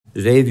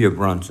Xavier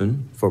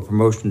Brunson for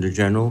promotion to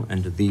General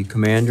and to be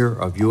Commander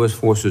of U.S.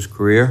 Forces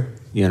Korea,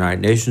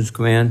 United Nations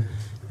Command,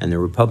 and the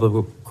Republic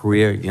of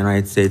Korea,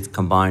 United States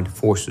Combined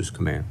Forces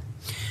Command.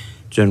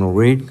 General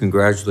Reed,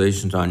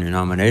 congratulations on your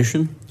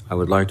nomination. I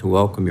would like to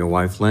welcome your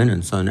wife, Lynn,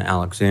 and son,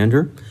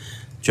 Alexander.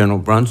 General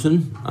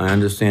Brunson, I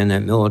understand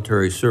that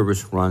military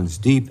service runs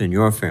deep in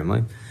your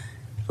family,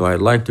 so I'd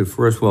like to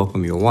first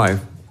welcome your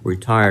wife,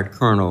 retired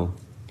Colonel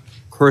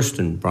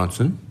Kirsten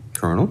Brunson,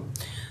 Colonel,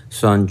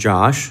 son,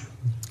 Josh,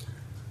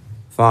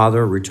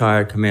 father,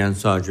 retired Command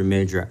Sergeant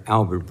Major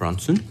Albert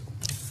Brunson,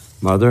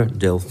 mother,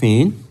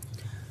 Delphine,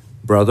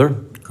 brother,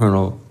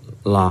 Colonel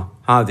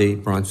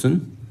LaHavi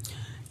Brunson,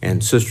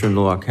 and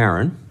sister-in-law,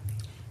 Karen,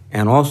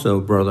 and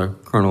also brother,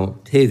 Colonel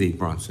Tavy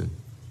Brunson,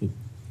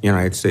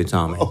 United States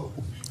Army. Oh.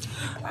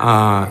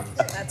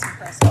 That's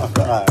impressive.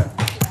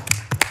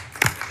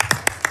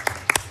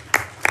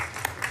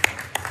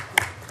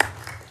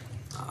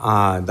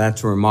 All right.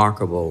 That's a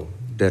remarkable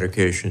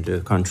dedication to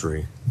the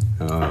country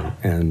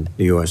and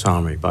the U.S.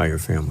 Army by your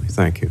family.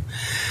 Thank you.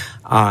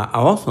 I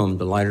also am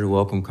delighted to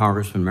welcome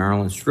Congressman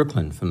Marilyn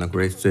Strickland from the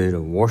great state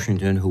of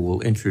Washington, who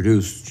will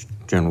introduce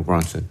General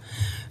Brunson.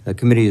 The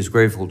committee is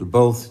grateful to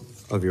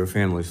both of your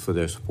families for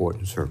their support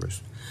and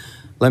service.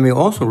 Let me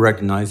also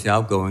recognize the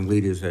outgoing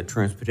leaders at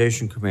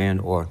Transportation Command,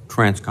 or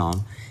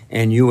TRANSCOM,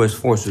 and U.S.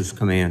 Forces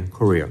Command,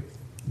 Korea.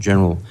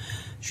 General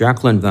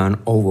Jacqueline Van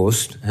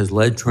Ovost has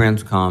led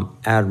TRANSCOM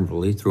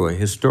admirably through a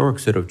historic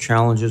set of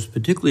challenges,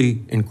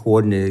 particularly in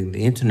coordinating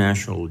the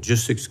international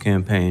logistics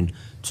campaign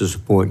to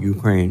support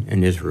Ukraine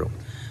and Israel.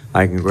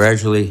 I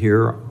congratulate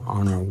her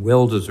on her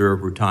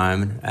well-deserved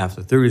retirement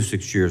after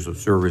 36 years of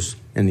service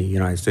in the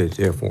United States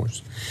Air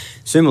Force.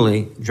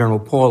 Similarly, General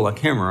Paul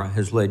Akemura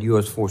has led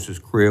U.S. Forces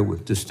Korea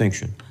with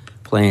distinction,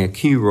 playing a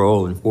key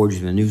role in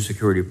forging the new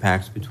security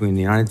pacts between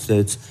the United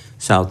States,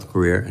 South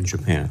Korea, and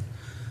Japan.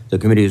 The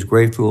committee is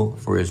grateful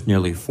for his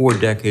nearly 4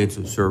 decades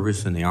of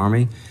service in the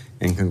Army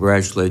and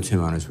congratulates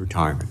him on his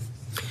retirement.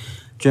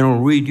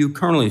 General Reed, you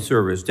currently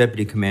serve as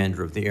Deputy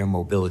Commander of the Air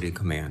Mobility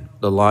Command,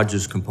 the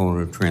largest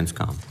component of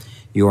TRANSCOM.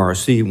 You are a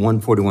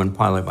C-141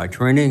 pilot by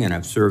training and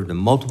have served in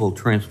multiple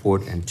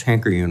transport and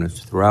tanker units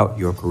throughout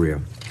your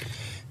career.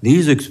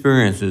 These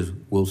experiences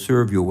will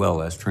serve you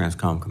well as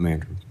TRANSCOM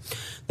Commander.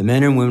 The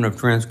men and women of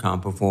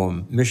TRANSCOM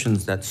perform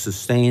missions that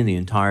sustain the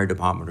entire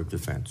Department of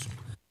Defense.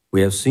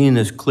 We have seen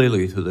this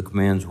clearly through the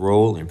command's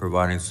role in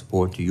providing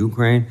support to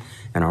Ukraine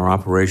and our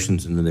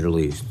operations in the Middle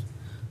East.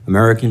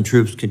 American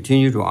troops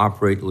continue to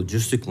operate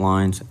logistic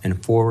lines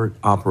and forward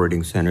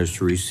operating centers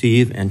to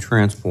receive and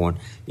transport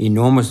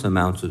enormous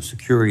amounts of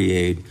security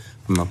aid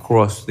from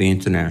across the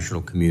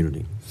international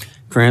community.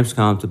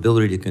 TRANSCOM's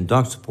ability to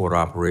conduct support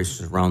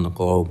operations around the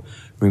globe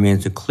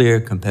remains a clear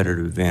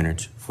competitive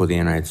advantage for the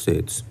United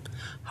States.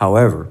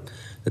 However,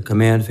 the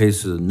command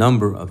faces a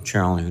number of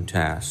challenging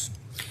tasks.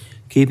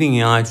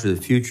 Keeping an eye to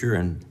the future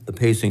and the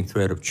pacing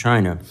threat of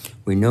China,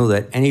 we know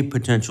that any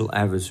potential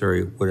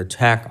adversary would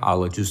attack our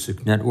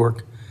logistic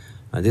network.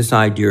 This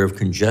idea of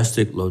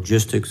congested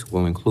logistics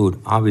will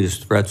include obvious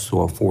threats to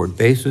our forward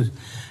bases,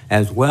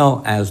 as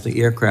well as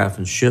the aircraft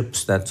and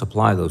ships that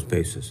supply those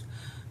bases.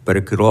 But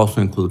it could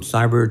also include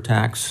cyber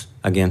attacks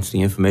against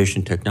the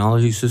information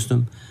technology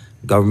system,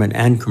 government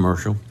and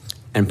commercial,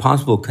 and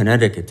possible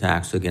kinetic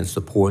attacks against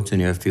the ports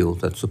and airfields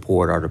that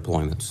support our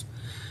deployments.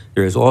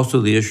 There is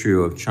also the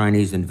issue of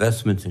Chinese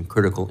investments in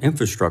critical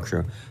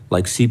infrastructure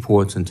like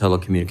seaports and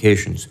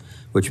telecommunications,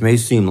 which may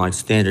seem like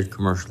standard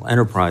commercial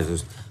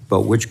enterprises,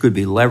 but which could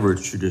be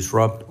leveraged to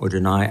disrupt or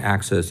deny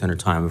access in a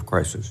time of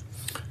crisis.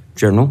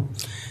 General,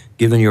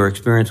 given your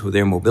experience with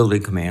Air Mobility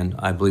Command,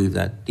 I believe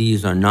that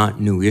these are not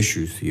new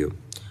issues for you.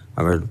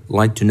 I would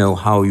like to know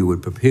how you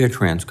would prepare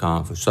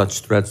TRANSCOM for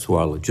such threats to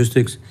our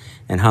logistics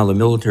and how the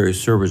military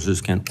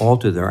services can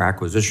alter their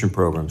acquisition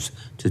programs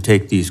to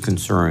take these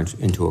concerns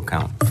into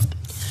account.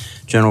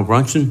 General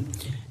Brunson,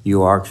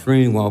 you are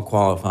extremely well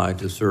qualified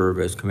to serve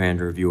as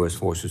Commander of U.S.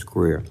 Forces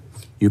Korea.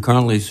 You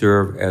currently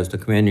serve as the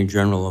Commanding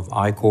General of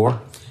I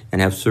Corps and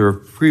have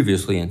served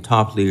previously in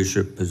top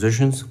leadership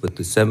positions with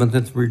the 7th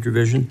Infantry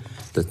Division,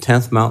 the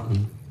 10th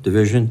Mountain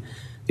Division,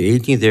 the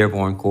 18th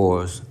Airborne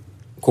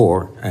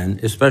Corps,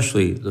 and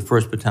especially the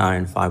 1st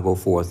Battalion,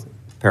 504th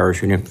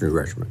Parachute Infantry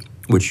Regiment,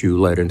 which you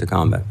led into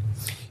combat.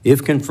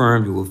 If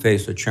confirmed, you will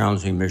face a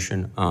challenging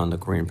mission on the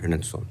Korean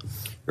Peninsula.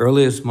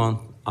 Earlier this month,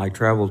 I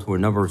traveled to a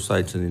number of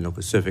sites in the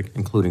Indo-Pacific,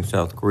 including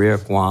South Korea,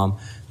 Guam,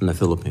 and the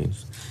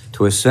Philippines,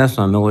 to assess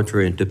our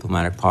military and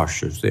diplomatic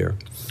postures there.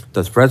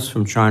 The threats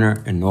from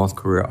China and North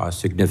Korea are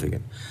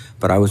significant,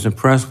 but I was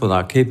impressed with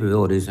our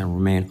capabilities and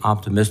remain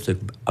optimistic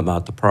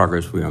about the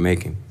progress we are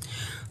making.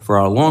 For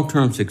our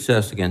long-term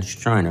success against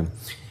China,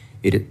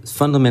 it is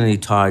fundamentally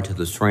tied to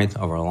the strength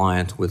of our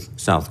alliance with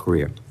South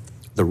Korea.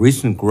 The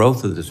recent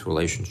growth of this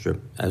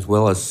relationship, as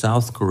well as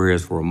South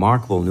Korea's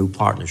remarkable new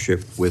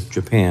partnership with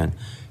Japan,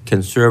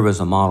 can serve as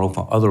a model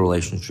for other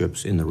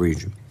relationships in the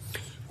region.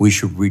 We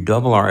should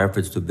redouble our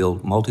efforts to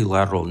build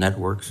multilateral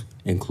networks,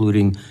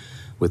 including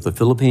with the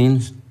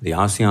Philippines, the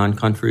ASEAN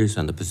countries,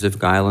 and the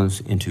Pacific Islands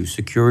into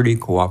security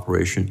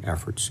cooperation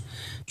efforts.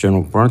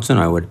 General Brunson,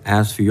 I would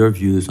ask for your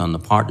views on the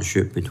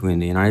partnership between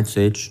the United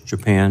States,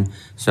 Japan,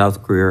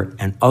 South Korea,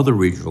 and other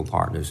regional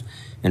partners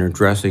in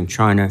addressing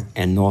China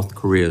and North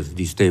Korea's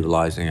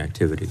destabilizing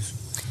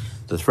activities.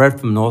 The threat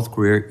from North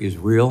Korea is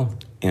real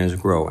and is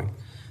growing.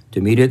 To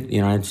meet it, the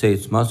United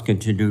States must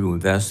continue to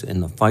invest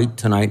in the fight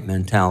tonight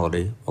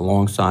mentality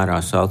alongside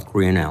our South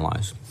Korean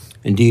allies.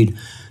 Indeed,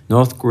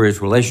 North Korea's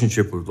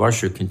relationship with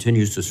Russia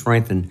continues to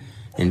strengthen,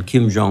 and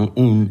Kim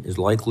Jong-un is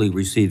likely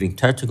receiving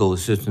technical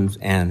assistance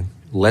and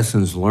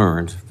lessons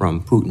learned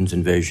from Putin's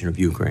invasion of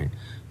Ukraine,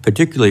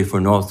 particularly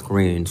for North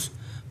Koreans'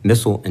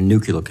 missile and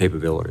nuclear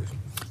capabilities.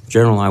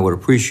 General, I would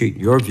appreciate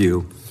your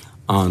view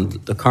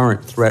on the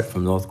current threat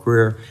from North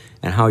Korea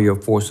and how your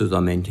forces are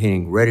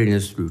maintaining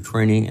readiness through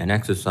training and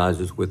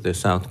exercises with their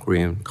South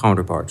Korean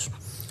counterparts.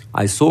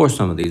 I saw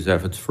some of these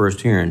efforts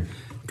firsthand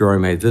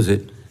during my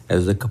visit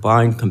as the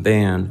combined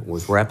command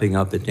was wrapping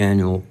up its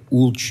annual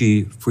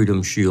Ulchi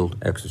Freedom Shield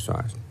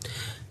exercise.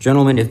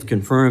 Gentlemen, if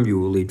confirmed, you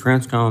will lead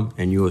TRANSCOM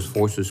and U.S.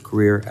 Forces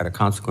career at a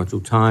consequential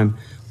time.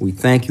 We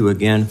thank you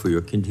again for your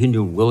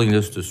continued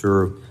willingness to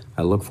serve.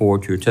 I look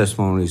forward to your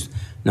testimonies.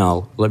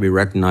 Now, let me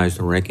recognize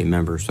the ranking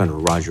member, Senator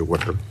Roger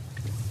Wicker.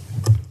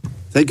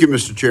 Thank you,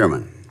 Mr.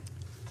 Chairman.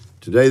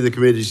 Today, the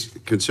committee is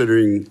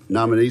considering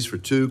nominees for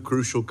two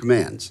crucial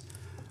commands.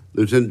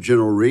 Lieutenant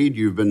General Reed,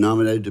 you've been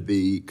nominated to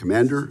be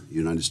Commander,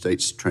 United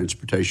States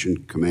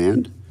Transportation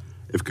Command.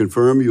 If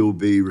confirmed, you will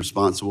be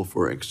responsible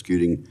for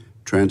executing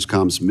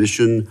TRANSCOM's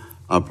mission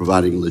of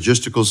providing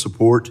logistical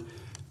support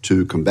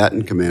to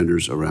combatant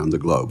commanders around the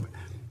globe.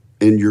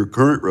 In your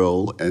current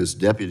role as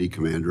Deputy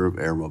Commander of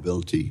Air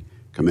Mobility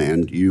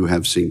Command, you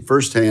have seen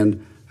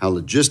firsthand how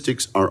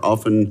logistics are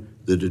often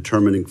the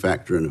determining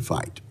factor in a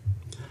fight.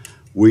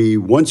 We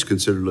once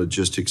considered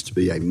logistics to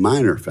be a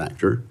minor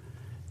factor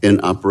in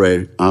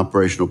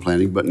operational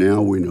planning, but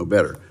now we know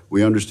better.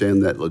 We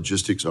understand that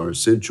logistics are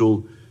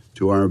essential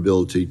to our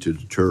ability to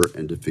deter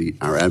and defeat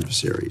our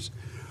adversaries.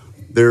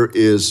 There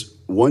is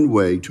one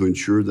way to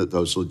ensure that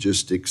those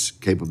logistics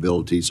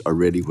capabilities are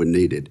ready when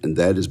needed, and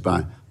that is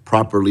by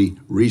properly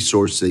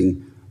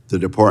resourcing the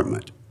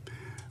department.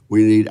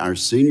 We need our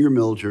senior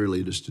military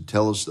leaders to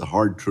tell us the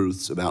hard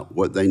truths about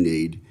what they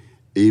need,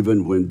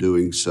 even when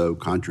doing so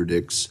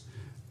contradicts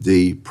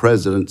the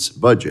president's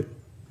budget.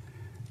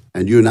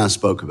 And you and I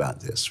spoke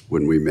about this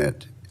when we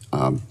met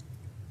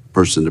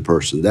person to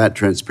person. That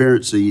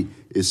transparency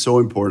is so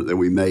important that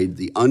we made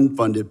the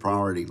unfunded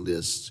priority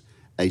lists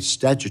a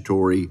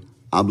statutory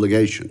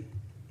obligation.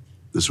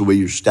 This will be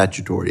your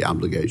statutory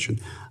obligation.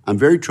 I'm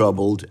very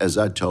troubled, as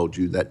I told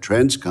you, that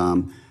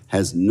TRANSCOM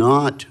has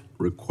not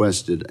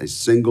requested a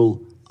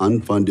single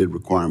unfunded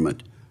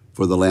requirement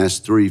for the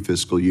last 3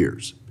 fiscal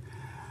years.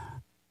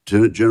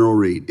 Lieutenant General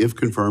Reed, if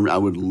confirmed, I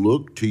would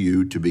look to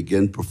you to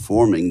begin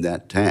performing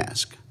that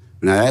task.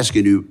 We're not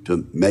asking you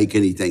to make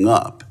anything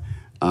up.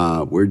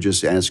 We're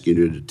just asking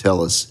you to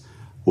tell us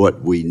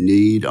what we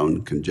need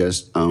on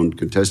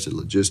contested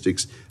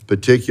logistics,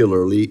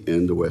 particularly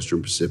in the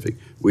Western Pacific.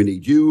 We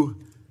need you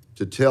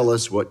to tell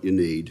us what you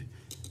need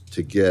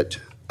to get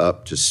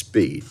up to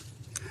speed.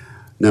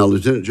 Now,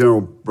 Lieutenant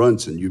General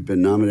Brunson, you've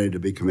been nominated to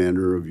be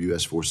Commander of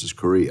U.S. Forces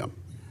Korea.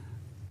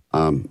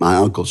 My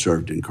uncle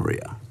served in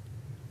Korea.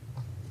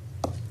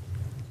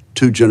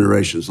 2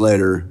 generations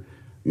later,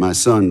 my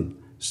son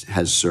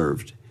has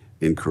served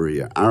in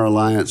Korea. Our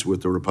alliance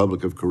with the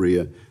Republic of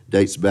Korea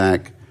dates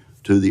back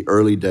to the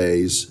early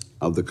days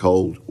of the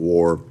Cold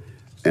War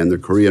and the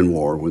Korean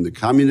War, when the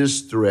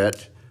communist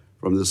threat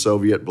from the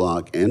Soviet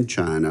bloc and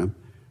China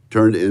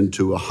turned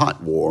into a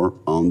hot war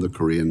on the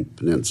Korean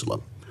Peninsula.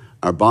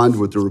 Our bond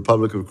with the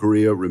Republic of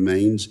Korea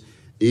remains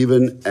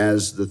even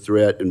as the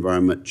threat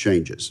environment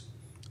changes.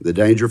 The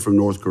danger from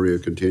North Korea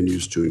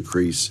continues to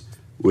increase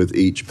with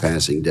each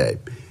passing day.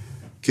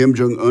 Kim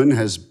Jong-un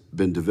has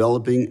been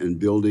developing and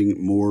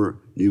building more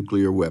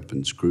nuclear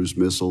weapons, cruise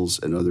missiles,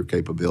 and other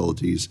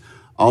capabilities,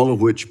 all of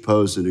which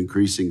pose an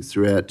increasing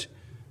threat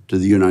to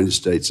the United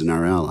States and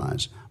our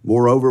allies.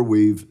 Moreover,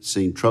 we've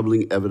seen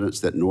troubling evidence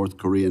that North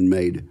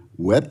Korean-made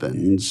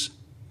weapons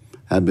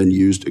have been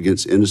used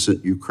against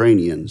innocent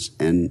Ukrainians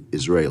and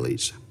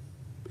Israelis.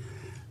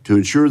 To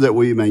ensure that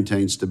we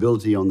maintain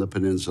stability on the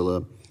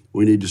peninsula,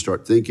 we need to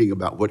start thinking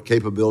about what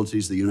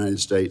capabilities the United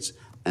States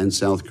and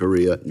South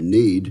Korea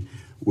need.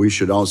 We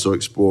should also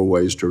explore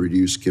ways to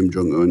reduce Kim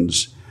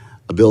Jong-un's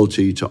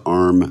ability to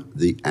arm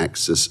the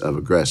axis of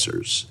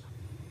aggressors.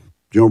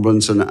 General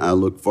Brunson, I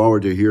look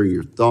forward to hearing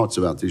your thoughts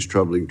about these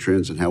troubling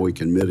trends and how we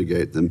can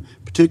mitigate them.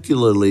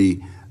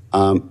 Particularly,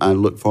 I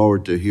look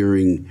forward to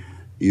hearing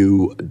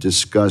you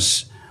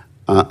discuss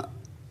an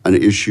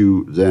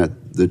issue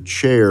that the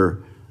chair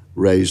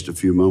raised a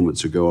few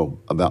moments ago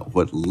about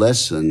what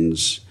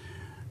lessons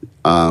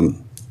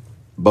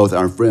both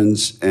our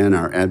friends and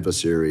our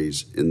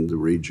adversaries in the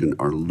region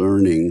are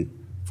learning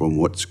from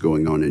what's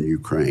going on in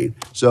Ukraine.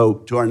 So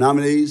to our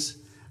nominees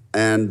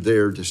and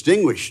their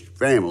distinguished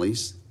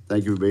families,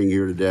 thank you for being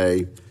here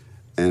today.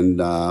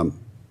 And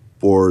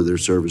for their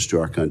service to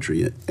our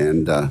country.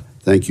 And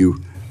thank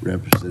you,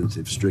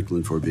 Representative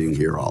Strickland, for being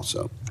here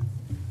also.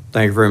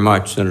 Thank you very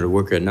much, Senator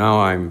Wicker.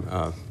 Now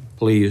I'm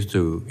pleased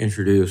to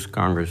introduce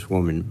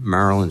Congresswoman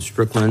Marilyn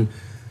Strickland,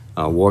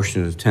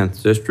 Washington's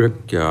 10th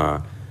District.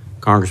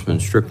 Congressman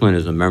Strickland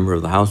is a member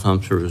of the House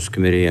Armed Services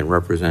Committee and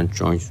represents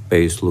Joint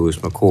Base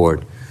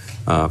Lewis-McChord.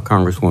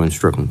 Congresswoman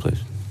Strickland,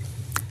 please.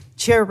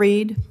 Chair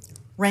Reed,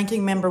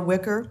 Ranking Member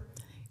Wicker,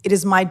 it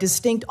is my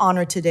distinct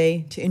honor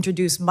today to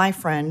introduce my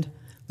friend,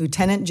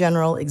 Lieutenant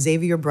General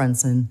Xavier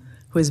Brunson,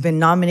 who has been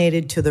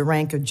nominated to the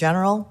rank of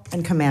General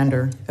and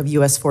Commander of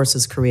U.S.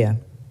 Forces Korea.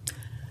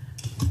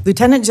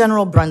 Lieutenant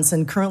General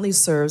Brunson currently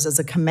serves as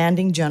a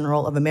Commanding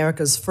General of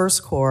America's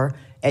 1st Corps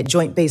at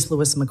Joint Base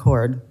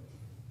Lewis-McChord,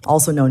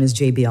 also known as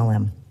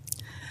JBLM.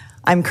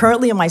 I'm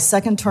currently in my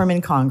 2nd term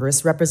in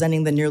Congress,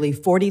 representing the nearly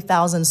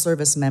 40,000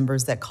 service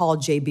members that call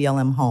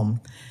JBLM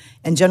home.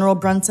 And General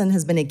Brunson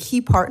has been a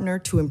key partner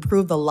to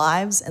improve the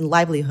lives and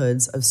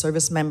livelihoods of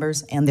service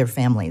members and their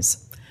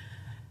families.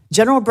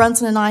 General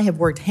Brunson and I have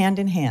worked hand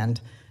in hand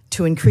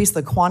to increase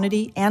the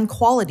quantity and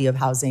quality of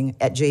housing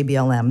at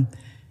JBLM,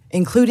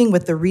 including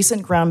with the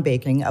recent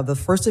groundbreaking of the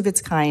first of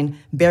its kind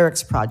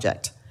barracks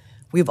project.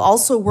 We've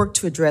also worked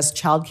to address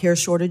childcare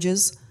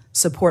shortages,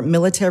 support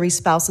military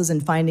spouses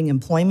in finding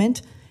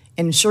employment,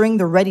 and ensuring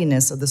the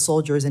readiness of the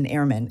soldiers and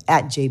airmen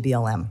at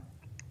JBLM.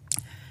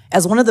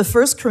 As one of the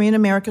first Korean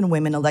American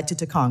women elected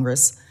to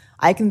Congress,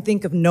 I can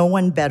think of no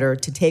one better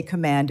to take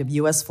command of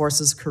U.S.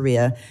 Forces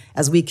Korea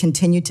as we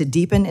continue to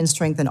deepen and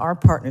strengthen our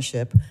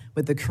partnership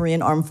with the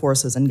Korean Armed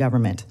Forces and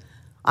government.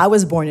 I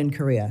was born in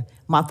Korea.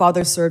 My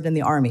father served in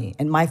the Army,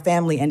 and my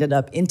family ended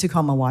up in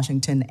Tacoma,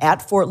 Washington,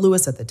 at Fort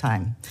Lewis at the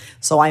time.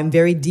 So I am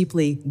very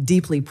deeply,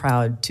 deeply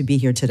proud to be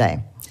here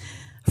today.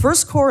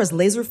 First Corps is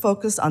laser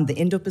focused on the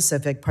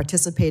Indo-Pacific,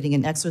 participating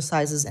in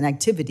exercises and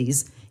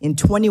activities in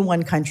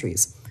 21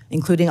 countries,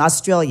 including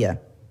Australia,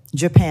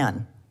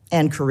 Japan,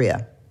 and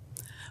Korea.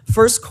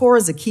 First Corps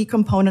is a key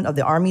component of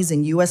the Army's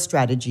and U.S.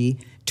 strategy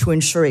to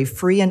ensure a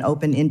free and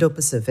open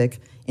Indo-Pacific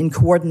in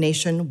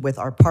coordination with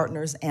our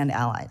partners and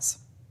allies.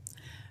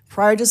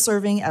 Prior to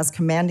serving as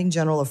Commanding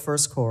General of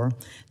First Corps,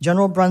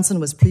 General Brunson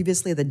was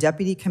previously the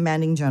Deputy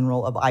Commanding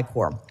General of I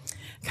Corps,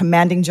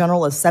 Commanding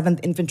General of 7th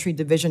Infantry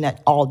Division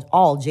at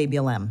all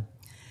JBLM.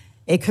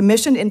 A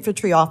commissioned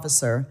infantry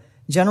officer,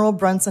 General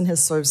Brunson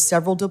has served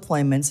several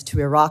deployments to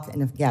Iraq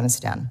and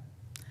Afghanistan.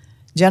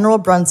 General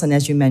Brunson,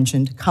 as you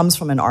mentioned, comes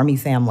from an Army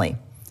family.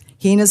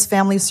 He and his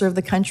family serve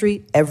the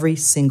country every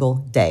single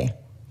day.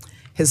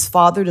 His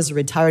father is a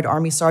retired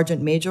Army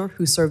Sergeant Major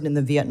who served in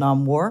the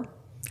Vietnam War.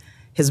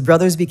 His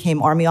brothers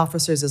became Army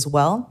officers as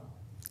well.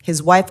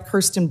 His wife,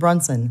 Kirsten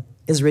Brunson,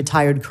 is a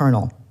retired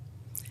colonel.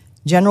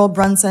 General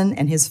Brunson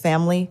and his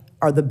family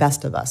are the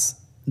best of us.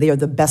 They are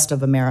the best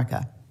of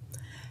America.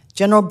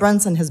 General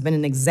Brunson has been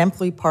an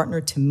exemplary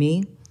partner to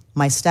me,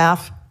 my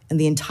staff, and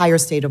the entire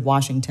state of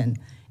Washington,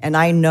 and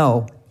I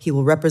know he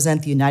will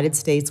represent the United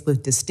States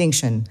with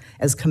distinction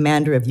as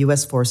Commander of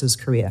U.S. Forces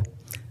Korea.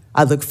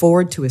 I look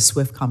forward to his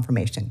swift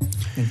confirmation.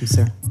 Thank you,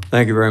 sir.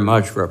 Thank you very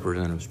much,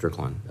 Representative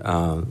Strickland.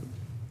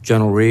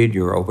 General Reed,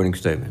 your opening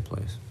statement,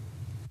 please.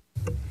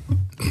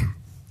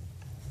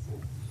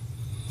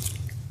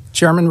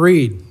 Chairman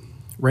Reed,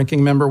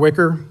 Ranking Member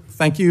Wicker,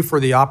 thank you for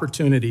the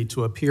opportunity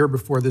to appear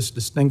before this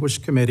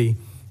distinguished committee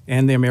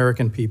and the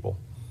American people.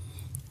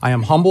 I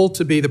am humbled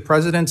to be the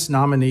President's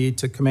nominee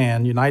to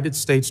command United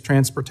States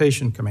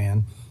Transportation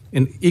Command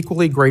and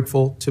equally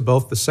grateful to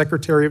both the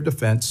Secretary of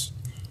Defense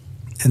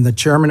and the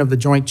Chairman of the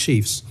Joint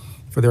Chiefs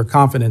for their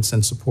confidence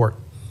and support.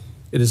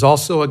 It is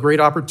also a great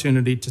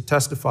opportunity to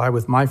testify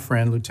with my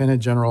friend, Lieutenant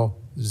General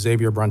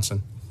Xavier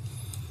Brunson.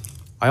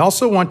 I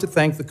also want to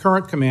thank the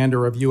current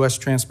commander of U.S.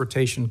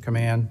 Transportation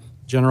Command,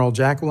 General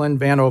Jacqueline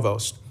Van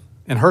Ovost,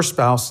 and her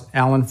spouse,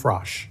 Alan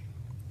Frosch,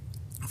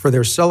 for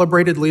their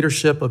celebrated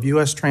leadership of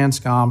U.S.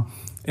 Transcom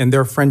and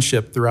their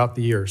friendship throughout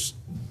the years.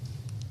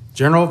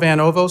 General Van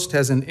Ovost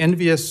has an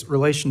envious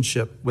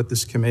relationship with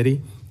this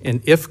committee,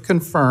 and if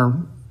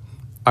confirmed,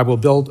 I will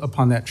build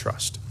upon that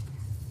trust.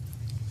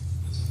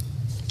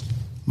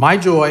 My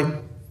joy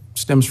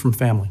stems from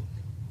family.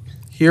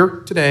 Here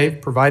today,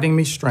 providing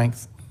me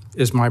strength,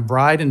 is my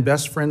bride and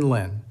best friend,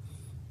 Lynn,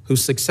 who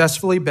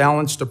successfully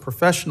balanced a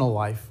professional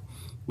life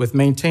with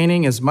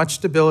maintaining as much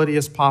stability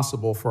as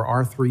possible for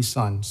our 3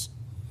 sons.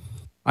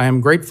 I am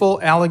grateful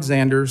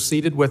Alexander,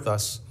 seated with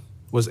us,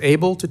 was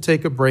able to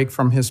take a break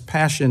from his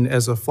passion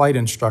as a flight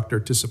instructor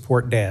to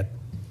support Dad.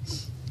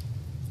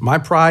 My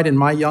pride in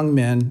my young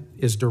men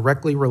is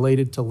directly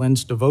related to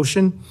Lynn's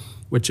devotion,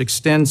 which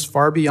extends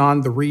far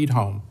beyond the Reed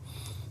home,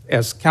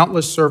 as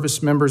countless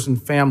service members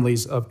and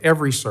families of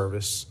every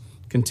service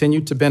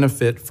continue to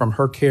benefit from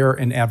her care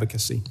and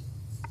advocacy.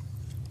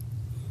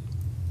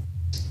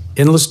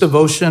 Endless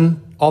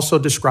devotion also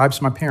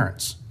describes my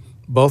parents,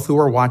 both who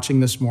are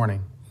watching this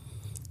morning.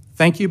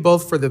 Thank you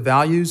both for the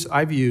values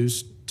I've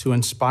used to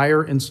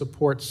inspire and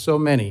support so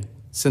many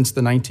since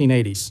the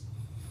 1980s.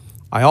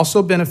 I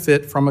also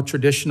benefit from a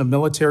tradition of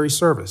military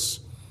service,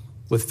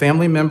 with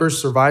family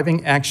members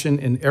surviving action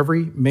in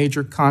every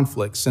major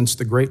conflict since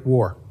the Great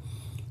War.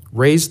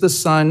 Raised the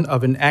son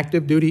of an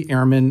active duty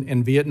airman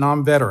and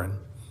Vietnam veteran,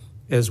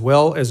 as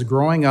well as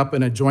growing up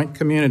in a joint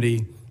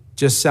community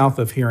just south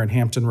of here in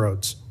Hampton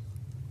Roads.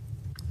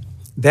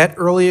 That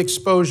early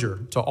exposure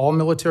to all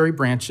military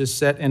branches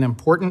set an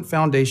important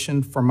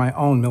foundation for my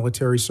own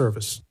military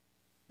service,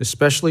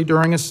 especially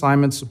during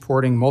assignments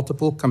supporting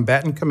multiple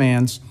combatant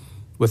commands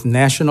with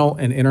national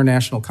and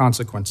international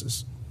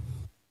consequences.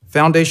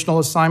 Foundational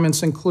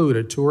assignments include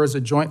a tour as a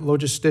joint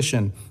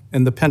logistician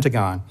in the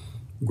Pentagon,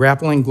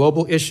 grappling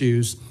global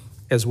issues,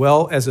 as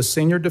well as a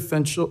senior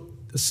defense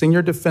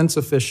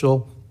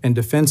official and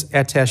defense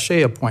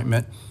attaché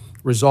appointment,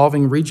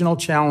 resolving regional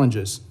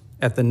challenges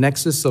at the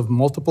nexus of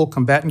multiple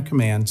combatant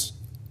commands,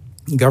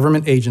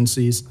 government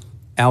agencies,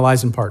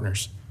 allies, and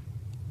partners.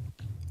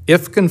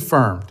 If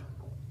confirmed,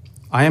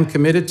 I am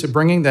committed to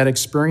bringing that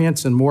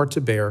experience and more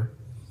to bear,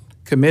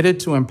 committed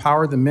to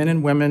empower the men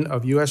and women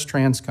of U.S.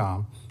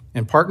 Transcom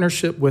in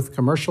partnership with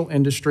commercial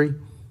industry,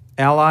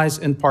 allies,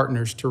 and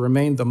partners to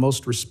remain the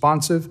most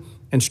responsive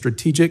and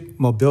strategic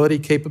mobility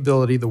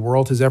capability the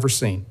world has ever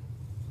seen.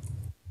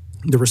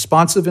 The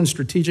responsive and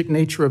strategic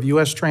nature of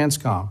U.S.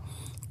 Transcom,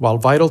 while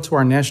vital to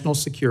our national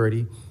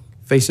security,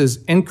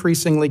 faces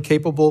increasingly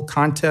capable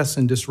contests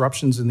and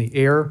disruptions in the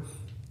air,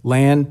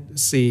 land,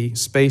 sea,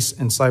 space,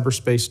 and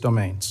cyberspace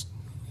domains.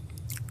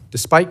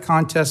 Despite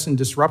contests and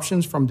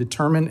disruptions from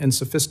determined and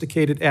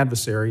sophisticated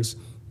adversaries,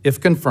 if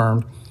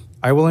confirmed,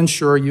 I will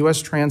ensure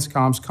U.S.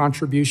 Transcom's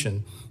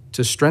contribution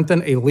to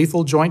strengthen a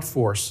lethal joint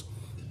force.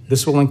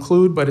 This will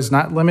include, but is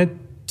not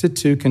limited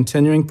to,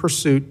 continuing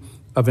pursuit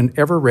of an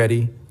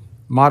ever-ready,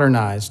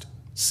 modernized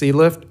sea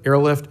lift,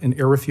 airlift, and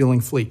air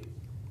refueling fleet.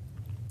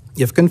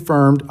 If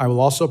confirmed, I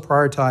will also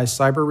prioritize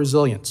cyber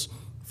resilience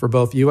for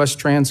both U.S.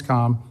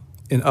 Transcom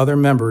and other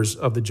members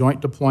of the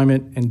Joint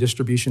Deployment and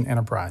Distribution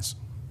Enterprise.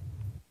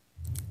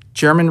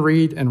 Chairman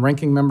Reed and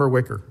Ranking Member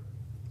Wicker,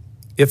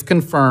 if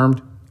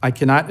confirmed, I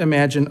cannot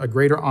imagine a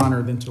greater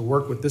honor than to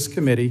work with this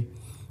committee,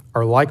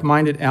 our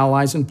like-minded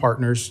allies and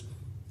partners,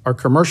 our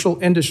commercial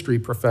industry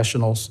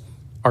professionals,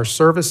 our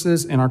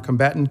services, and our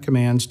combatant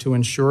commands to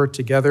ensure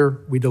together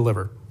we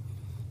deliver.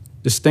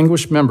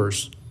 Distinguished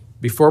members,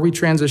 before we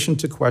transition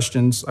to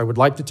questions, I would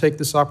like to take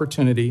this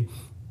opportunity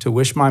to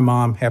wish my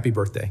mom happy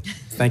birthday.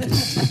 Thank you.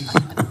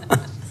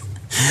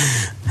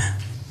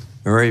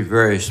 Very,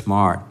 very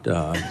smart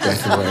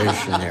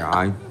declaration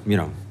there.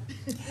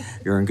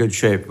 You're in good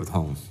shape with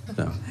home.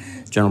 So,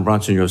 General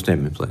Brunson, your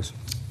statement, please.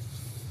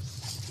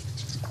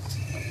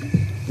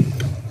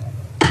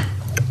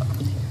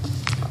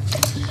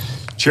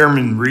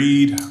 Chairman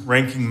Reed,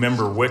 Ranking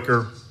Member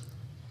Wicker,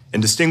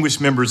 and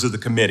distinguished members of the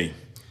committee,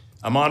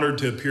 I'm honored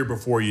to appear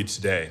before you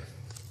today.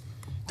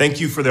 Thank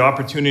you for the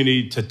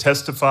opportunity to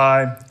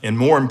testify and,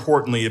 more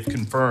importantly, if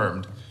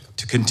confirmed,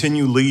 to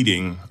continue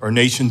leading our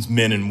nation's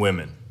men and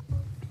women.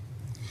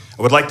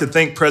 I would like to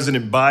thank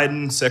President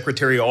Biden,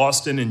 Secretary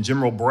Austin, and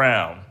General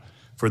Brown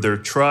for their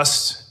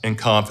trust and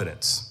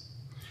confidence.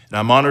 And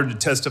I'm honored to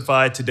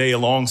testify today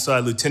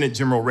alongside Lieutenant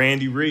General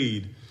Randall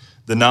Reed,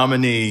 the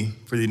nominee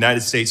for the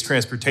United States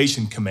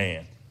Transportation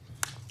Command.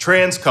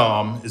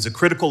 Transcom is a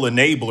critical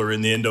enabler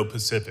in the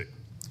Indo-Pacific,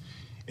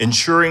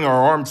 ensuring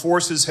our armed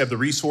forces have the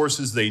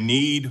resources they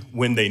need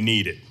when they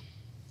need it.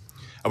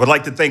 I would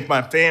like to thank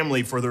my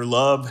family for their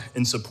love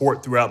and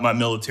support throughout my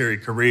military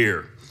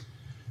career.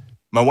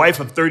 My wife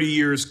of 30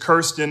 years,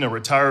 Kirsten, a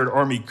retired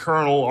Army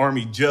colonel,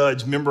 Army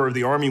judge, member of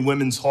the Army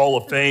Women's Hall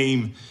of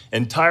Fame,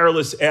 and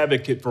tireless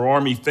advocate for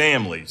Army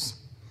families,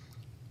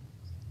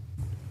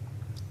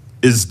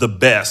 is the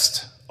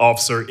best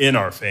officer in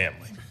our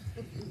family.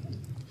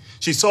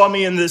 She saw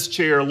me in this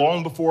chair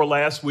long before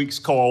last week's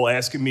call,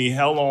 asking me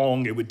how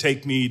long it would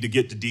take me to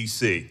get to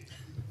DC.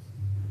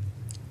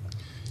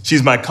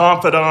 She's my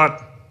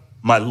confidant,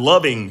 my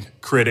loving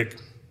critic,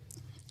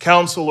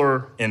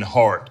 counselor, and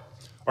heart.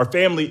 Our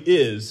family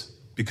is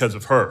because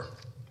of her.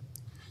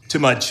 To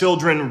my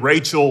children,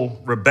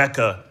 Rachel,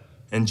 Rebecca,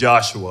 and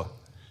Joshua,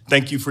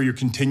 thank you for your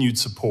continued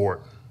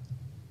support.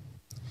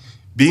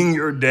 Being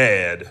your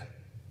dad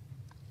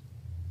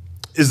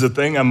is the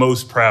thing I'm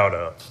most proud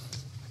of.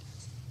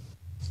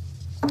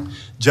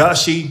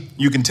 Joshy,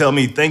 you can tell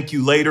me thank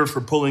you later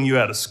for pulling you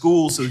out of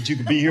school so that you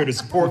could be here to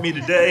support me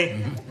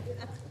today.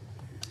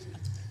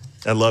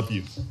 I love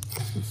you.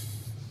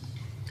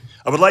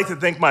 I would like to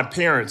thank my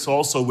parents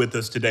also with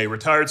us today,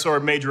 retired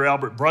Sergeant Major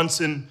Albert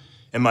Brunson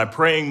and my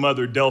praying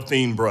mother,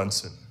 Delphine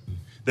Brunson.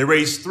 They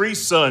raised 3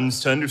 sons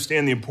to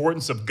understand the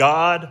importance of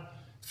God,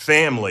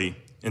 family,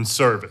 and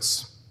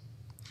service.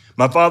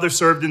 My father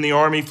served in the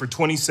Army for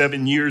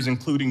 27 years,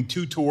 including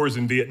 2 tours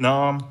in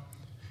Vietnam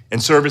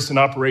and service in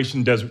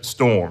Operation Desert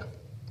Storm.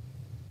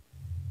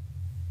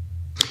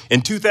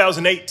 In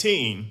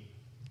 2018,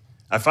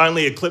 I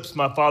finally eclipsed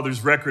my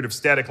father's record of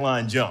static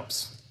line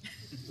jumps.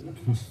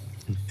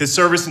 His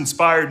service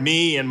inspired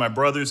me and my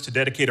brothers to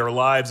dedicate our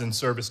lives in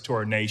service to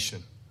our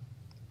nation.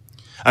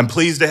 I'm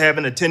pleased to have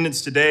in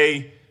attendance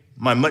today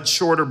my much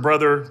shorter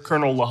brother,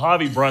 Colonel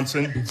Lahavi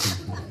Brunson,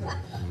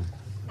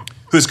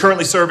 who is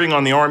currently serving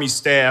on the Army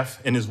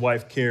staff, and his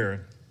wife,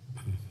 Karen.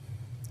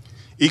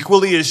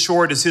 Equally as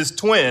short as his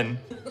twin,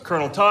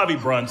 Colonel Tavi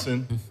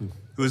Brunson,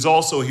 who is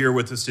also here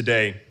with us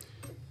today,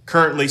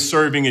 currently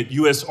serving at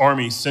U.S.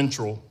 Army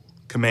Central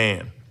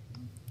Command.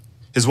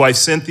 His wife,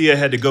 Cynthia,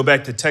 had to go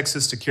back to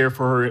Texas to care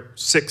for her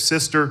sick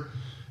sister,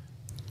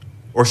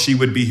 or she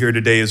would be here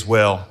today as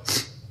well.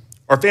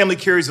 Our family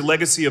carries a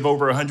legacy of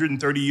over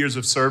 130 years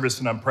of service,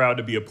 and I'm proud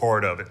to be a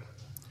part of it.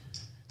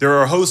 There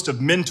are a host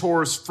of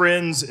mentors,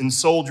 friends, and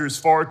soldiers,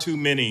 far too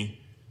many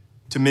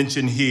to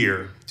mention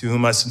here, to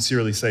whom I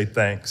sincerely say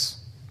thanks.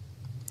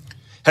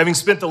 Having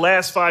spent the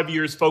last 5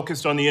 years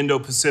focused on the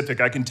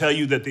Indo-Pacific, I can tell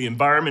you that the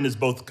environment is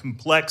both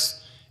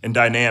complex and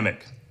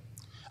dynamic.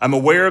 I'm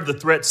aware of the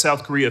threat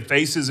South Korea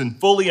faces and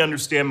fully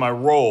understand my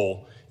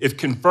role, if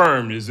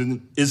confirmed, is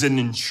in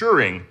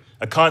ensuring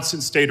a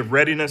constant state of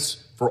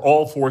readiness for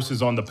all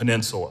forces on the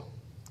peninsula.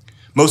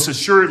 Most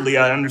assuredly,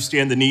 I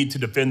understand the need to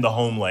defend the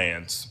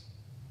homelands.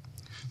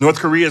 North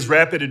Korea's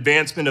rapid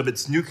advancement of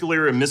its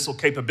nuclear and missile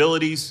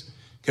capabilities,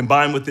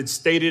 combined with its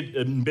stated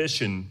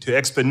ambition to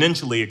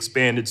exponentially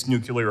expand its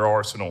nuclear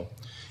arsenal,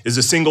 is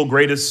the single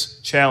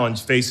greatest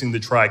challenge facing the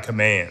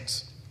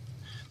tri-commands.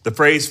 The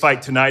phrase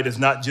 "fight tonight" is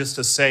not just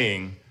a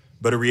saying,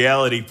 but a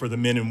reality for the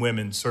men and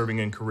women serving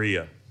in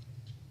Korea.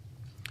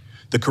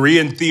 The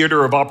Korean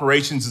Theater of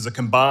Operations is a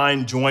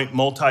combined, joint,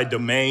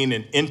 multi-domain,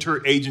 and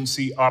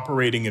interagency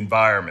operating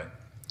environment.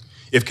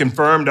 If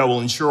confirmed, I will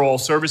ensure all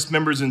service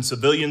members and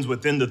civilians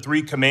within the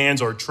three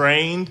commands are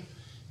trained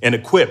and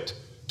equipped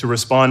to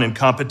respond in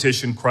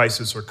competition,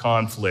 crisis, or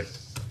conflict.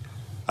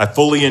 I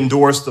fully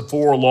endorse the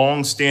four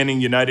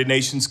long-standing United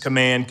Nations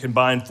Command,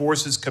 Combined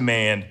Forces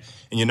Command,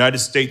 and United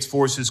States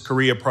Forces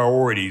Korea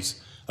priorities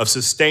of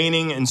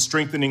sustaining and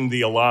strengthening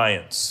the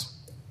alliance,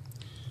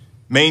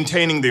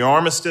 maintaining the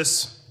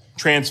armistice,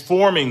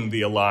 transforming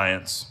the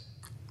alliance,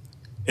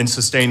 and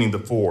sustaining the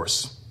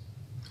force.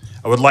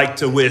 I would like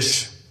to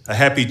wish a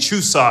happy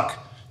Chuseok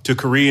to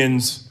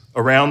Koreans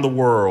around the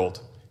world,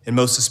 and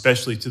most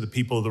especially to the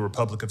people of the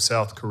Republic of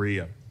South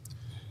Korea.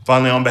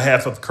 Finally, on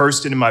behalf of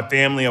Kirsten and my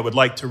family, I would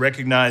like to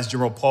recognize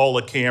General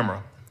Paul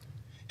LaCamera.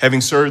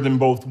 Having served in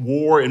both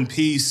war and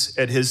peace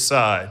at his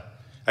side,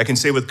 I can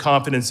say with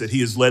confidence that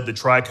he has led the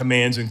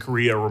tri-commands in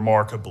Korea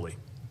remarkably.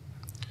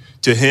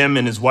 To him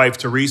and his wife,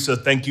 Teresa,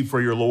 thank you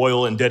for your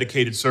loyal and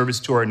dedicated service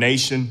to our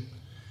nation.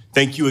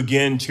 Thank you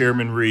again,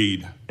 Chairman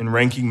Reed and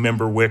Ranking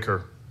Member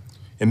Wicker,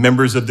 and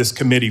members of this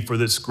committee for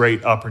this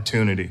great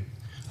opportunity.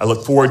 I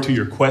look forward to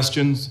your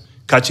questions.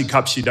 Kachi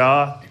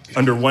Kapshida,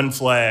 under one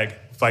flag,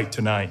 fight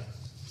tonight.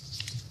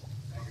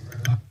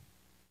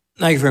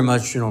 Thank you very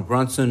much, General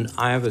Brunson.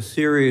 I have a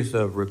series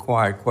of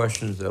required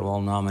questions that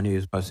all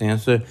nominees must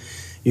answer.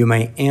 You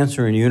may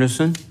answer in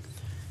unison.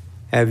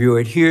 Have you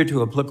adhered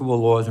to applicable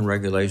laws and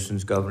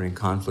regulations governing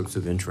conflicts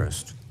of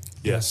interest?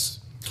 Yes.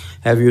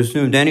 Have you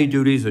assumed any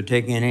duties or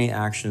taken any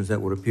actions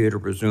that would appear to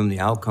presume the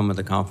outcome of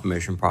the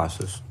confirmation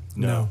process?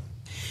 No.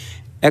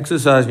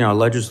 Exercising our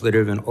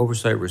legislative and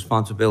oversight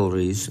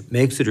responsibilities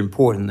makes it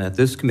important that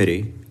this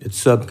committee, its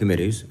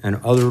subcommittees, and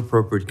other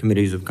appropriate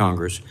committees of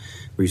Congress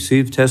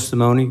receive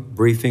testimony,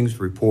 briefings,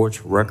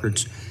 reports,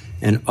 records,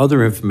 and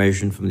other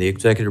information from the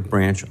executive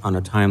branch on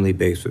a timely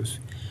basis.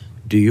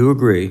 Do you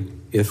agree,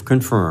 if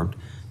confirmed,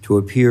 to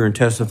appear and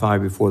testify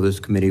before this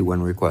committee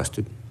when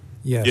requested?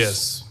 Yes.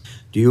 Yes.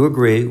 Do you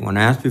agree, when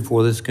asked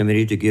before this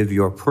committee, to give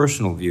your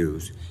personal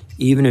views,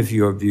 even if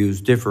your views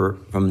differ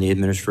from the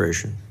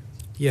administration?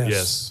 Yes.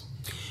 Yes.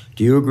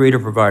 Do you agree to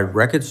provide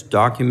records,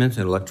 documents,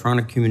 and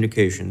electronic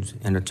communications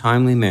in a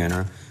timely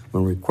manner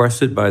when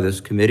requested by this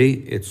committee,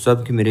 its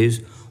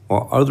subcommittees,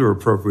 or other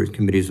appropriate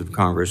committees of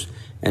Congress,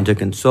 and to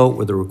consult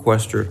with the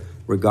requester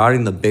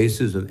regarding the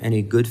basis of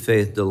any good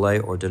faith delay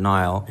or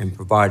denial in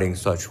providing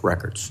such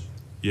records?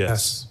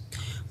 Yes.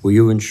 Will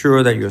you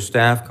ensure that your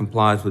staff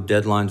complies with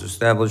deadlines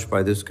established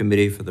by this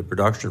committee for the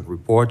production of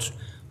reports,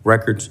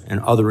 records, and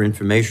other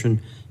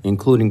information,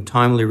 including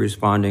timely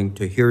responding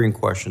to hearing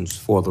questions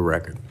for the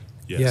record?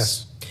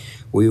 Yes.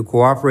 Will you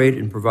cooperate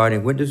in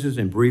providing witnesses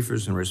and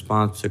briefers in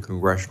response to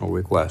congressional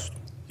requests?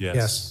 Yes.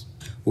 Yes.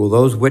 Will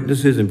those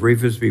witnesses and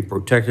briefers be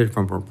protected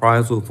from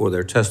reprisal for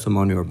their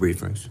testimony or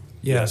briefings?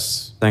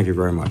 Yes. Thank you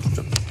very much.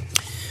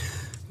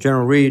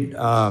 General Reed,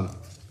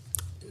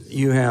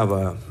 you have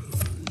a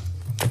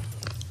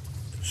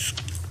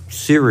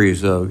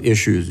series of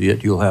issues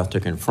that you'll have to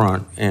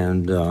confront,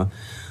 and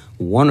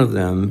one of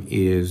them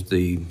is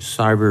the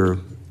cyber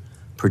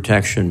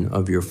protection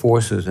of your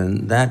forces,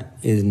 and that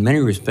in many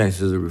respects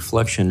is a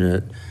reflection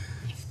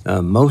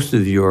that most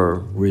of your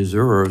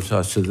reserves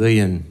are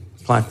civilian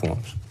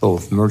platforms,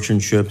 both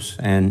merchant ships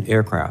and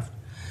aircraft.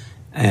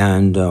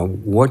 And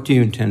what do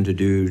you intend to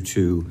do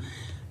to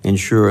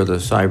ensure the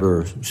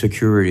cyber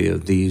security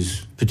of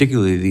these,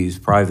 particularly these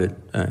private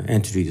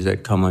entities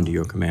that come under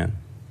your command?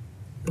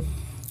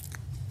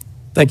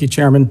 Thank you,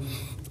 Chairman.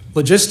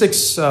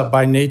 Logistics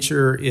by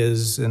nature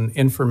is an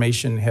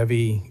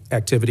information-heavy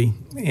activity,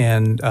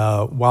 and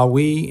while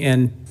we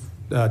in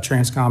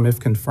Transcom, if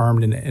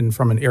confirmed, and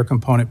from an air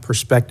component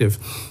perspective.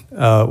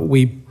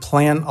 We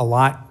plan a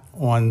lot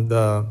on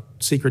the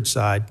secret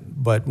side,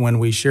 but when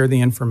we share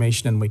the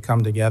information and we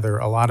come together,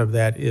 a lot of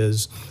that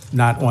is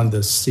not on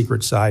the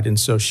secret side. And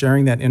so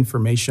sharing that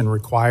information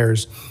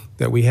requires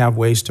that we have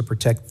ways to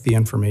protect the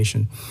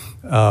information.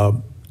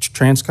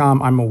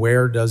 Transcom, I'm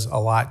aware, does a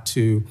lot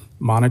to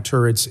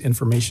monitor its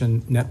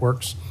information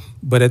networks,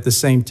 but at the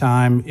same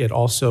time, it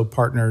also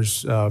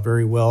partners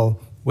very well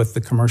with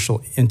the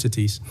commercial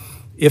entities.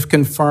 If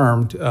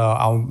confirmed,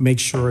 I'll make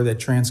sure that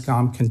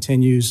Transcom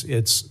continues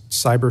its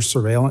cyber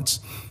surveillance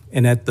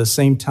and at the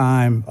same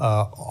time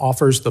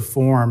offers the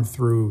forum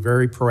through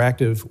very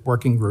proactive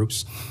working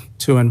groups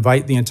to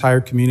invite the entire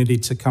community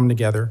to come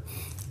together,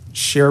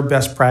 share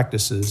best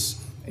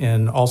practices,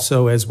 and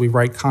also as we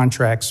write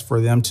contracts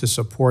for them to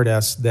support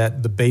us,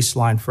 that the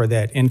baseline for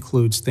that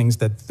includes things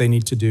that they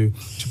need to do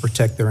to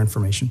protect their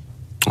information.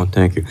 Well,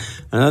 thank you.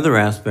 Another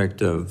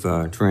aspect of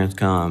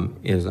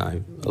Transcom, as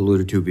I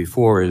alluded to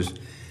before, is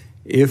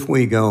if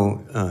we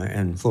go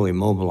and fully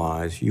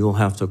mobilize, you'll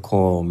have to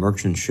call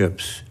merchant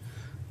ships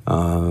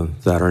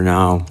that are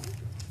now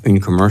in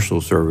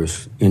commercial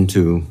service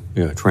into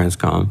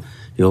Transcom.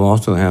 You'll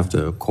also have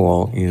to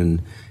call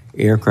in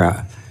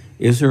aircraft.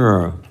 Is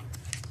there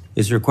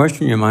a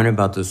question in your mind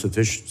about the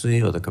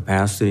sufficiency or the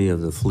capacity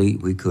of the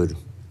fleet we could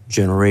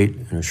generate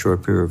in a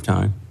short period of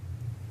time?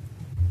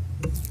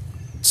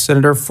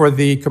 Senator, for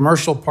the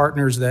commercial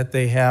partners that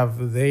they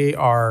have, they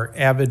are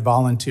avid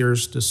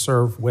volunteers to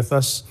serve with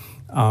us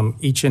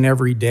each and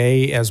every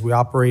day as we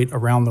operate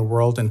around the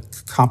world in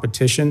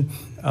competition.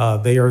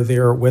 They are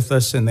there with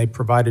us, and they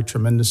provide a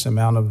tremendous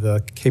amount of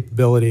the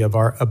capability of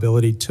our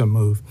ability to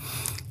move.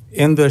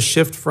 In the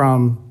shift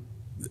from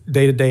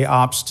day-to-day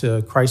ops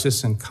to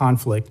crisis and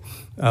conflict,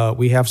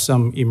 we have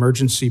some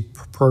emergency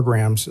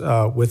programs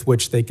with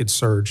which they could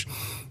surge.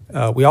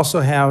 We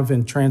also have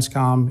in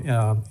Transcom,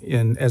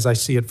 as I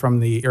see it from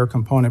the air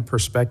component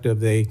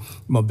perspective, the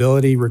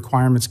mobility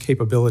requirements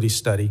capability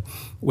study,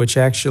 which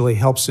actually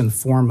helps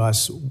inform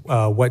us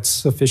what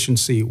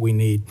sufficiency we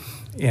need.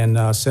 And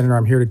Senator,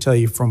 I'm here to tell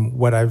you from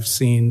what I've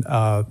seen,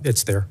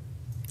 it's there.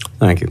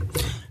 Thank you.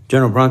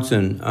 General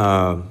Brunson,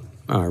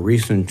 a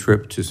recent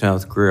trip to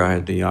South Korea, I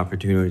had the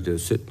opportunity to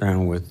sit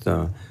down with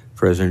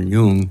President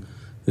Yoon,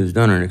 who's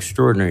done an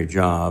extraordinary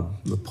job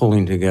of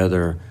pulling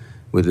together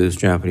with his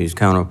Japanese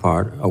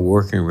counterpart a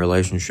working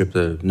relationship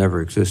that had never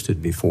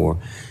existed before,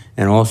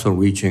 and also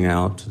reaching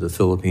out to the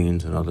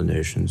Philippines and other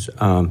nations.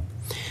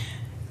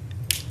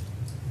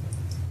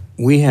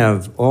 We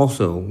have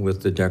also,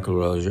 with the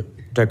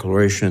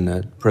declaration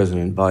that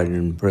President Biden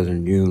and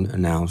President Yoon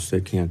announced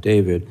at Camp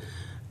David,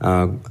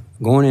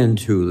 going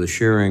into the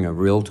sharing of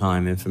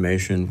real-time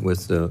information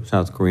with the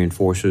South Korean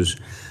forces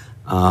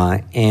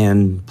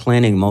and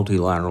planning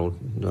multilateral,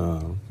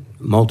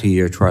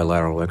 multi-year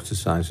trilateral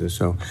exercises.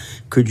 So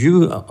could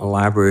you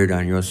elaborate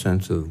on your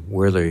sense of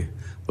where the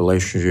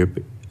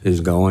relationship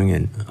is going?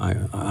 And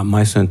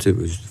my sense, it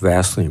was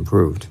vastly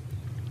improved.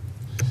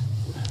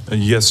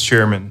 Yes,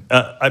 Chairman.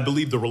 I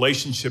believe the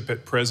relationship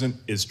at present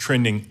is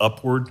trending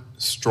upward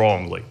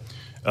strongly.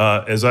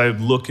 As I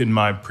look in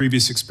my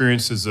previous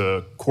experience as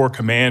a Corps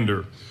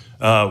commander,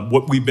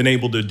 what we've been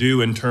able to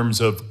do in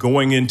terms of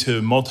going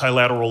into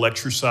multilateral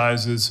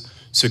exercises,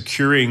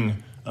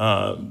 securing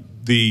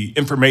the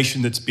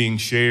information that's being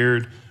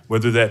shared,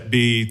 whether that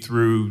be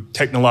through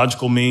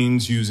technological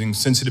means, using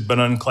sensitive but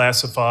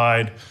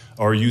unclassified,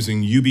 or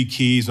using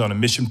YubiKeys on a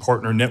mission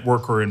partner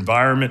network or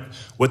environment,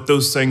 what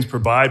those things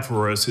provide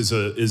for us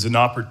is an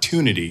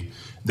opportunity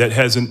that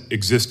hasn't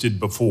existed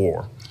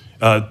before.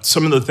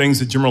 Some of the things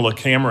that General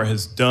LaCamera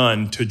has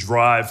done to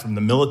drive from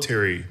the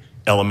military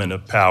element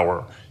of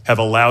power have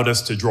allowed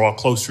us to draw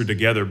closer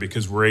together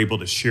because we're able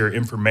to share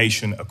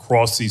information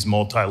across these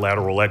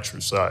multilateral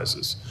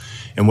exercises.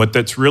 And what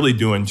that's really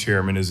doing,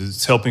 Chairman, is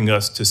it's helping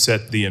us to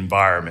set the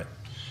environment.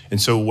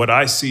 And so what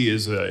I see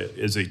as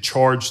a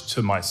charge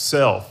to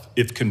myself,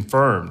 if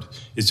confirmed,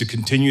 is to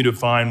continue to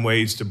find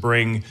ways to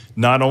bring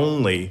not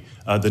only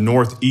the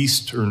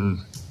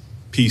northeastern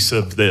piece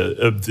of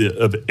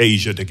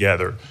Asia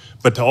together,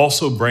 but to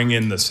also bring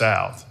in the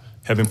South.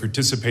 Having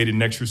participated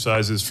in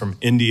exercises from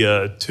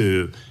India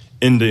to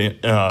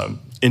Indonesia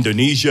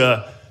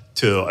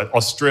to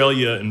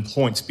Australia and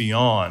points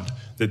beyond,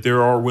 that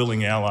there are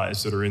willing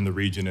allies that are in the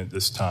region at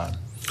this time.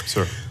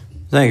 Sir.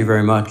 Thank you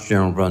very much,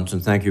 General Brunson.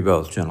 Thank you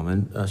both,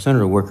 gentlemen.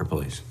 Senator Wicker,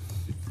 please.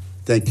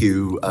 Thank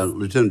you.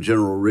 Lieutenant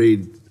General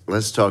Reed,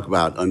 let's talk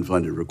about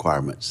unfunded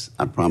requirements.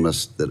 I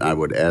promised that I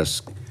would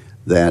ask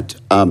that.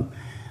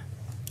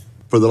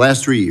 For the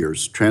last 3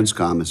 years,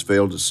 Transcom has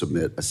failed to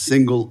submit a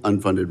single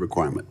unfunded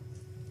requirement.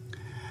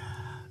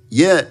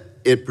 Yet,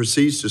 it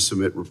proceeds to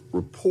submit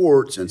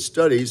reports and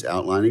studies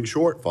outlining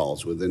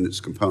shortfalls within its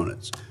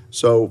components.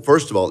 So,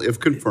 first of all, if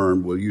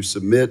confirmed, will you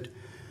submit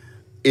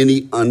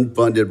any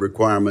unfunded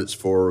requirements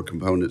for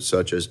components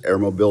such as Air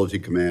Mobility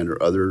Command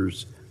or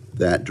others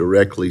that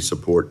directly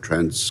support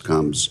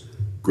Transcom's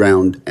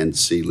ground and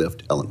sea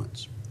lift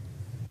elements?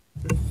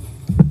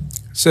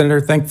 Senator,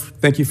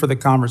 thank you for the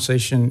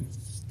conversation.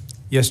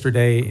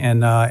 yesterday,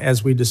 and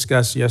as we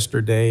discussed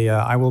yesterday,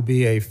 I will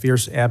be a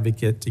fierce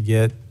advocate to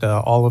get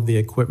all of the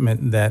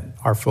equipment that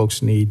our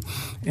folks need.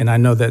 And I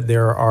know that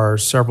there are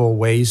several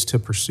ways to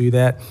pursue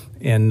that.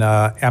 And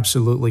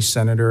absolutely,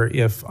 Senator,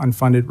 if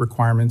unfunded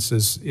requirements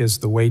is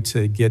the way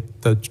to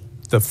get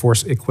the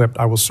force equipped,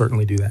 I will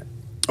certainly do that.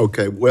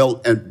 Okay,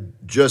 well, and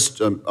just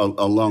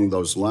along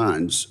those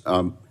lines,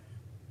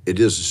 it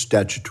is a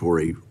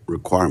statutory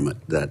requirement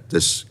that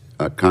this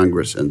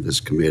Congress and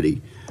this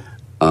committee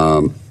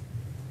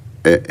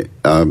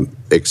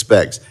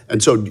expects.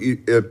 And so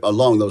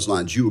along those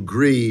lines, you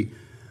agree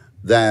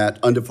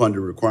that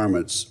underfunded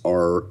requirements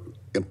are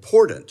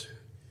important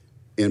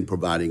in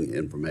providing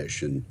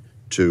information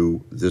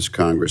to this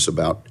Congress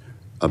about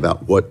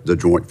what the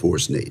joint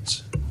force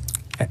needs?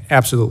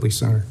 Absolutely,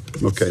 Senator.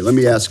 Okay, let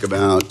me ask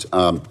about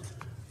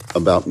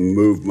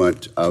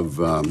movement of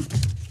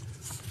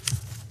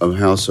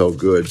household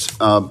goods.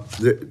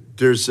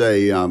 There's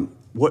a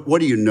what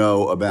do you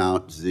know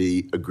about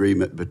the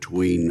agreement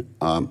between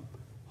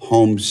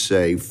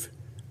HomeSafe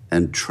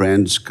and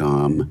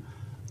Transcom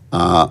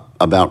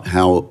about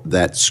how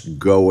that's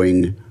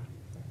going,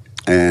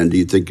 and do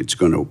you think it's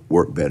going to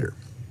work better?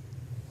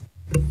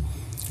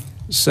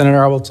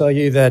 Senator, I will tell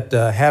you that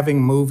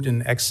having moved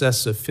in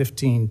excess of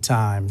 15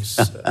 times,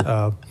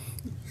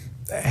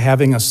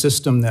 having a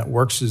system that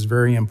works is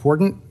very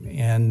important.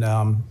 And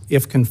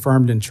if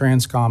confirmed in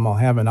Transcom, I'll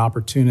have an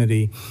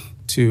opportunity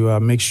to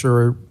make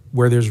sure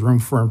where there's room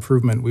for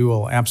improvement, we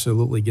will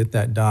absolutely get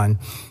that done.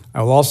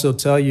 I will also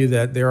tell you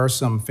that there are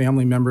some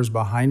family members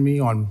behind me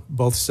on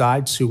both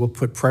sides who will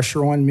put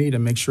pressure on me to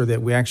make sure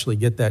that we actually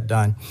get that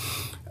done.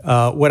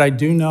 What I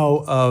do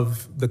know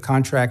of the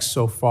contract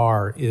so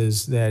far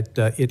is that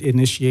it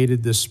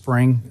initiated this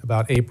spring,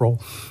 about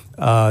April.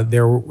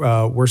 There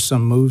were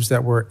some moves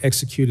that were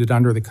executed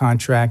under the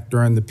contract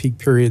during the peak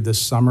period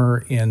this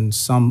summer in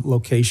some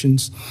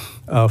locations.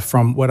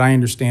 From what I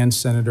understand,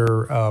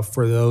 Senator,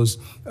 for those,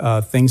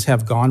 things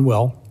have gone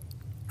well.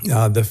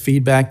 The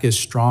feedback is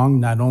strong,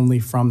 not only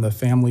from the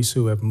families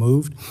who have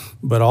moved,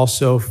 but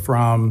also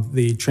from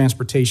the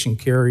transportation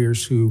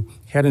carriers who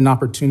had an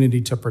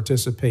opportunity to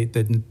participate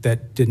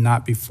that did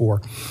not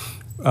before.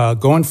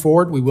 Going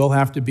forward, we will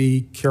have to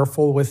be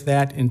careful with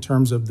that in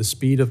terms of the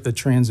speed of the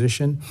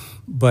transition.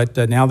 But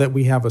now that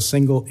we have a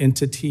single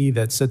entity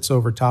that sits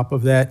over top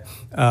of that,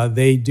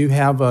 they do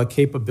have a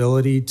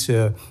capability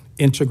to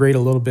integrate a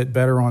little bit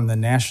better on the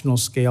national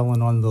scale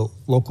and on the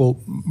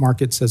local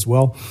markets as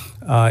well.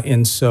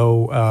 And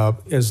so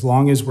as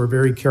long as we're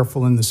very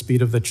careful in the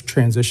speed of the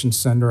transition,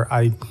 Senator,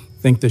 I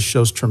think this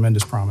shows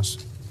tremendous promise.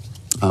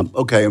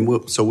 Okay, and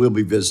we'll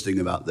be visiting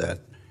about that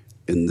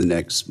in the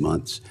next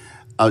months.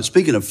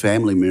 Speaking of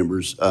family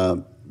members,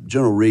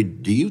 General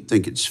Reed, do you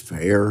think it's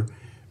fair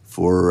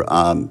for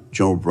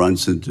General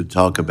Brunson to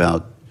talk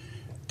about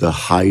the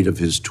height of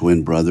his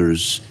twin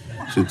brothers?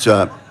 Since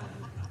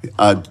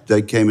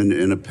they came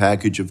in a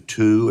package of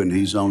two and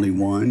he's only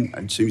one,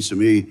 it seems to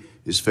me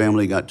his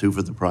family got two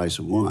for the price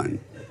of one.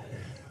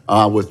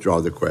 I'll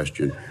withdraw the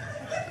question.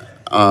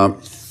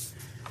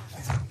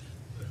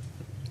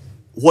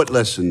 What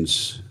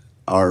lessons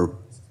are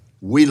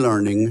we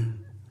learning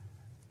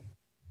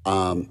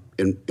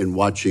in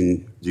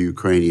watching the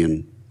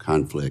Ukrainian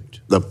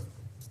conflict,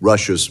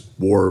 Russia's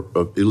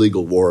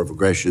illegal war of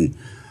aggression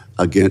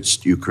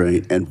against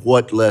Ukraine, and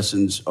what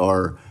lessons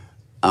are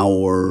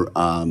our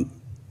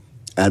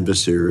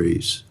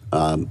adversaries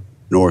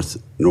north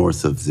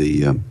of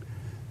the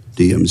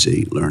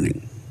DMZ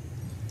learning?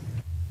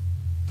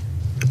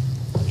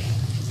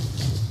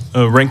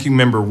 Ranking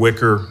Member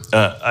Wicker,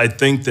 I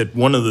think that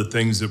one of the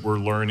things that we're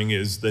learning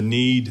is the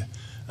need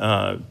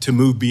to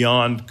move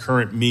beyond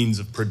current means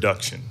of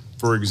production.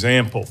 For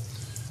example,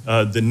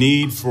 the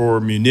need for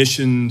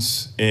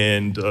munitions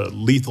and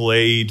lethal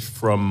aid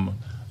from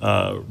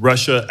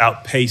Russia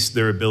outpaced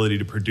their ability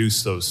to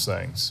produce those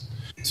things.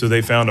 So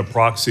they found a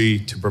proxy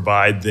to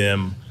provide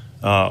them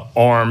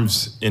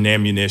arms and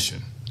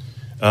ammunition.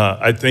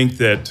 I think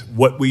that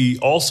what we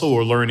also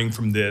are learning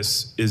from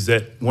this is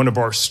that one of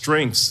our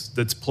strengths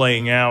that's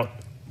playing out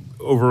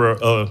over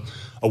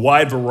a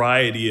wide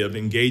variety of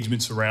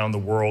engagements around the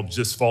world,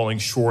 just falling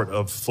short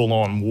of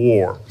full-on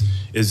war,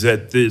 is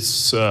that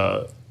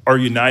our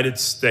United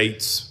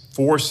States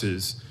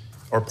forces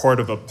are part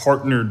of a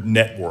partnered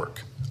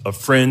network of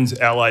friends,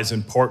 allies,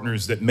 and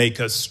partners that make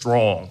us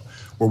strong,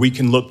 where we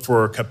can look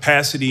for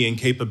capacity and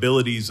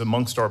capabilities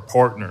amongst our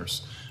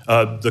partners.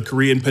 The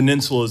Korean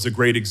Peninsula is a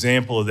great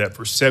example of that.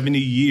 For 70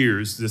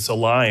 years, this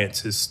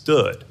alliance has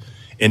stood,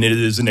 and it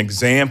is an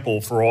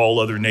example for all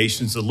other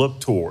nations to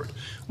look toward.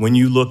 When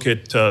you look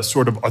at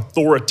sort of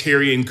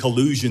authoritarian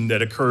collusion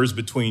that occurs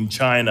between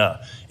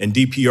China and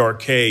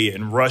DPRK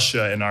and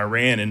Russia and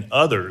Iran and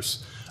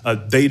others,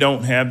 they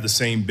don't have the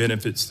same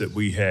benefits that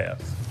we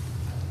have.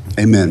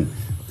 Amen.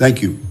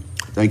 Thank you.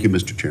 Thank you,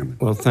 Mr. Chairman.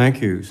 Well,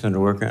 thank you, Senator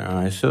Wicker. And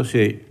I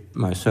associate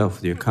myself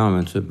with your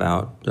comments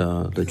about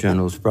the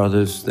general's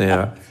brothers. They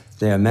are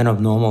men of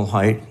normal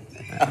height,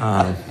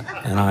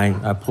 and I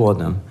applaud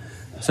them.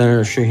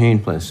 Senator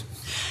Shaheen, please.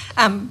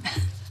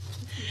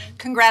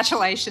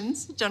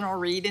 Congratulations, General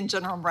Reed and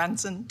General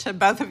Brunson, to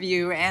both of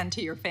you and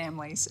to your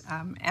families.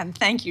 And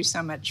thank you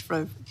so much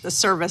for the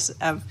service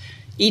of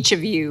each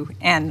of you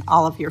and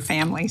all of your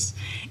families.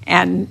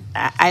 And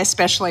I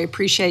especially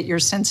appreciate your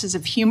senses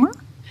of humor,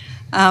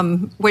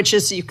 which,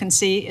 as you can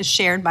see, is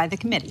shared by the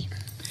committee.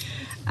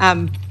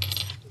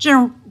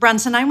 General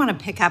Brunson, I want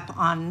to pick up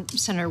on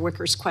Senator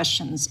Wicker's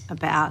questions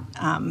about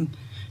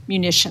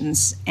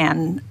munitions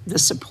and the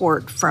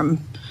support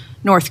from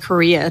North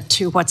Korea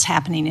to what's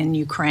happening in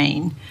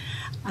Ukraine.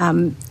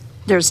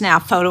 There's now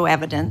photo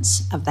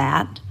evidence of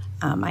that.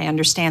 I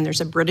understand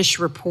there's a British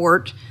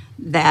report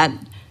that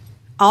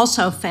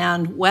also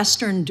found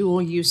Western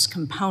dual-use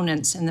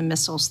components in the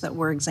missiles that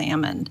were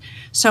examined.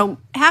 So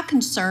how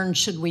concerned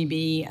should we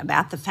be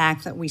about the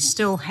fact that we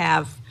still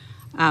have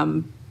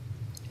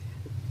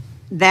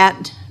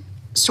that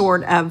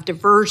sort of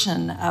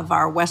diversion of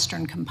our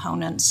Western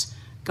components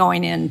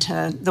going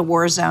into the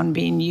war zone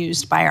being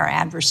used by our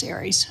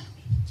adversaries?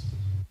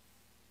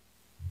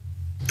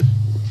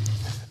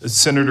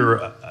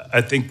 Senator,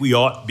 I think we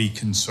ought to be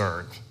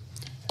concerned.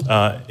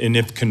 And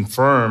if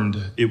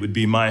confirmed, it would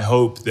be my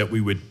hope that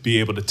we would be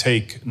able to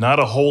take not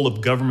a whole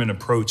of government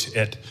approach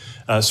at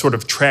sort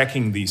of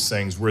tracking these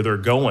things where they're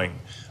going,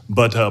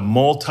 but a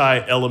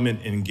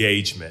multi-element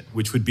engagement,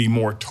 which would be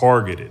more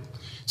targeted.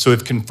 So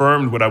if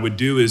confirmed, what I would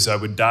do is I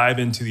would dive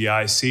into the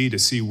IC to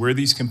see where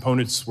these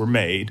components were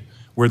made,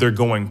 where they're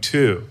going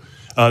to.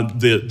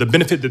 The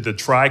benefit that the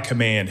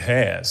Tri-Command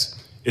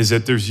has is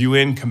that there's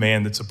UN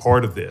command that's a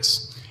part of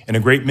this. And a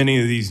great many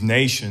of these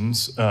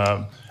nations,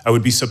 I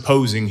would be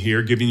supposing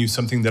here, giving you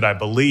something that I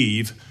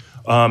believe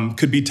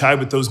could be tied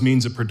with those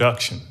means of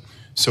production.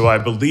 So I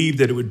believe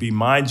that it would be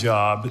my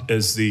job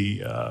as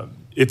the,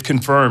 if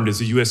confirmed,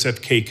 as a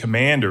USFK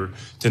commander,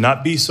 to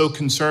not be so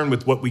concerned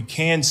with what we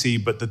can see,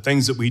 but the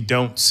things that we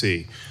don't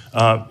see.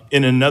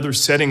 In another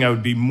setting, I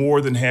would be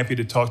more than happy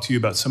to talk to you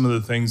about some of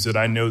the things that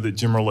I know that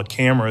General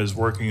LaCamera is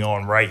working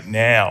on right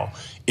now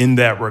in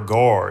that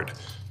regard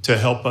to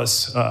help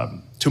us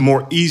to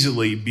more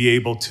easily be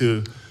able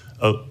to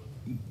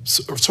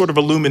sort of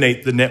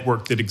illuminate the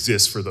network that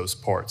exists for those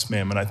parts,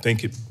 ma'am. And I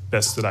think it's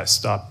best that I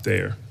stop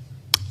there.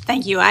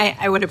 Thank you.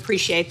 I would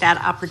appreciate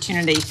that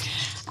opportunity.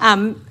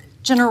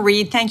 General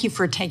Reed, thank you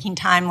for taking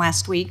time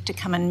last week to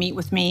come and meet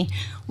with me.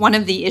 One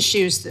of the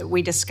issues that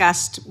we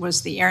discussed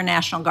was the Air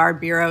National Guard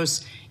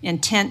Bureau's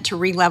intent to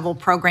re-level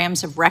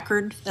programs of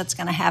record that's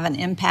going to have an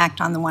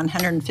impact on the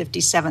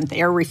 157th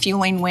Air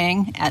Refueling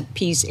Wing at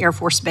Pease Air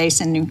Force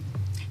Base in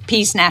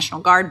Pease National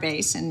Guard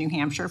Base in New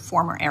Hampshire,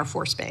 former Air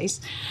Force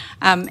Base.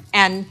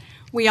 And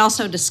we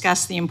also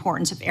discussed the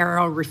importance of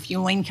aerial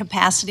refueling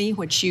capacity,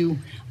 which you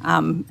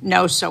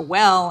know so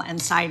well and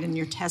cite in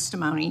your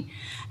testimony.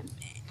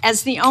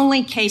 As the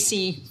only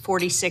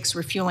KC-46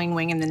 refueling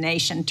wing in the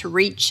nation to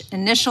reach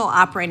initial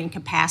operating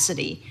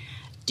capacity,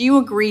 do you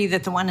agree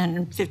that the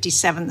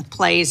 157th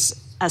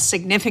plays a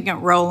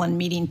significant role in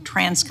meeting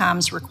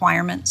TRANSCOM's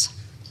requirements?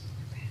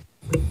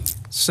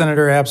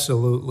 Senator,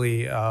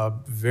 absolutely.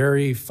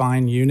 Very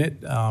fine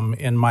unit.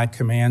 In my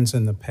commands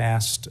in the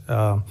past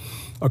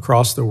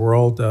across the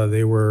world,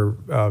 they were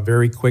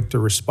very quick to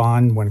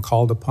respond when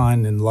called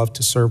upon and love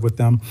to serve with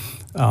them.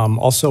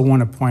 Also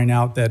want to point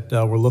out that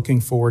we're looking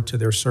forward to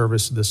their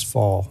service this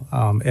fall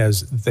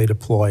as they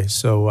deploy.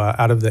 So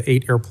out of the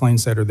 8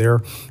 airplanes that are there,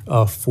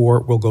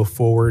 4 will go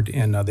forward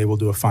and they will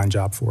do a fine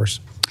job for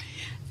us.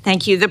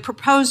 Thank you. The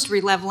proposed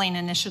releveling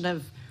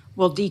initiative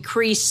will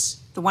decrease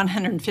the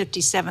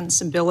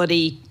 157th's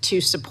ability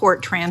to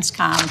support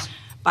TRANSCOM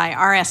by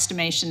our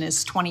estimation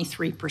is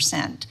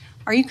 23%.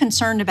 Are you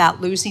concerned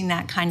about losing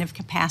that kind of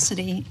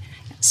capacity,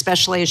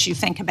 especially as you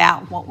think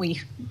about what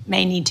we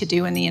may need to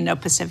do in the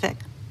Indo-Pacific?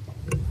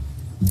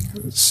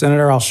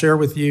 Senator, I'll share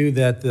with you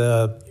that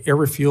the air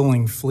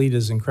refueling fleet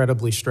is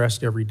incredibly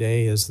stressed every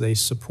day as they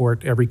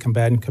support every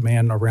combatant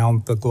command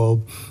around the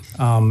globe.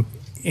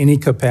 Any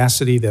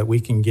capacity that we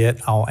can get,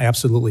 I'll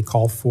absolutely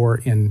call for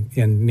in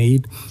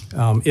need.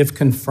 If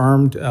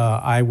confirmed,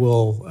 I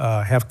will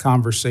have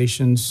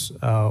conversations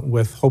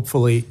with,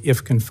 hopefully,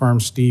 if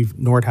confirmed, Steve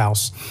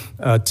Nordhaus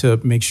to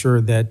make sure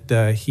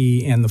that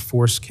he and the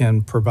force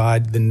can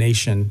provide the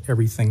nation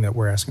everything that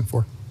we're asking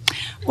for.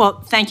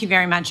 Well, thank you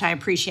very much. I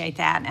appreciate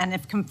that. And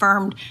if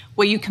confirmed,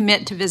 will you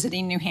commit to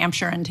visiting New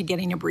Hampshire and to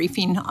getting a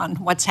briefing on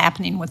what's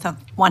happening with the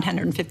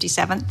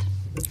 157th?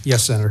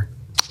 Yes, Senator.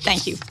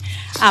 Thank you.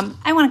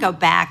 I want to go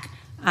back,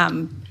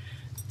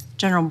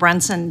 General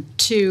Brunson,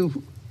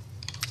 to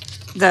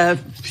the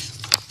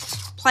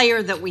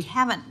player that we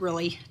haven't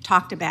really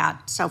talked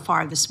about so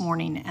far this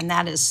morning, and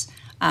that is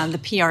the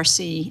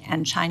PRC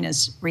and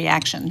China's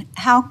reaction.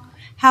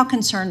 How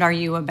concerned are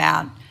you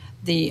about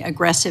the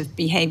aggressive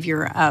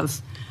behavior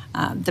of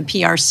the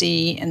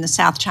PRC in the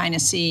South China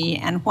Sea,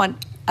 and what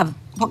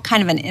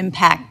kind of an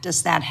impact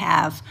does that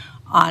have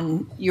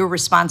on your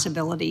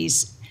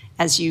responsibilities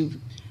as you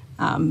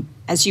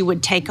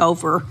would take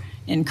over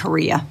in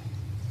Korea?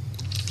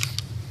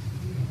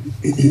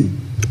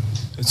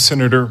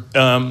 Senator,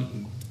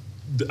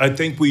 I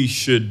think we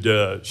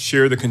should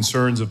share the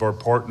concerns of our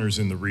partners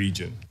in the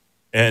region.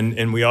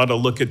 And we ought to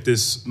look at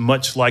this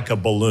much like a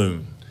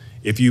balloon.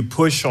 If you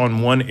push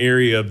on one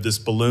area of this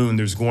balloon,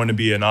 there's going to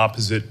be an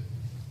opposite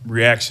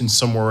reaction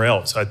somewhere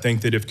else. I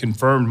think that if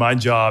confirmed, my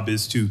job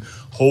is to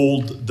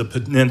hold the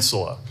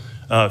peninsula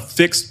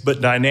fixed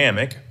but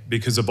dynamic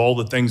because of all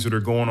the things that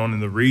are going on in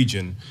the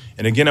region.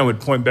 And again, I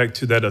would point back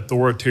to that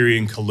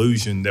authoritarian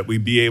collusion, that we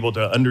be able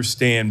to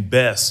understand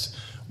best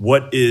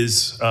what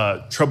is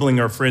troubling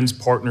our friends,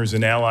 partners,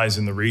 and allies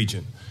in the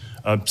region.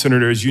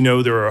 Senator, as you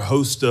know, there are a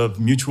host of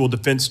mutual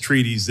defense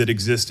treaties that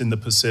exist in the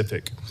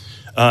Pacific.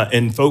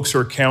 And folks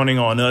are counting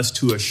on us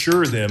to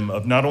assure them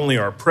of not only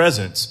our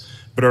presence,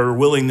 but our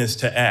willingness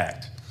to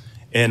act.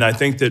 And I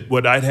think that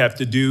what I'd have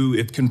to do,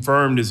 if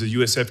confirmed as a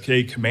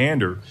USFK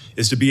commander,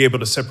 is to be able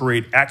to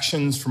separate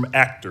actions from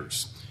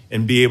actors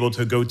and be able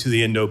to go to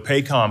the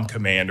Indo-PACOM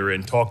commander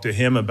and talk to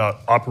him about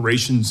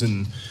operations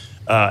and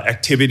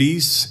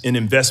activities and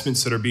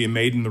investments that are being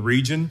made in the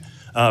region,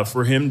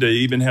 for him to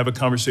even have a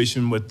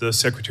conversation with the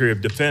Secretary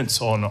of Defense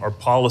on our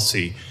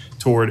policy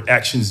toward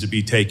actions to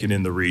be taken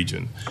in the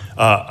region.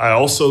 I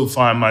also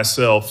find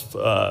myself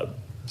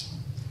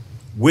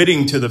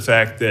witting to the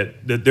fact that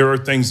there are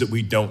things that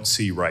we don't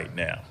see right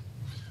now.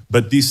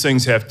 But these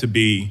things have to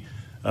be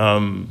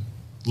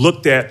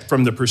looked at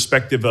from the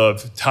perspective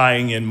of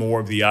tying in more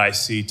of the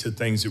IC to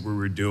things that we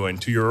were doing.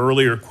 To your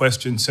earlier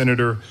question,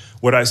 Senator,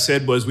 what I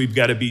said was we've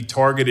got to be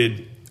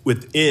targeted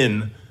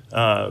within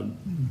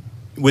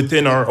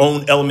our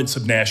own elements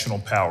of national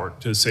power,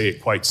 to say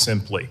it quite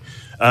simply.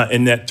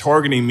 And that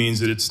targeting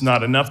means that it's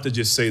not enough to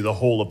just say the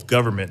whole of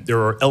government. There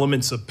are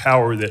elements of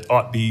power that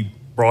ought to be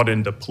brought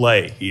into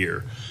play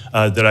here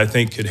that I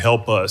think could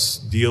help us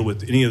deal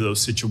with any of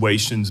those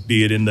situations,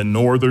 be it in the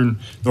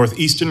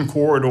northeastern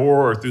corridor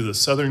or through the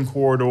southern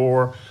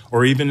corridor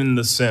or even in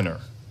the center.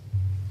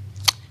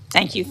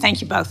 Thank you.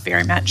 Thank you both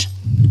very much.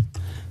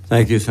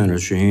 Thank you, Senator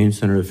Shaheen.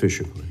 Senator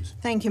Fisher, please.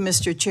 Thank you,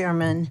 Mr.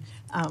 Chairman.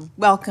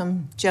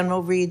 Welcome,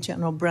 General Reed,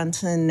 General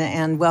Brunson,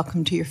 and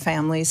welcome to your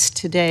families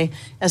today.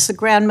 As the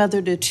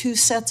grandmother to 2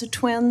 sets of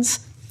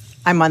twins,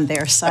 I'm on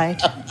their side.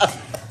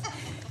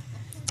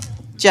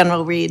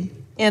 General Reed,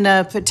 in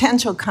a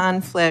potential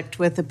conflict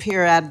with a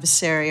peer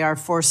adversary, our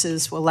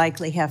forces will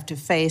likely have to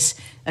face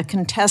a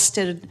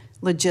contested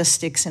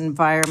logistics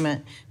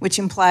environment, which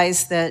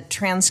implies that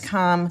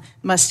TRANSCOM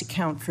must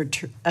account for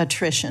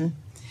attrition.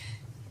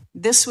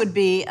 This would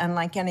be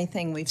unlike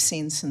anything we've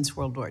seen since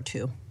World War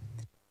II.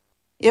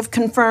 If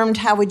confirmed,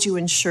 how would you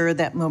ensure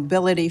that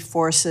mobility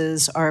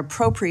forces are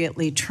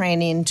appropriately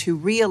training to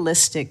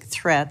realistic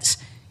threats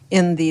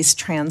in these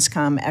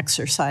TRANSCOM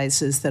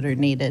exercises that are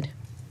needed?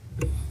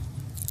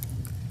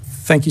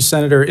 Thank you,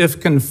 Senator. If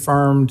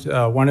confirmed,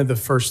 one of the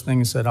first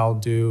things that I'll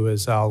do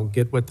is I'll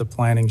get with the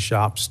planning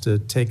shops to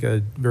take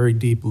a very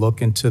deep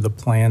look into the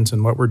plans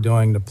and what we're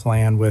doing to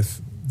plan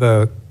with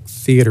the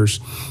theaters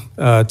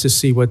to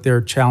see what their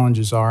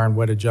challenges are and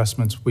what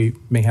adjustments we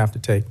may have to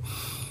take.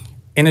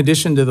 In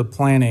addition to the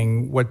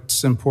planning,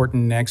 what's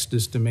important next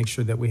is to make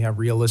sure that we have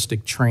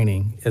realistic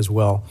training as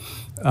well.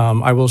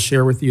 I will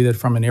share with you that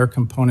from an air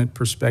component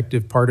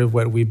perspective, part of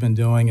what we've been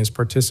doing is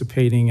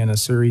participating in a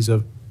series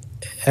of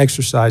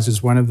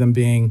exercises, one of them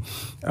being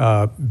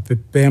the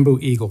Bamboo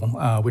Eagle,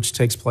 which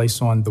takes place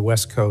on the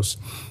West Coast.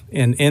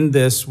 And in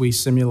this, we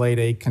simulate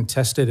a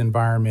contested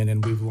environment,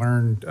 and we've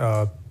learned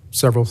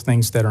several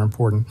things that are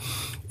important.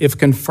 If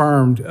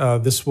confirmed,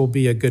 this will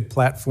be a good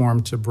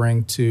platform to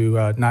bring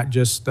to not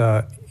just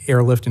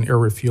airlift and air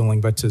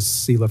refueling, but to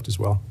sea lift as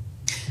well.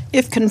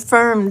 If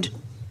confirmed,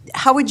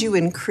 how would you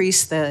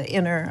increase the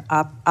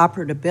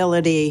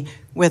interoperability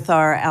with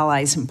our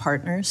allies and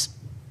partners?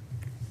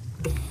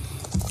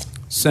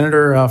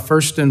 Senator,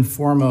 first and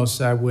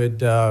foremost, I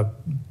would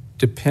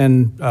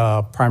depend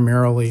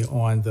primarily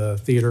on the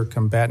theater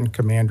combatant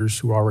commanders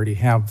who already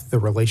have the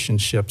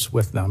relationships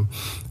with them.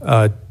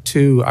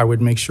 2, I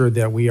would make sure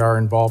that we are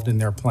involved in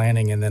their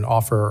planning and then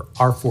offer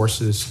our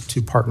forces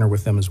to partner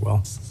with them as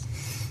well.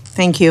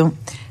 Thank you.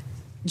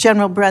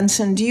 General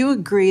Brunson, do you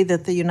agree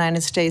that the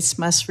United States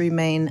must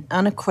remain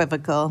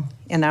unequivocal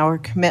in our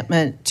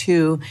commitment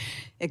to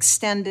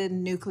extended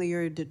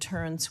nuclear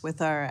deterrence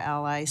with our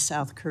ally,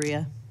 South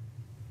Korea?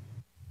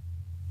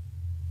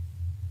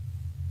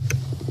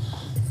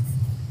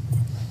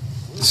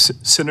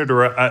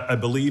 Senator, I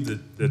believe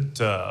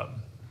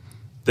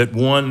that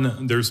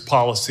one, there's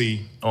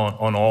policy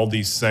on all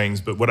these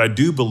things, but what I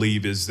do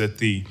believe is that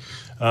the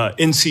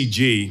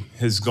NCG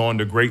has gone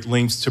to great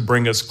lengths to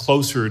bring us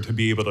closer to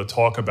be able to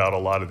talk about a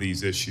lot of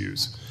these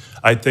issues.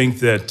 I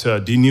think that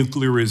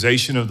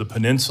denuclearization of the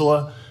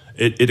peninsula,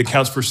 it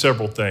accounts for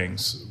several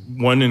things.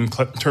 One, in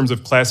terms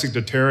of classic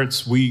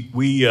deterrence,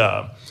 we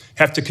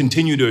have to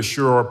continue to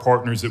assure our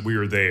partners that we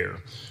are there.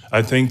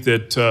 I think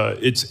that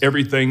it's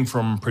everything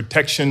from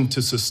protection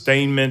to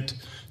sustainment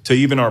to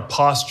even our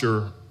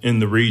posture in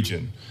the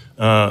region.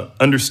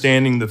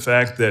 Understanding the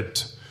fact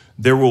that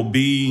there will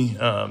be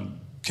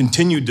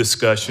continued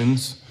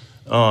discussions,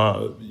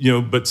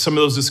 but some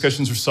of those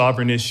discussions are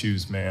sovereign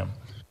issues, ma'am.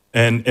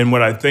 And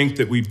what I think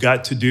that we've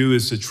got to do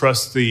is to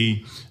trust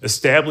the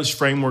established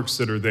frameworks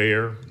that are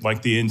there,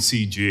 like the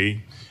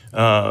NCG,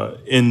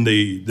 in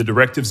the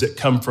directives that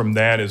come from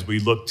that as we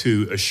look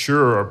to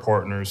assure our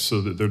partners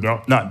so that there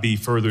not be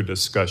further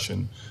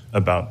discussion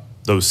about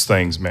those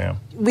things, ma'am.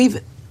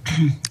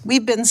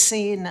 We've been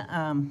seeing,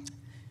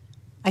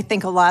 I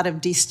think, a lot of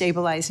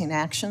destabilizing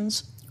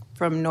actions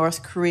from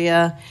North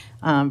Korea.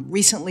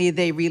 Recently,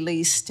 they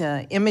released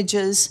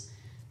images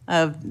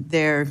of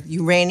their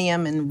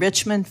uranium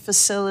enrichment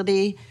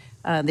facility.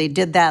 They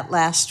did that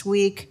last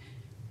week.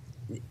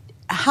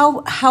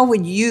 How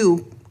would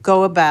you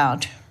go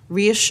about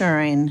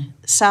reassuring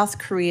South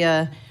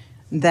Korea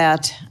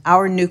that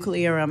our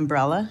nuclear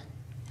umbrella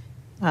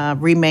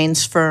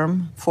remains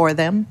firm for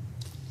them?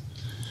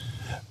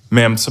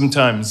 Ma'am,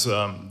 sometimes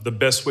the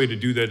best way to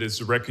do that is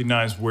to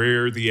recognize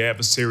where the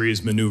adversary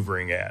is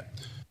maneuvering at.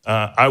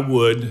 I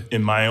would,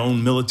 in my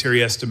own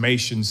military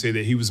estimation, say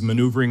that he was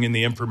maneuvering in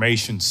the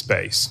information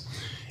space.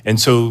 And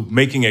so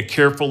making a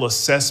careful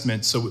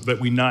assessment so that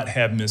we not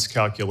have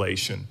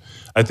miscalculation.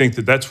 I think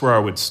that that's where I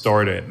would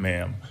start at,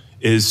 ma'am,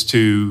 is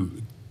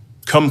to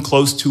come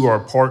close to our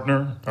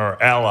partner, our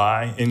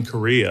ally in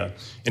Korea,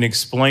 and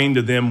explain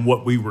to them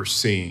what we were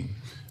seeing.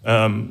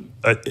 And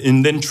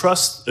then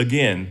trust,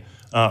 again,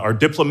 our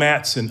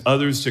diplomats and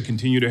others to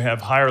continue to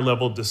have higher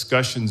level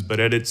discussions, but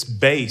at its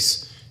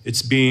base,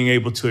 it's being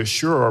able to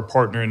assure our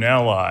partner and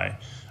ally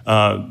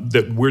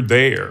that we're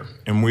there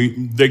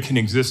and they can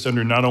exist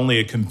under not only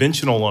a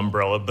conventional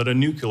umbrella, but a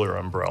nuclear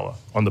umbrella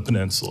on the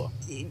peninsula.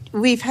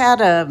 We've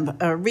had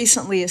a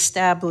recently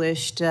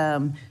established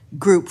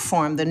group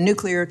formed, the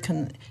Nuclear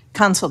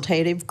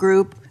Consultative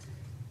Group.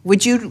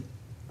 Do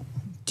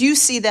you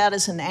see that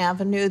as an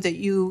avenue that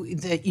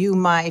you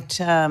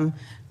might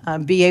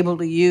be able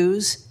to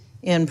use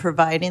in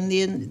providing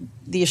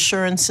the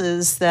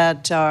assurances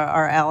that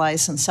our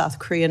allies in South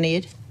Korea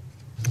need?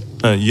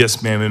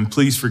 Yes, ma'am, and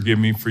please forgive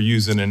me for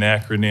using an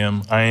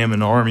acronym. I am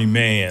an Army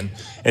man,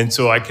 and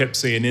so I kept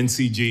saying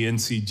NCG,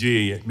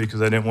 NCG,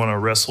 because I didn't want to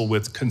wrestle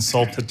with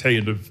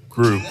consultative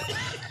group.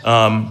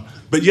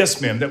 But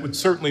yes, ma'am, that would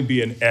certainly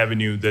be an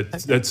avenue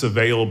that's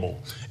available.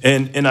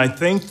 And I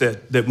think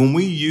that when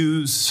we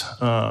use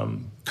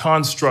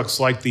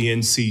constructs like the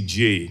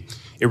NCG,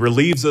 it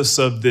relieves us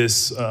of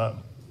this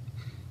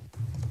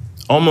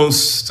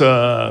almost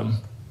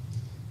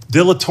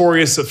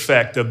deleterious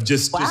effect of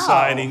just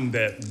deciding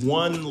that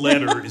one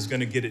letter is going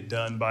to get it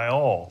done by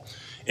all.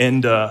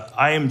 And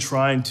I am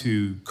trying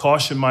to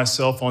caution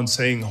myself on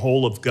saying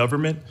whole of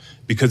government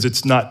because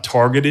it's not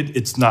targeted,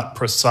 it's not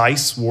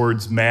precise,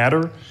 words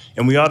matter,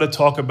 and we ought to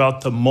talk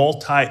about the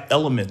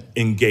multi-element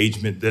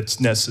engagement that's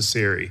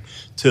necessary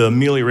to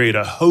ameliorate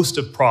a host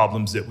of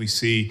problems that we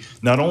see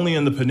not only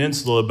in the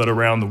peninsula but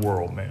around the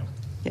world, ma'am.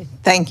 Okay.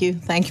 Thank you,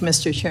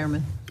 Mr.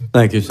 Chairman.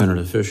 Thank you,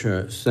 Senator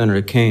Fisher.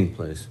 Senator Kane,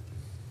 please.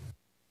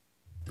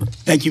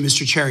 Thank you,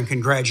 Mr. Chair, and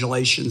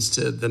congratulations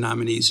to the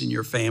nominees and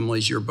your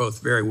families. You're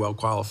both very well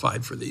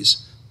qualified for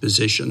these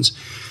positions.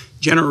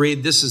 General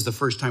Reed, this is the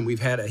first time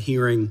we've had a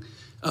hearing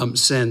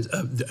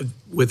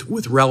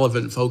with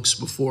relevant folks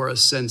before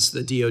us since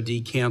the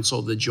DoD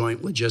canceled the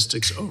joint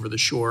logistics over the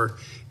shore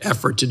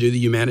effort to do the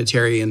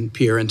humanitarian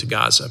pier into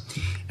Gaza.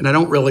 And I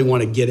don't really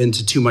want to get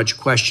into too much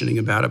questioning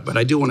about it, but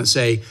I do want to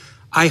say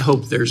I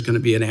hope there's going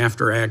to be an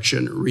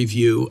after-action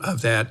review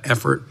of that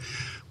effort,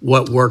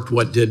 what worked,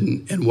 what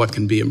didn't, and what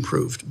can be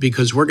improved,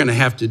 because we're going to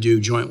have to do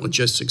joint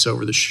logistics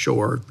over the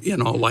shore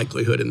in all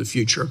likelihood in the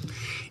future.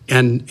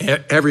 And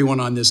everyone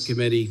on this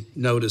committee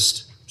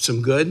noticed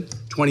some good,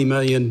 20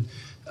 million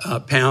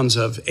pounds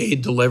of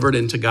aid delivered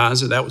into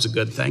Gaza. That was a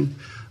good thing.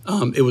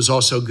 It was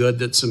also good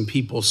that some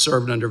people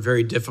served under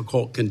very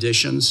difficult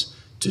conditions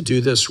to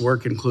do this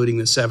work, including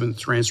the 7th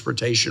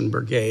Transportation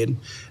Brigade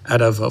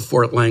out of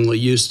Fort Langley,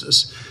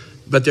 Eustis.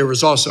 But there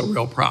was also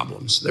real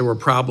problems. There were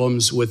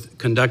problems with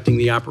conducting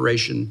the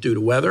operation due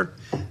to weather.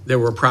 There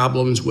were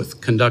problems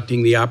with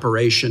conducting the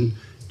operation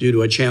due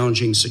to a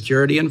challenging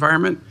security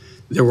environment.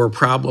 There were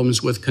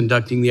problems with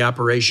conducting the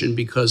operation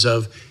because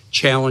of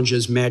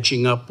challenges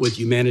matching up with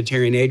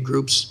humanitarian aid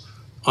groups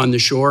on the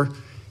shore.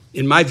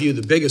 In my view,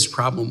 the biggest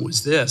problem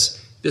was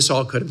this. This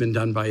all could have been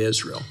done by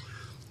Israel.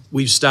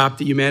 We've stopped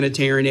the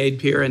humanitarian aid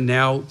pier, and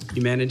now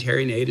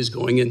humanitarian aid is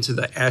going into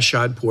the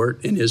Ashdod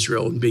port in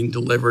Israel and being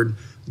delivered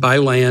by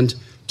land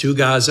to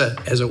Gaza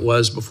as it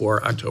was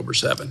before October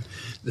 7.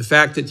 The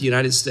fact that the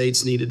United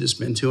States needed to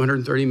spend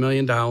 $230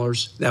 million,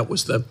 that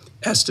was the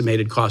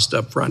estimated cost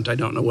up front. I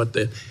don't know what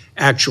the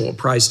actual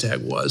price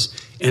tag was,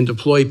 and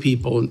deploy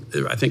people,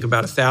 I think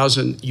about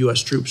 1,000 U.S.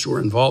 troops were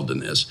involved in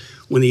this,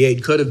 when the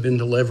aid could have been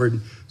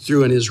delivered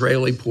through an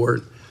Israeli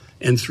port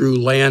and through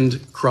land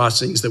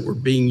crossings that were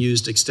being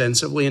used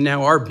extensively and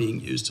now are being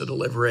used to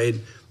deliver aid,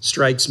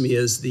 strikes me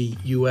as the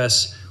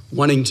U.S.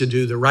 wanting to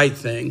do the right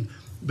thing,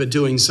 but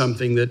doing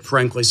something that,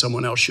 frankly,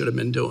 someone else should have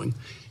been doing.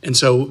 And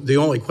so the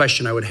only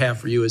question I would have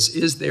for you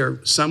is there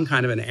some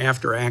kind of an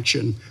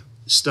after-action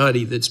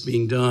study that's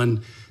being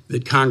done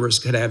that Congress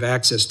could have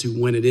access to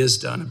when it is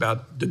done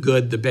about the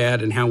good, the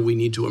bad, and how we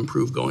need to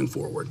improve going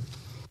forward?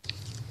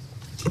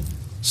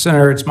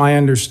 Senator, it's my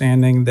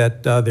understanding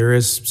that there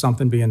is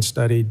something being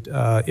studied.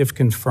 If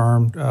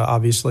confirmed,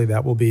 obviously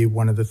that will be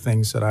one of the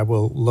things that I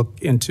will look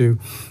into.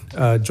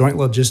 Joint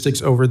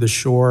logistics over the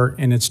shore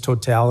in its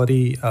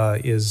totality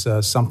is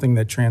something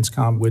that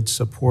Transcom would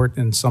support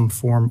in some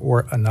form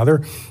or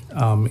another.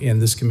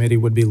 And this committee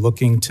would be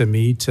looking to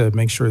me to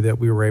make sure that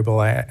we were able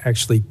to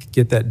actually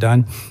get that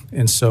done.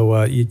 And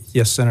so,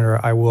 yes, Senator,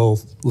 I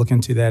will look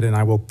into that and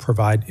I will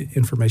provide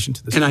information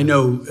to this. And I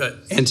know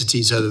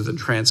entities other than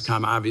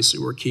Transcom obviously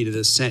were key to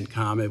this.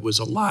 CENTCOM, it was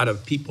a lot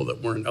of people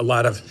that weren't, a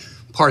lot of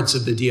parts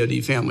of the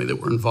DoD family that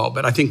were involved,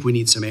 but I think we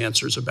need some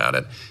answers about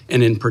it.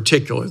 And in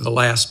particular, the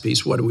last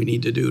piece, what do we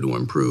need to do to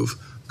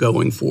improve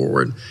going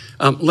forward?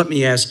 Let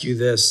me ask you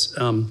this.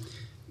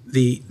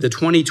 The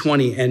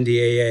 2020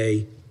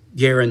 NDAA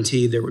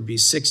guaranteed there would be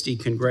 60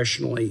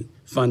 congressionally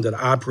funded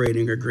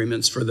operating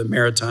agreements for the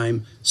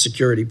Maritime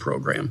Security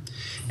Program,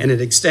 and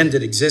it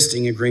extended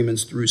existing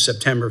agreements through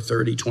September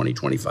 30,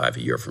 2025,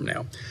 a year from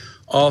now.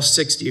 All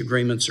 60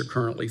 agreements are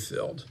currently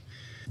filled.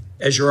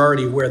 As you're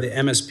already aware, the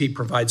MSP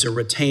provides a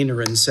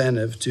retainer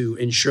incentive to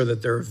ensure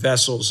that there are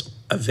vessels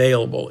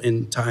available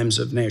in times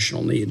of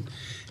national need.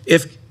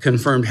 If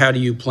confirmed, how do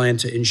you plan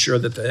to ensure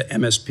that the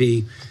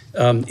MSP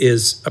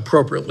is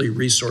appropriately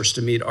resourced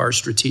to meet our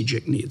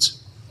strategic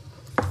needs?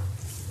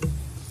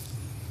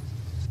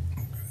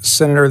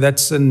 Senator,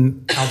 that's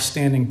an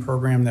outstanding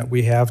program that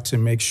we have to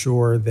make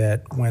sure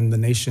that when the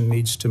nation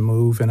needs to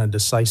move in a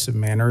decisive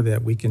manner,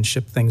 that we can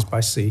ship things by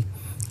sea.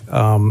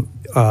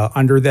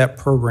 Under that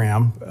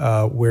program,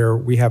 where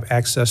we have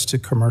access to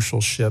commercial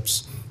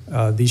ships,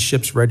 these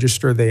ships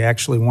register, they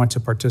actually want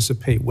to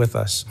participate with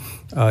us.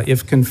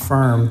 If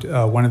confirmed,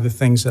 one of the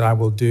things that I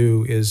will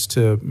do is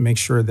to make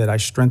sure that I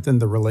strengthen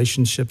the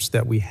relationships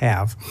that we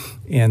have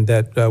and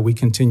that we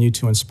continue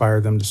to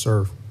inspire them to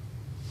serve.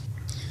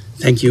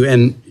 Thank you.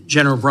 And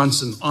General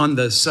Brunson, on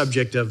the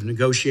subject of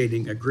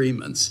negotiating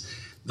agreements,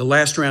 the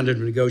last round of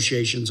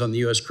negotiations on the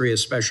U.S.-Korea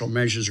Special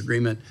Measures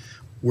Agreement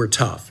were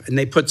tough, and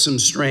they put some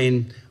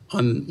strain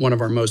on one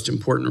of our most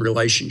important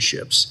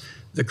relationships.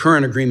 The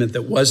current agreement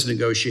that was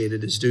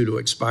negotiated is due to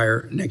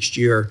expire next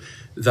year.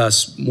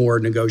 Thus, more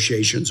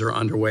negotiations are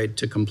underway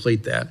to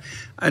complete that.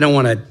 I don't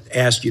want to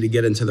ask you to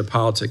get into the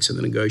politics of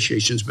the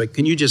negotiations, but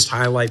can you just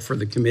highlight for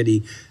the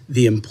committee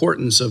the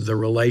importance of the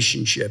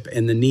relationship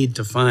and the need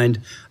to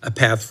find a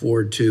path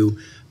forward to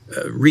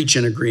reach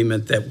an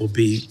agreement that will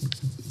be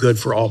good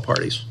for all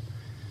parties?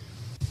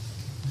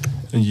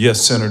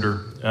 Yes,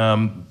 Senator.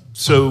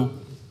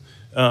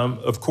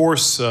 Of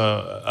course,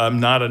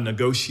 I'm not a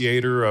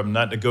negotiator. I'm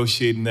not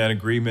negotiating that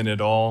agreement at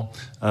all.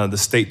 The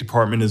State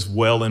Department is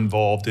well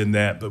involved in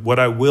that. But what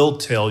I will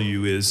tell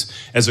you is,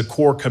 as a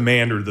Corps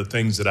commander, the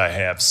things that I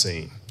have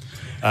seen.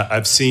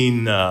 I've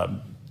seen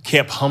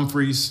Camp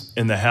Humphreys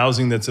and the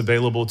housing that's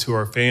available to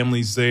our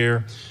families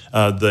there,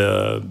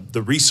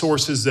 the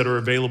resources that are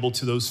available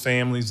to those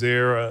families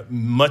there,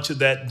 much of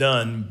that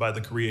done by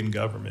the Korean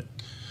government.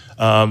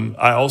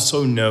 I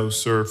also know,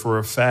 sir, for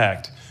a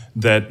fact,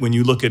 that when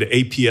you look at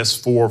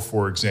APS-4,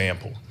 for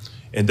example,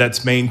 and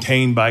that's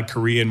maintained by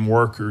Korean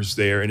workers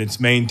there, and it's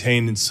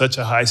maintained in such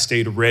a high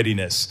state of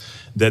readiness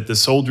that the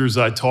soldiers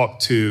I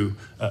talked to,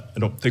 I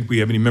don't think we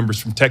have any members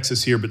from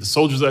Texas here, but the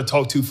soldiers I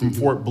talked to from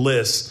Fort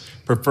Bliss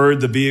preferred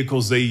the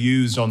vehicles they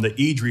used on the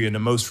Idri in the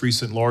most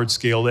recent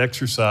large-scale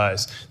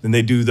exercise than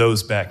they do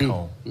those back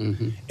home.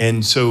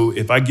 And so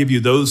if I give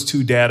you those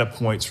two data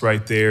points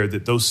right there,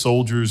 that those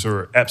soldiers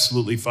are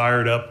absolutely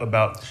fired up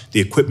about the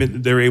equipment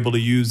that they're able to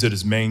use that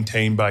is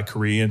maintained by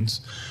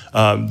Koreans,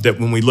 that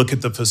when we look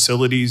at the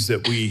facilities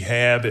that we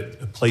have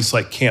at a place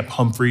like Camp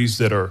Humphreys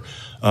that are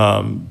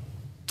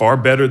far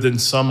better than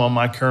some on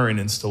my current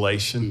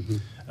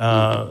installation,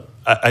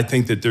 I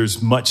think that there's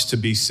much to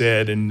be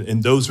said,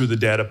 and those are the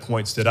data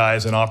points that I,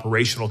 as an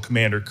operational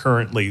commander,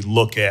 currently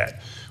look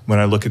at when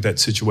I look at that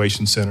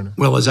situation, Senator.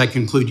 Well, as I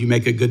conclude, you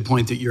make a good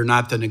point that you're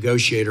not the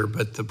negotiator,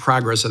 but the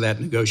progress of that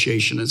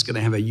negotiation is going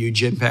to have a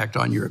huge impact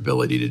on your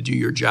ability to do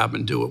your job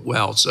and do it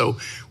well. So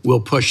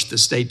we'll push the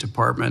State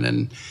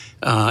Department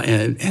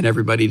and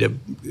everybody to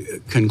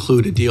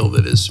conclude a deal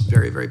that is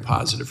very, very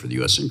positive for the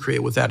U.S. and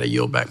Korea. With that, I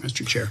yield back,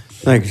 Mr. Chair.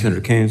 Thank you, Senator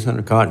Kane.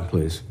 Senator Cotton,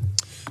 please.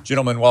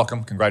 Gentlemen,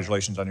 welcome.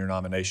 Congratulations on your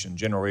nomination.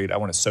 General Reed, I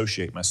want to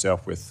associate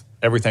myself with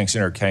everything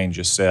Senator Kane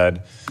just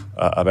said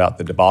about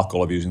the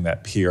debacle of using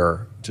that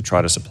pier to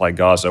try to supply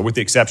Gaza, with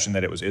the exception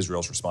that it was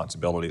Israel's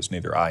responsibility. It's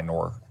neither I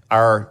nor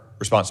our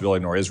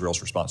responsibility nor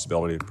Israel's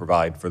responsibility to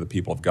provide for the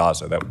people of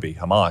Gaza. That would be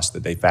Hamas, the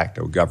de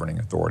facto governing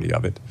authority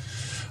of it.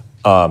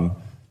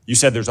 You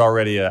said there's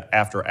already an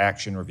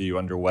after-action review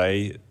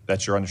underway.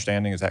 That's your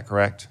understanding, is that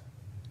correct?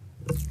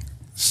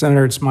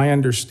 Senator, it's my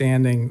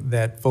understanding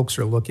that folks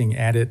are looking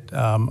at it.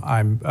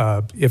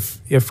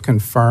 If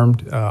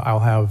confirmed, I'll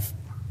have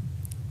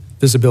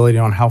visibility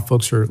on how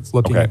folks are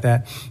looking at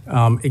that.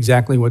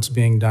 Exactly what's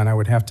being done, I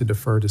would have to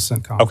defer to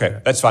CENTCOM. Okay,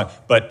 that's fine.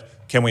 But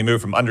can we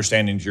move from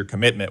understanding to your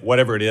commitment,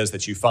 whatever it is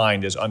that you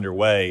find is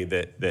underway,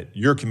 that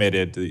you're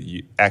committed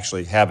to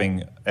actually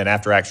having an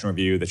after-action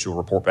review that you'll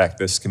report back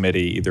to this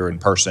committee either in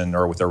person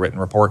or with a written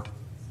report?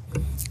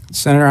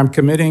 Senator, I'm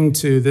committing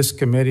to this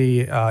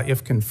committee,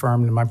 if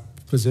confirmed in my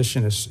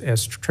position as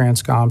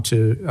Transcom,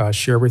 to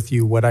share with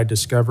you what I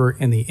discover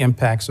and the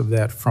impacts of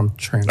that from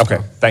Transcom. Okay,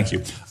 thank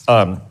you.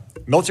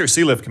 Military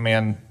Sea Lift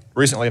Command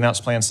recently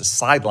announced plans to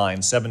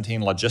sideline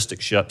 17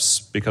 logistic ships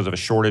because of a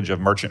shortage of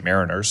merchant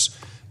mariners.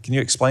 Can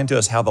you explain to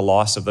us how the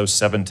loss of those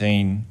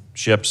 17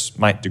 ships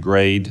might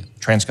degrade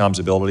Transcom's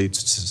ability to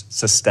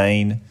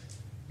sustain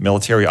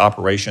military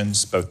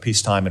operations, both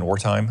peacetime and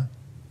wartime?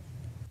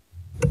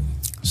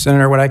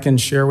 Senator, what I can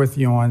share with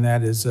you on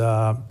that is,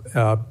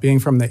 being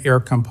from the air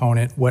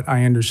component, what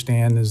I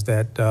understand is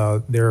that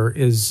there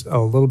is a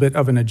little bit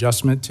of an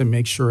adjustment to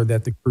make sure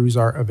that the crews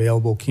are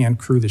available, can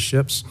crew the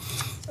ships.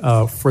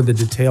 For the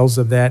details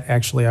of that,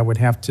 actually, I would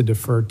have to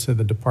defer to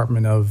the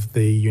Department of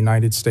the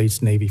United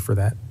States Navy for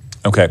that.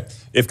 Okay.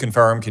 If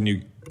confirmed, can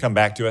you come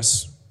back to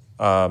us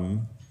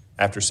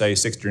after, say,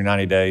 60 or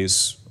 90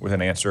 days with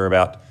an answer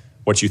about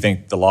what you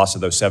think the loss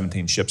of those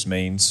 17 ships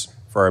means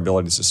for our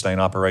ability to sustain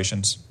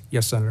operations?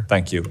 Yes, Senator.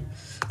 Thank you.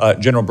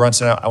 General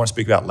Brunson, I want to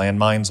speak about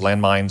landmines.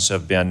 Landmines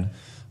have been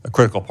a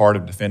critical part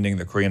of defending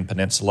the Korean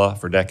Peninsula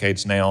for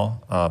decades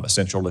now,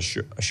 essential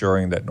to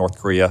assuring that North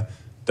Korea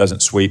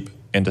doesn't sweep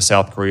into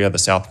South Korea. The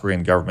South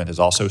Korean government has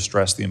also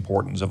stressed the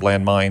importance of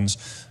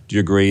landmines. Do you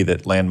agree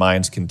that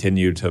landmines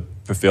continue to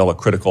fulfill a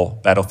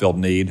critical battlefield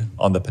need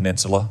on the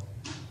peninsula?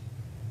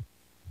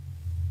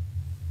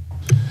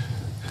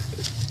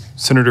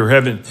 Senator,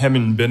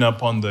 having been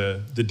up on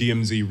the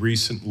DMZ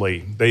recently,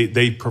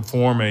 they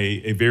perform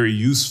a very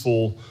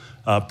useful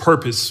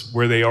purpose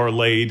where they are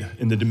laid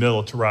in the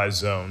demilitarized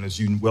zone, as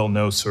you well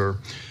know, sir.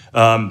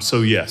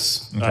 So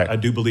yes, okay. I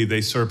do believe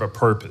they serve a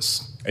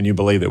purpose. And you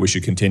believe that we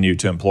should continue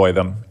to employ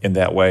them in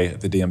that way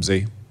at the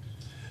DMZ?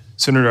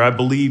 Senator, I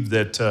believe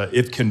that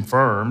if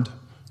confirmed,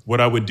 what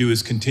I would do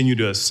is continue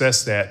to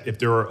assess that. If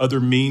there are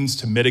other means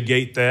to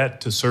mitigate that,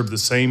 to serve the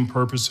same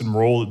purpose and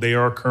role that they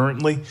are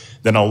currently,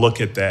 then I'll look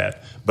at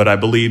that. But I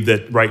believe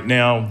that right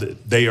now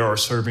that they are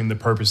serving the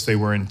purpose they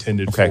were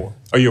intended for.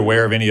 Are you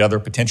aware of any other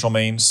potential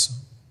means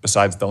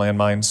besides the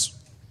landmines?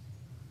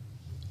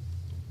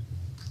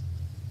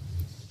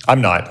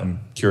 I'm not. I'm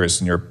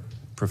curious in your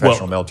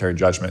professional military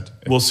judgment.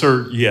 Well,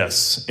 sir,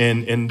 yes.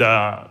 And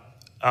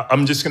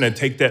I'm just going to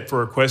take that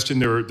for a question.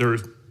 There are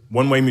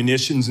one-way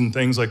munitions and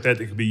things like that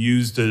could be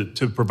used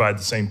to provide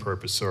the same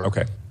purpose, sir.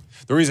 Okay.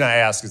 The reason I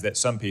ask is that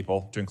some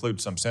people, to include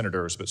some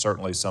senators, but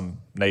certainly some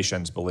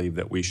nations, believe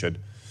that we should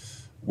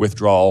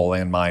withdraw all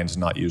landmines and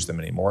not use them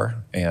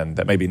anymore. And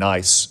that may be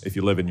nice if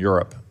you live in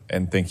Europe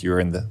and think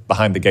you're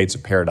behind the gates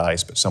of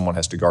paradise, but someone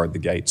has to guard the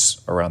gates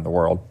around the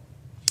world.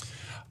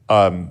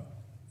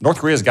 North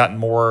Korea has gotten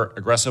more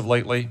aggressive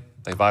lately.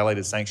 They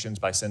violated sanctions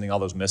by sending all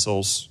those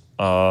missiles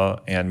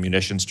and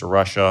munitions to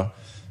Russia,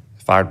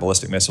 fired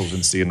ballistic missiles in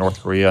the Sea of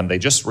North Korea, and they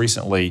just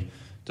recently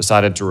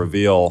decided to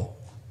reveal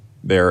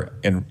their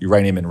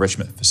uranium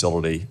enrichment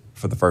facility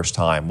for the first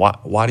time.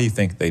 Why do you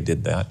think they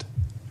did that?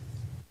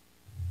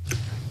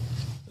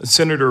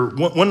 Senator,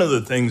 one of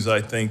the things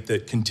I think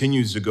that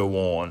continues to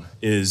go on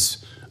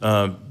is,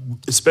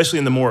 especially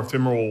in the more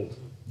ephemeral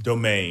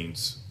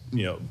domains,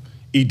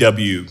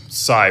 EW,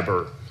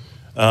 cyber,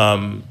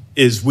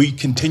 is we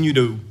continue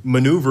to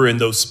maneuver in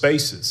those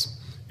spaces.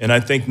 And I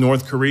think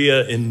North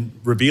Korea, in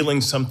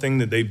revealing something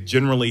that they've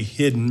generally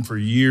hidden for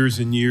years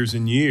and years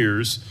and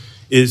years,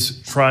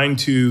 is trying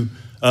to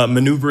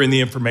maneuver in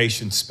the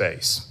information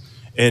space.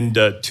 And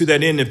to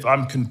that end, if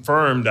I'm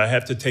confirmed, I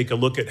have to take a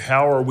look at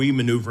how are we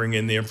maneuvering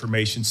in the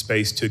information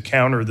space to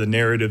counter the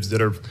narratives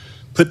that are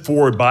put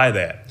forward by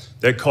that.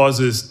 That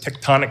causes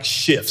tectonic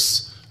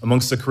shifts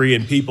amongst the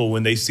Korean people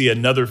when they see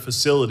another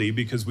facility,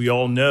 because we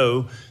all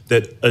know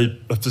that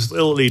a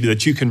facility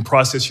that you can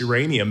process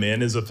uranium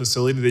in is a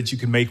facility that you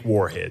can make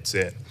warheads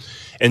in.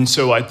 And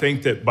so I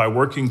think that by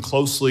working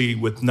closely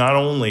with not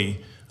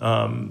only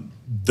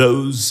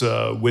those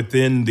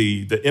within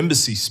the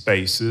embassy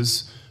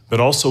spaces, but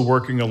also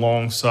working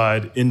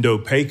alongside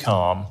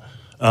Indo-PACOM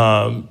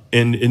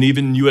and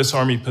even U.S.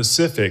 Army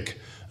Pacific,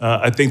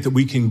 I think that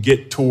we can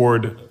get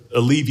toward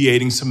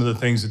alleviating some of the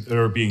things that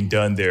are being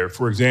done there.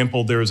 For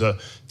example, there's a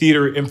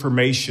theater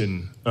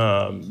information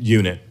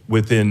unit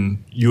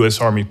within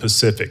U.S. Army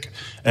Pacific,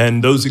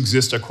 and those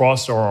exist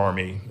across our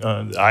Army,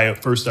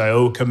 1st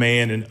IO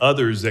Command and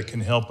others that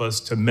can help us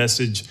to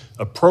message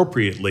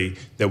appropriately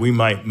that we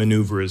might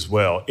maneuver as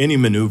well. Any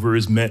maneuver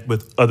is met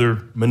with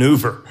other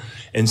maneuver,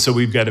 and so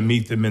we've got to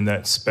meet them in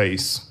that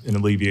space and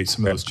alleviate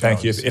some of those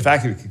challenges. Thank you. If I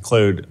could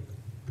conclude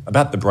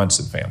about the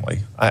Brunson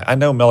family. I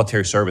know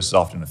military service is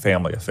often a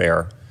family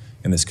affair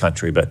in this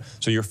country, but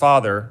so your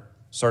father,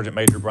 Sergeant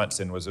Major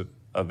Brunson, was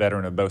a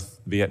veteran of both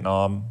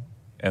Vietnam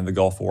and the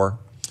Gulf War.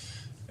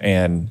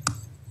 And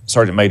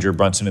Sergeant Major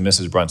Brunson and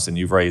Mrs. Brunson,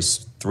 you've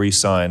raised 3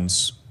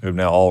 sons who have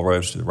now all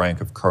rose to the rank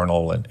of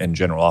colonel and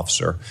general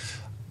officer.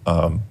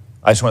 I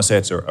just want to say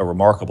it's a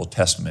remarkable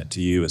testament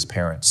to you as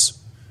parents.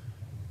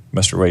 You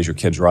must raise your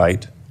kids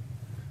right.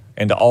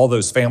 And to all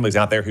those families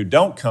out there who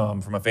don't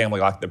come from a family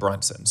like the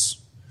Brunsons,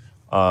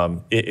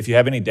 if you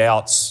have any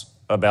doubts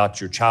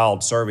about your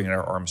child serving in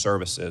our armed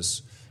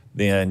services,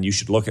 then you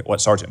should look at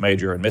what Sergeant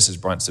Major and Mrs.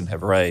 Brunson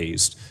have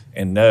raised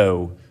and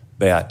know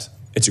that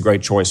it's a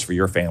great choice for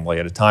your family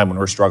at a time when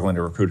we're struggling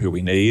to recruit who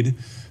we need.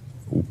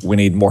 We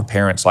need more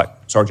parents like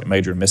Sergeant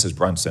Major and Mrs.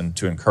 Brunson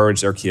to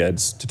encourage their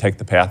kids to take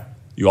the path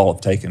you all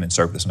have taken and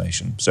serve this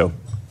nation. So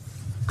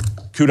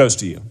kudos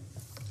to you.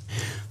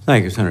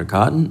 Thank you, Senator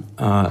Cotton.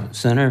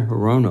 Senator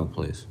Hirono,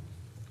 please.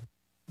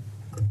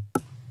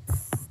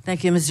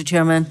 Thank you, Mr.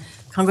 Chairman.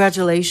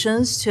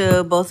 Congratulations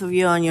to both of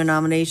you on your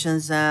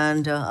nominations,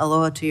 and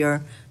aloha to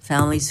your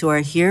families who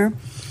are here.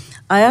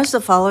 I asked the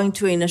following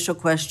two initial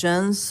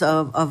questions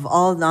of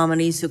all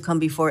nominees who come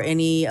before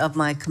any of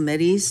my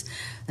committees.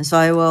 And so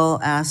I will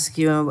ask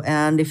you,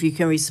 and if you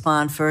can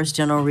respond first,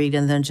 General Reed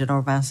and then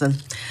General Brunson.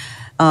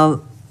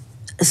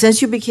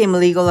 Since you became a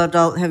legal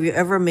adult, have you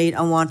ever made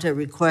unwanted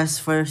requests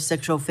for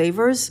sexual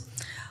favors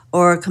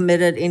or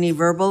committed any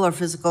verbal or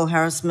physical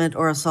harassment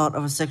or assault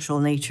of a sexual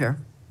nature?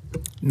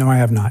 No, I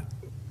have not.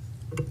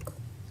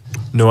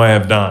 No, I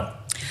have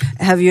not.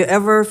 Have you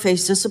ever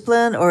faced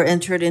discipline or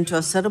entered into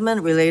a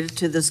settlement related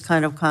to this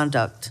kind of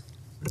conduct?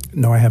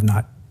 No, I have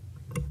not.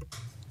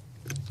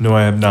 No,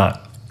 I have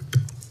not.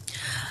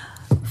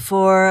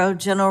 For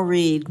General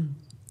Reed,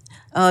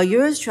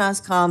 U.S.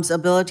 Transcom's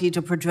ability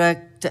to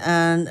project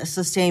and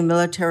sustain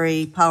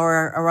military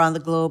power around the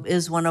globe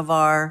is one of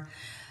our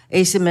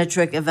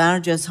asymmetric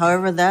advantages.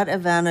 However, that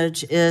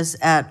advantage is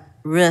at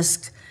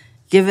risk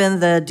given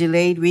the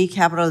delayed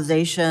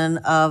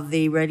recapitalization of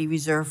the Ready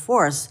Reserve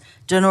Force.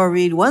 General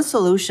Reed, one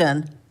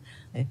solution,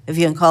 if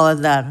you can call it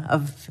that,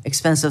 of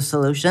expensive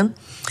solution,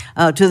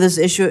 to this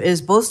issue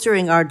is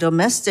bolstering our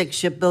domestic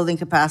shipbuilding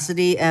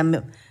capacity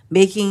and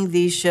making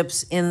these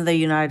ships in the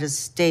United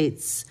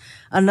States.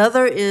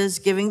 Another is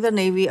giving the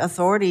Navy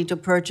authority to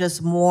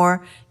purchase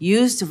more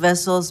used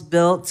vessels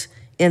built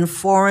in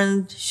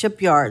foreign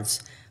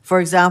shipyards. For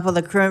example,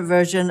 the current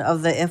version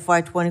of the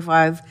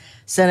FY25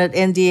 Senate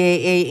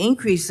NDAA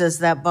increases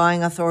that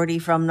buying authority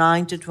from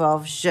 9 to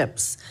 12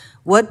 ships.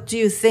 What do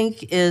you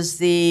think is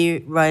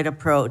the right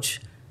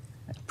approach,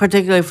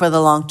 particularly for the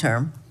long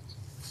term?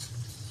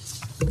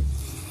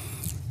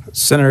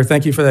 Senator,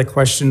 thank you for that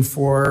question.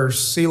 For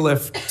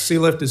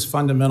Sealift is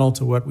fundamental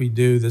to what we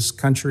do. This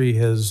country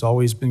has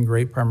always been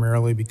great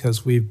primarily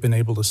because we've been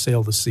able to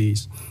sail the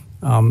seas.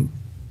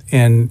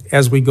 And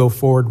as we go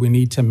forward, we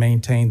need to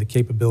maintain the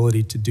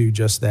capability to do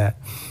just that.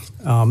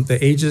 The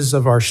ages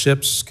of our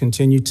ships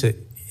continue to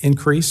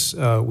increase.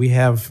 We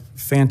have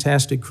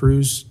fantastic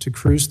crews to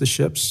cruise the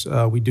ships.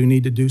 We do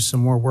need to do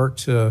some more work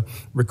to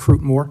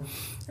recruit more.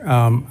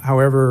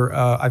 However,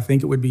 I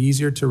think it would be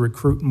easier to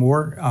recruit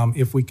more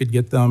if we could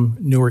get them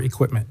newer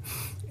equipment.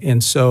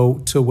 And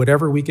so to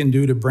whatever we can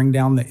do to bring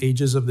down the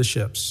ages of the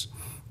ships,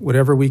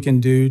 whatever we can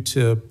do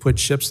to put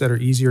ships that are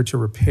easier to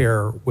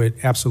repair would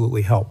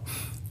absolutely help.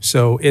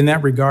 So in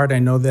that regard, I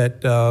know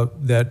that,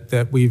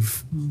 that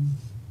we've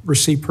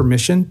received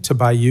permission to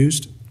buy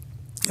used.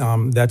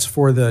 That's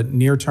for the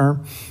near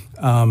term.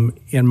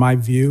 In my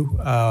view,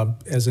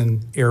 as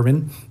an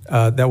airman,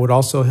 that would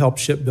also help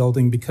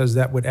shipbuilding because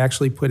that would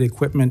actually put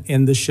equipment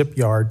in the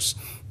shipyards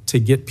to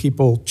get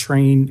people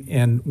trained.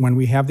 And when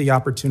we have the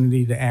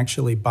opportunity to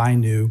actually buy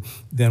new,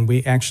 then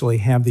we actually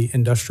have the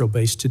industrial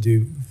base to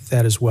do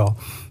that as well.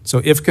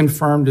 So if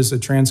confirmed as a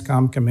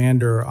Transcom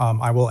commander,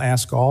 I will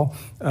ask all,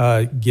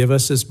 give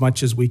us as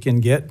much as we can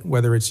get,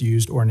 whether it's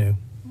used or new.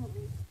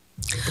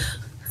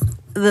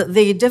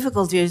 The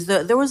difficulty is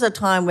that there was a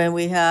time when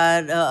we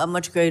had a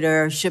much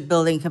greater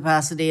shipbuilding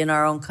capacity in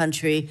our own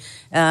country,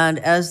 and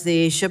as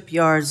the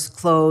shipyards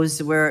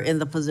closed, we're in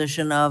the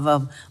position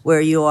of where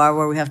you are,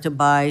 where we have to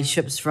buy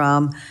ships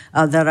from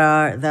that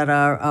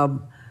are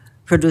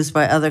produced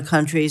by other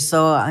countries.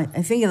 So I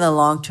think in the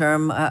long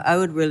term, I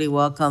would really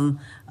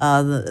welcome.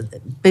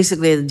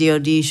 Basically, the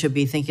DoD should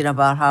be thinking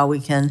about how we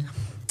can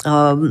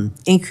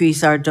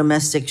increase our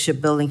domestic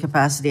shipbuilding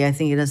capacity. I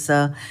think it's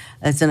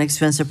an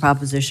expensive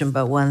proposition,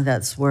 but one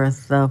that's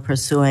worth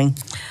pursuing.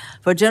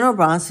 For General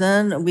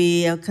Brunson,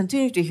 we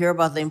continue to hear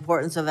about the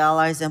importance of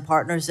allies and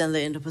partners in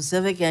the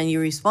Indo-Pacific, and you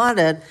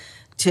responded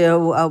to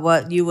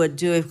what you would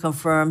do if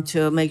confirmed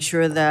to make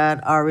sure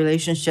that our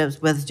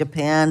relationships with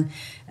Japan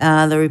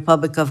and the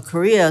Republic of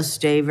Korea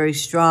stay very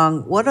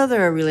strong. What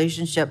other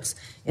relationships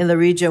in the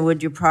region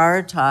would you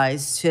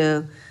prioritize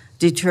to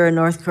deter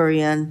North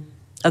Korean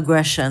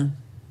aggression?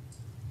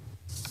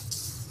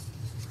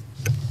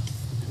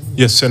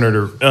 Yes,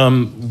 Senator.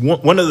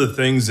 One of the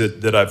things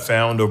that I've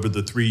found over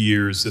the 3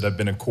 years that I've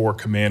been a Corps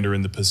commander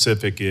in the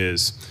Pacific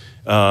is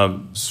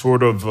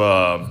sort of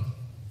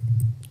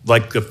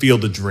like the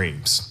field of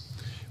dreams.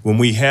 When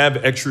we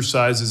have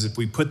exercises, if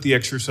we put the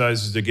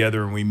exercises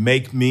together and we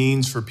make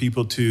means for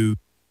people to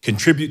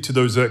contribute to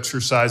those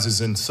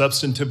exercises in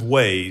substantive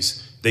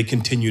ways, they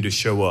continue to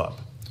show up.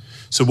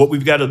 So what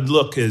we've got to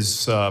look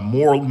is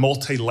more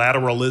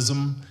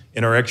multilateralism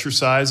in our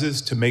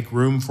exercises to make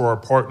room for our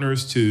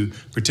partners to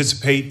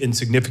participate in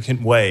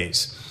significant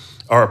ways.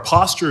 Our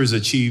posture is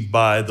achieved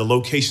by the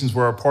locations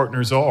where our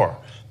partners are.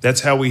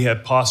 That's how we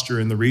have posture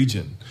in the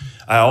region.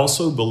 I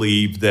also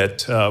believe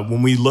that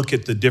when we look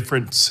at the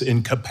difference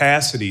in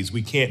capacities,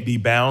 we can't be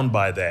bound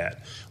by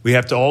that. We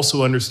have to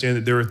also understand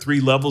that there are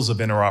 3 levels of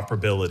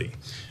interoperability.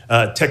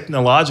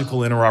 Technological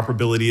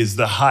interoperability is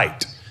the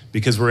height,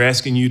 because we're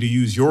asking you to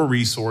use your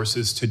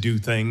resources to do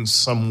things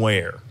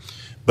somewhere.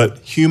 But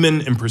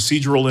human and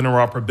procedural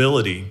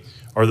interoperability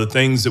are the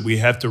things that we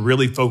have to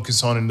really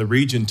focus on in the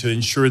region to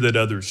ensure that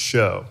others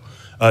show.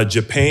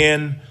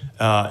 Japan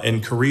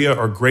and Korea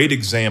are great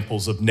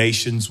examples of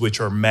nations which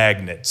are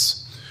magnets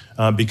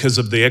because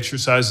of the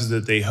exercises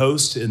that they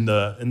host and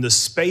the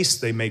space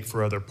they make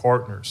for other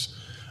partners.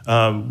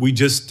 We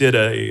just did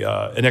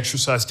an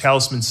exercise,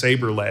 Talisman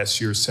Sabre, last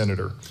year,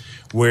 Senator,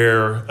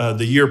 where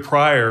the year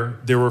prior,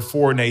 there were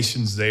 4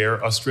 nations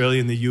there.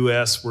 Australia and the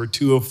U.S. were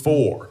 2 of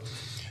 4.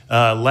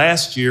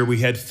 Last year,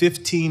 we had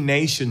 15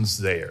 nations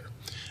there.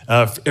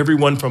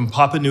 Everyone from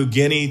Papua New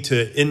Guinea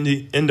to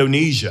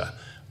Indonesia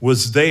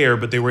was there,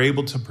 but they were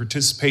able to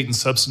participate in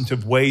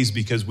substantive ways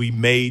because we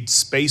made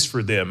space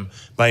for them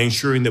by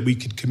ensuring that we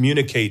could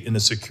communicate in a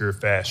secure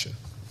fashion.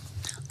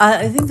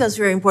 I think that's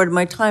very important.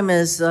 My time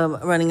is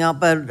running out,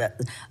 but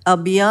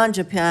beyond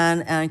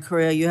Japan and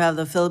Korea, you have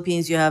the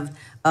Philippines, you have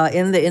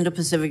in the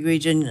Indo-Pacific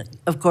region,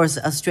 of course,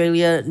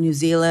 Australia, New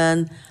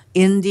Zealand,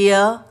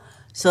 India.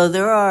 So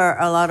there are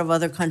a lot of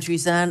other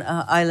countries and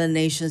island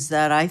nations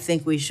that I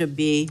think we should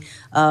be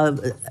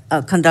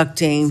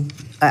conducting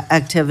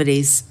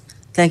activities.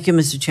 Thank you,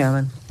 Mr.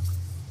 Chairman.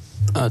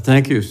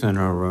 Thank you, Senator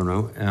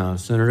Orono.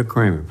 Senator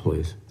Kramer,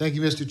 please. Thank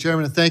you, Mr.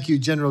 Chairman, and thank you,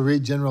 General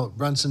Reed, General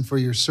Brunson, for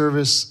your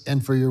service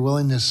and for your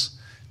willingness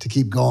to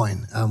keep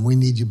going. We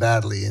need you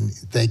badly, and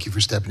thank you for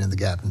stepping in the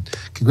gap. And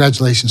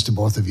congratulations to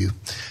both of you.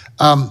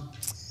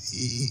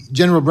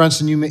 General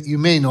Brunson, you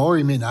may know, or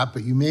you may not,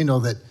 but you may know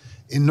that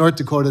in North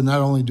Dakota, not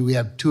only do we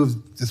have 2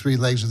 of the 3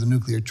 legs of the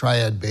nuclear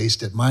triad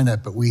based at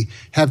Minot, but we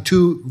have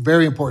 2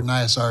 very important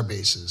ISR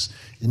bases.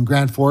 In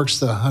Grand Forks,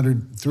 the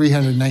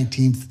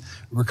 319th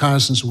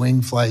Reconnaissance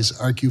Wing flies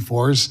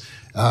RQ-4s,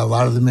 a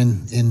lot of them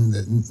in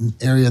the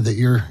area that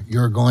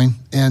you're going.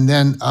 And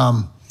then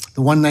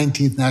the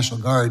 119th National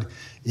Guard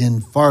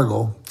in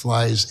Fargo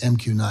flies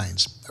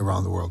MQ-9s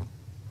around the world.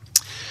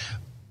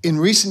 In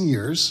recent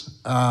years,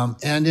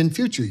 and in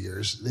future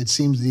years, it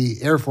seems the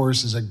Air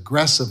Force is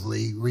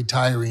aggressively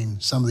retiring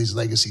some of these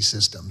legacy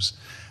systems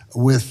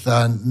with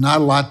not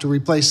a lot to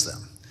replace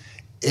them.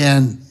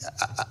 And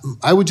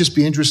I would just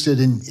be interested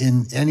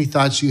in any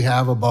thoughts you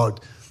have about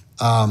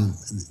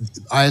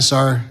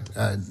ISR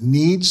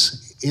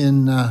needs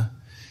in the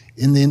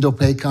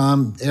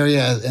Indo-PACOM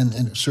area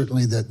and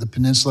certainly the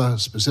peninsula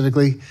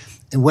specifically,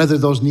 and whether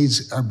those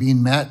needs are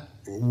being met,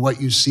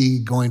 what you see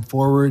going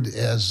forward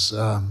as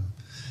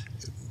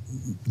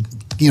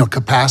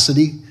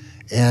capacity,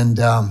 and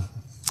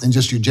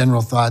just your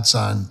general thoughts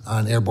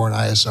on airborne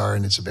ISR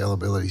and its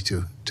availability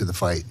to the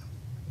fight.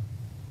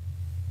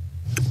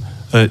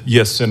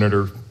 Yes,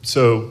 Senator.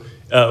 So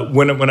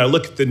when I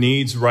look at the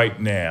needs right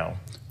now,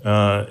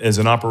 as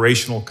an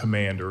operational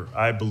commander,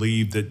 I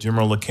believe that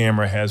General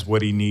LaCamera has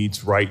what he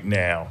needs right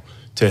now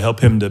to help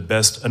him to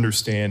best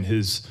understand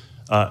his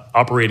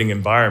operating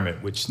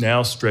environment, which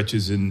now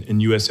stretches in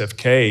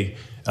USFK,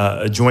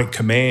 a joint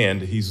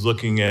command. He's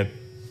looking at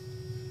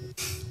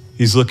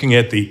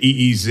the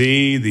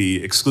EEZ,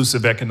 the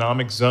exclusive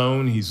economic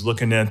zone. He's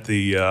looking at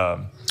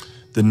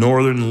the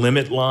northern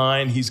limit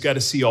line. He's got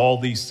to see all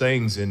these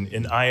things, and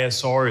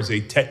ISR is a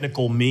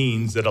technical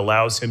means that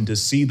allows him to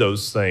see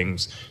those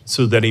things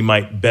so that he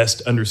might best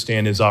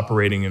understand his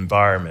operating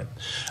environment.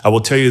 I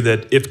will tell you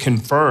that if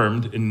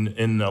confirmed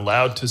and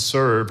allowed to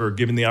serve or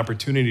given the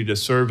opportunity to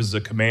serve as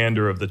the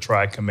commander of the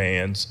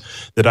tri-commands,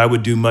 that I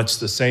would do much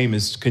the same,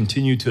 as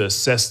continue to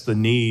assess the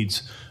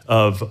needs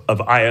of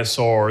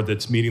ISR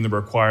that's meeting the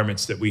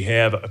requirements that we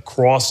have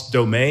across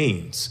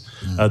domains,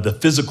 the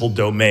physical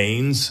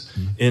domains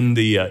in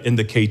the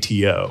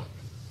KTO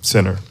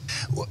Center.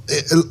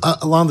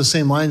 Along the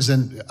same lines,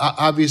 then,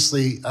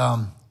 obviously,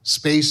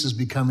 space is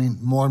becoming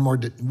more and more,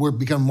 we're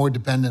becoming more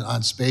dependent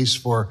on space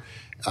for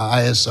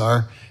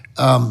ISR.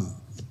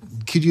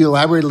 Could you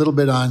elaborate a little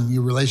bit on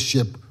your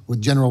relationship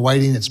with General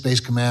Whiting at Space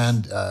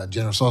Command,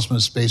 General Saltzman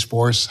at Space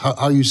Force,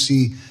 how you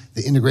see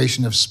the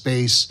integration of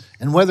space,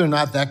 and whether or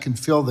not that can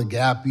fill the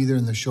gap either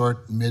in the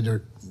short, mid,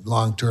 or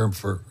long term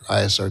for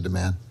ISR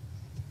demand?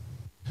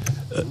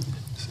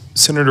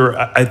 Senator,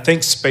 I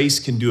think space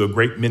can do a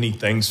great many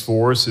things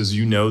for us. As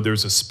you know,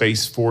 there's a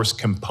Space Force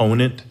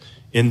component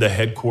in the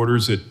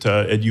headquarters at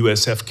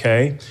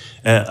USFK.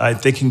 I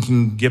think it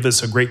can give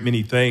us a great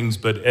many things,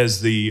 but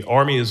as the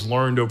Army has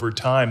learned over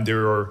time,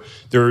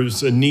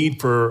 there's a need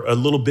for a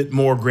little bit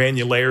more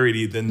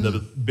granularity than the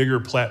bigger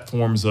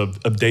platforms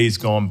of days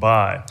gone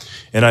by.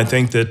 And I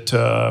think that,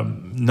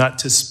 not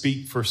to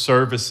speak for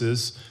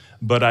services,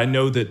 but I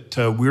know that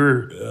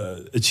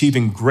we're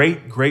achieving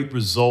great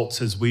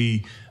results as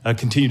we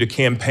continue to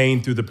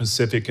campaign through the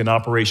Pacific and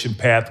Operation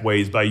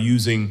Pathways by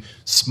using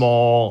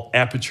small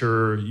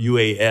aperture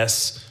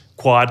UAS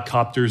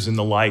quadcopters and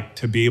the like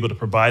to be able to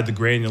provide the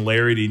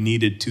granularity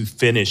needed to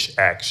finish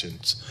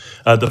actions.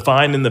 The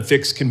find and the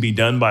fix can be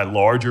done by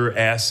larger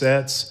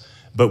assets,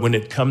 but when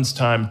it comes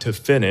time to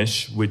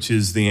finish, which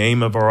is the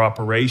aim of our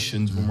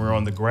operations when we're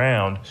on the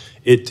ground,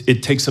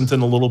 it takes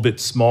something a little bit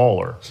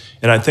smaller.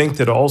 And I think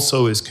that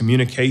also as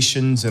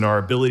communications and our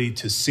ability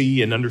to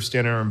see and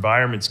understand our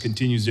environments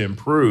continues to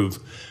improve,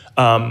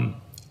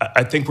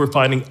 I think we're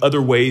finding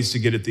other ways to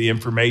get at the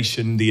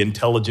information, the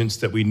intelligence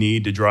that we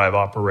need to drive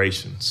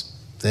operations.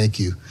 Thank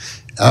you.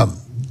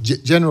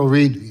 General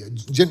Reed,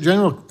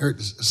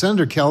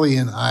 Senator Kelly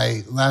and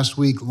I last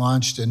week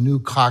launched a new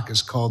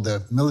caucus called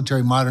the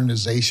Military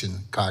Modernization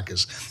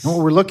Caucus. And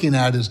what we're looking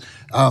at is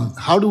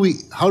how do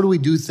we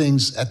do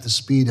things at the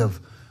speed of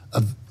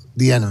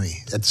the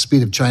enemy, at the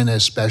speed of China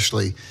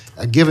especially,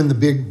 given the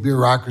big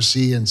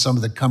bureaucracy and some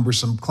of the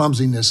cumbersome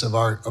clumsiness of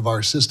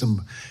our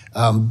system.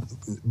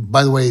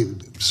 By the way,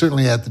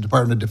 certainly at the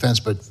Department of Defense,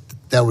 but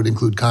that would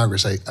include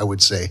Congress, I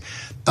would say.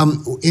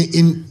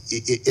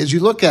 As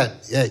you look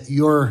at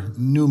your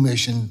new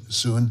mission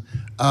soon,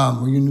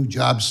 or your new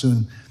job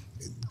soon,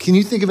 can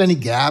you think of any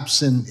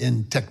gaps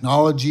in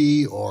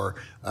technology or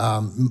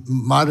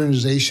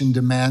modernization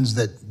demands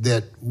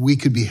that we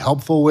could be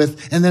helpful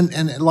with? And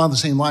along the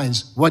same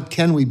lines, what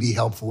can we be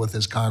helpful with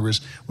as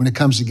Congress when it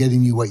comes to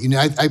getting you what you need?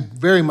 I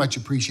very much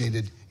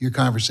appreciated your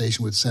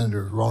conversation with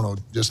Senator Rono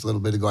just a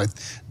little bit ago. I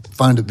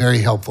found it very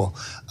helpful.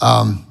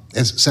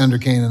 As Senator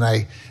Kane and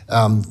I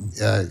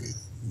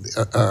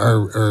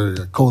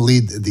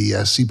co-lead the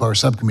CPOWER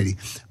subcommittee.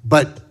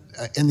 But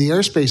in the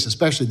airspace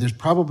especially, there's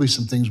probably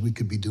some things we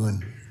could be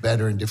doing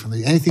better and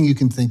differently. Anything you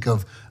can think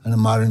of in a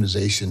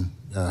modernization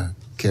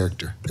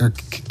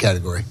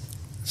category?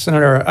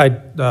 Senator,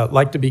 I'd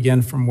like to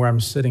begin from where I'm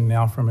sitting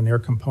now from an air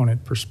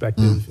component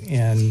perspective,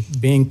 and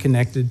being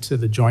connected to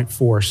the joint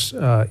force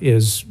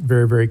is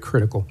very, very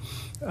critical.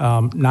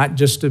 Not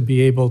just to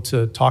be able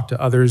to talk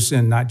to others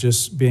and not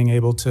just being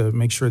able to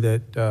make sure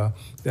that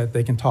that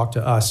they can talk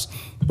to us,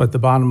 but the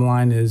bottom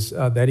line is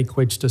that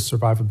equates to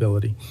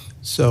survivability.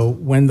 So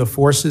when the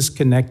force is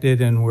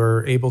connected and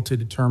we're able to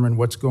determine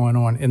what's going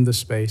on in the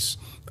space,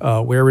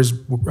 where is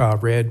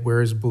red,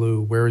 where is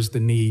blue, where is the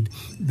need,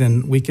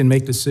 then we can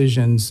make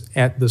decisions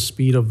at the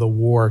speed of the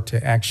war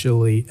to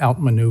actually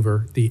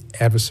outmaneuver the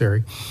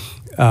adversary.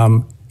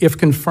 If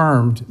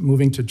confirmed,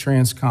 moving to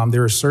TRANSCOM,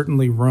 there is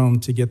certainly room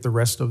to get the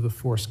rest of the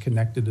force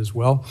connected as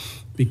well,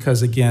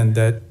 because again,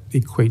 that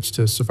equates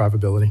to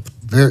survivability.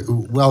 Very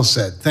well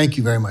said. Thank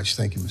you very much.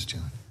 Thank you, Mr.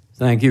 Chairman.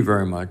 Thank you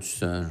very much,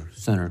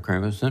 Senator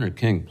Kramer. Senator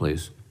King,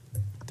 please.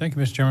 Thank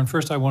you, Mr. Chairman.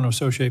 First, I want to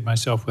associate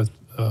myself with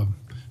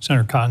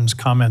Senator Cotton's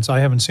comments. I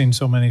haven't seen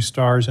so many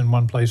stars in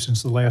one place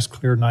since the last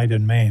clear night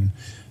in Maine.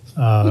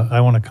 I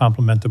want to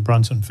compliment the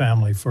Brunson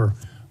family for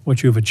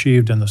what you've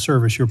achieved and the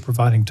service you're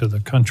providing to the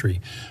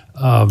country.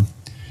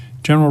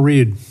 General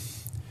Reed,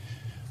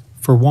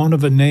 for want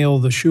of a nail,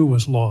 the shoe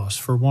was lost.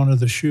 For want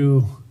of the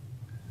shoe,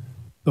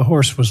 the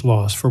horse was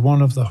lost. For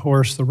want of the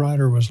horse, the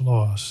rider was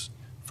lost.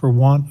 For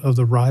want of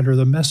the rider,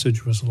 the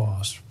message was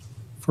lost.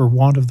 For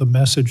want of the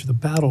message, the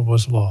battle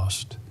was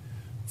lost.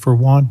 For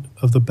want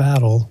of the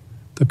battle,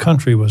 the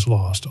country was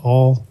lost,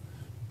 all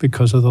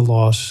because of the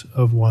loss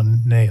of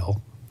one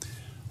nail.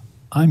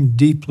 I'm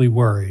deeply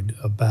worried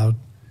about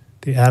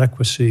the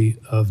adequacy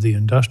of the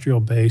industrial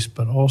base,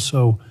 but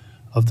also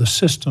of the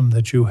system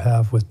that you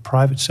have with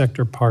private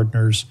sector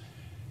partners.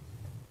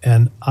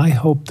 And I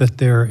hope that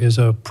there is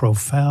a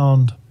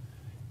profound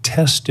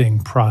testing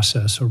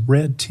process, a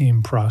red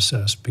team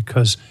process,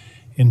 because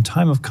in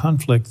time of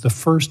conflict, the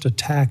first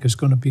attack is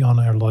going to be on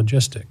our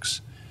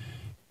logistics.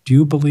 Do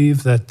you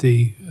believe that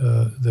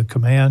the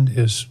command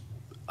is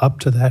up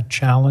to that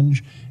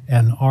challenge?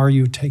 And are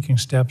you taking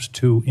steps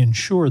to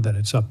ensure that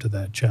it's up to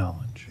that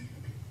challenge?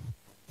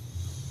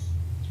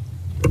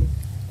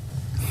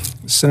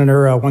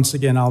 Senator, once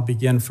again, I'll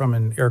begin from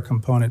an air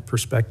component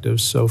perspective.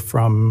 So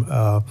from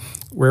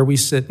where we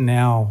sit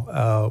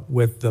now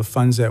with the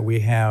funds that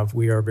we have,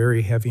 we are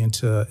very heavy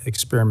into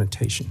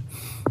experimentation.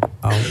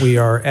 We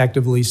are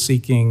actively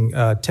seeking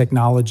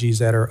technologies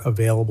that are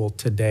available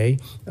today,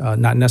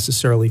 not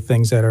necessarily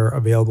things that are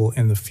available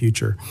in the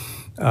future.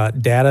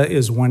 Data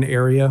is one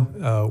area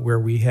where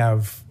we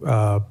have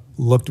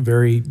looked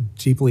very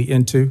deeply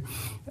into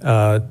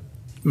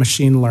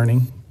machine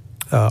learning,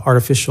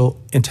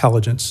 artificial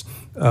intelligence,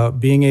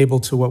 being able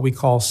to what we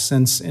call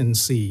sense and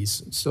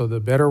seize. So the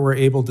better we're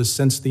able to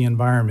sense the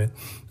environment,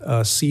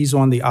 seize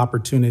on the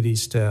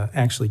opportunities to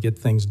actually get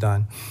things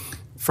done.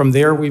 From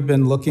there, we've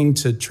been looking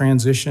to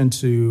transition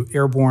to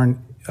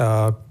airborne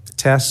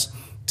tests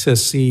to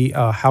see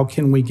how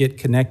can we get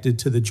connected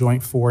to the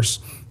joint force,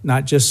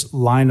 not just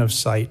line of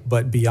sight,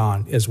 but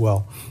beyond as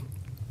well.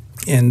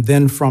 And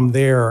then from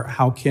there,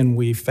 how can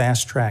we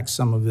fast track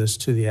some of this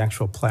to the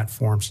actual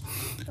platforms?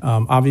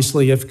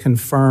 Obviously, if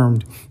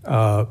confirmed,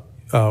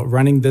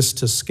 running this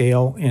to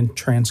scale in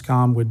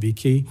TRANSCOM would be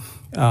key.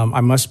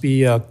 I must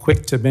be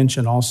quick to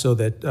mention also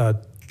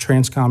that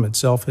Transcom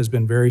itself has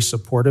been very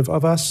supportive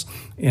of us,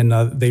 and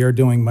they are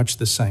doing much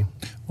the same.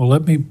 Well,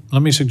 let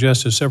me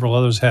suggest, as several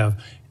others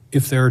have,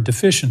 if there are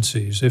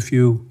deficiencies, if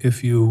you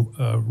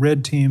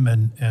red team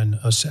and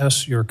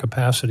assess your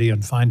capacity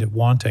and find it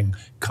wanting,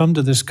 come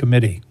to this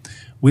committee.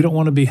 We don't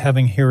want to be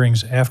having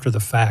hearings after the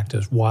fact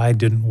as why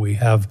didn't we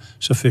have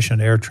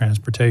sufficient air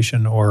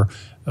transportation or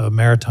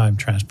maritime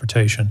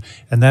transportation.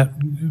 And that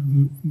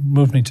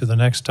moves me to the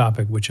next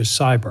topic, which is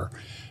cyber.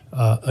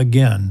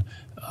 Again,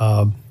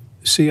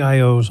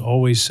 CIOs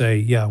always say,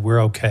 yeah, we're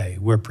okay,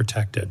 we're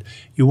protected.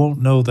 You won't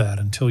know that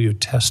until you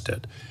test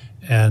it.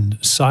 And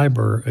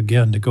cyber,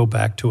 again, to go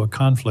back to a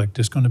conflict,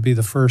 is going to be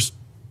the first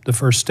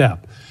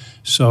step.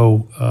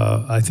 So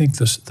I think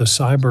the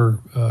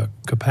cyber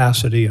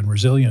capacity and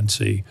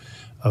resiliency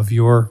of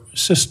your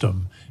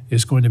system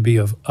is going to be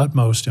of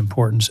utmost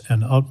importance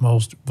and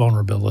utmost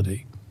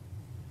vulnerability.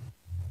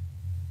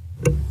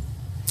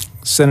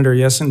 Senator,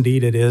 yes,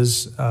 indeed it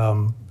is.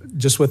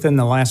 Just within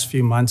the last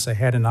few months, I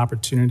had an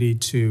opportunity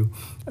to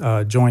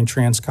join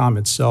Transcom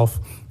itself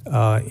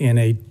in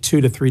a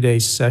 2 to 3 day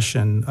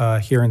session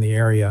here in the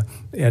area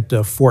at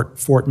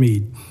Fort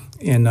Meade.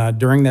 And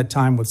during that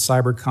time with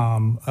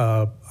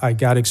Cybercom, I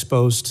got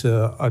exposed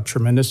to a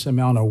tremendous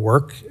amount of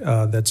work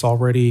that's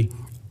already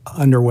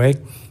underway.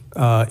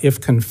 If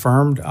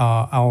confirmed,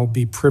 I'll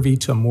be privy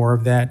to more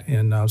of that,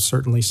 and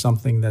certainly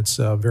something that's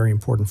very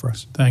important for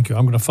us. Thank you.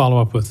 I'm going to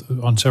follow up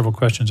on several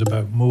questions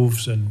about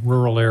moves in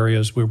rural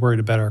areas. We're worried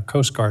about our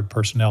Coast Guard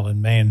personnel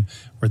in Maine,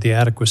 where the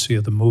adequacy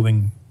of the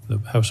moving the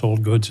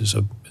household goods is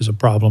a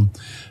problem.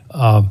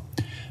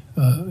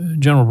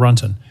 General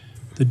Brunson,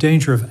 the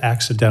danger of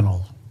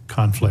accidental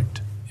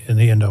conflict in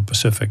the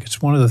Indo-Pacific.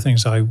 It's one of the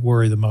things I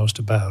worry the most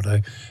about.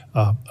 A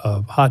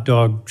hot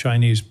dog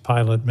Chinese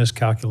pilot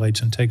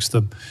miscalculates and takes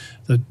the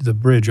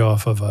bridge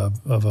off of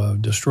a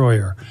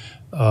destroyer.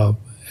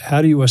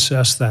 How do you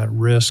assess that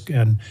risk,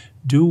 and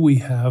do we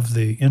have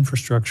the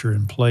infrastructure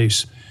in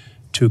place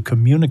to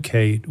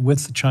communicate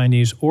with the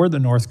Chinese or the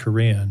North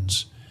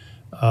Koreans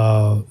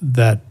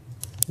that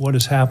what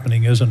is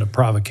happening isn't a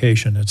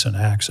provocation, it's an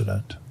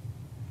accident?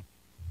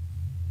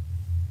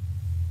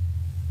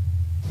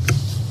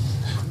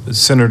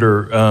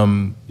 Senator,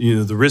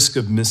 the risk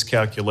of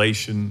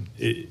miscalculation,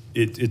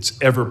 it's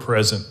ever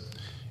present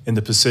in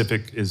the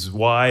Pacific. As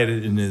wide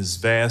and as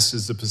vast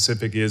as the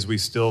Pacific is, we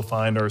still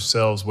find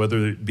ourselves,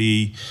 whether it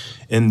be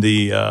in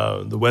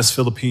the West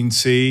Philippine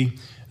Sea,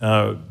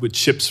 with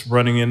ships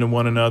running into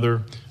one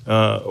another,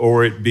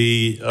 or it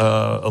be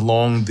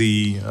along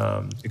the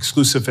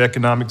exclusive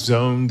economic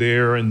zone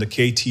there in the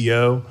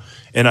KTO.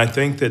 And I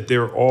think that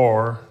there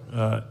are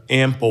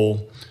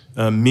ample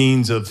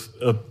means of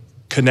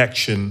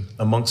connection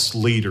amongst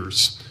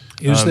leaders.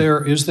 Is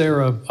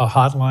there a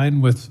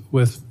hotline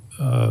with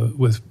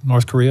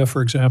North Korea,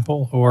 for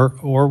example,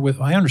 or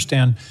with? I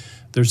understand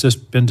there's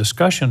been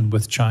discussion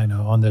with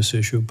China on this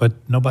issue, but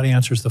nobody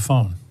answers the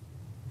phone.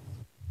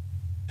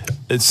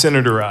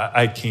 Senator,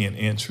 I can't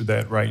answer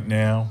that right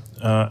now.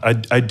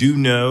 I do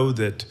know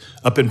that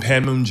up in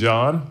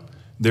Panmunjom,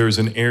 there's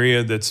an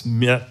area that's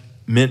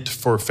meant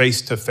for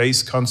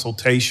face-to-face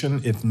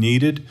consultation if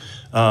needed.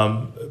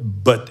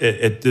 But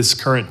at this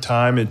current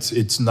time,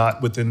 it's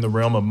not within the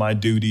realm of my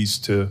duties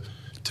to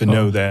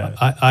know that.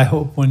 I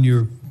hope when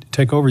you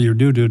take over your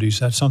new duties,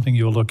 that's something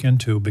you'll look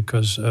into,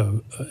 because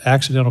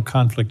accidental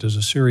conflict is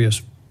a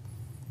serious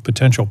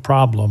potential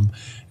problem,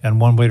 and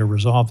one way to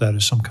resolve that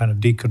is some kind of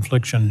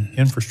deconfliction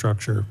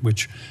infrastructure,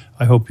 which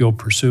I hope you'll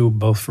pursue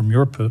both from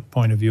your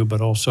point of view,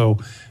 but also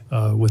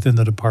within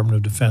the Department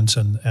of Defense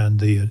and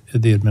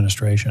the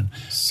administration.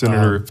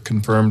 Senator, if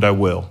confirmed, I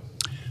will.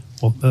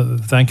 Well,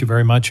 thank you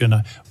very much.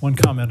 And one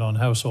comment on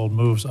household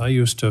moves. I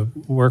used to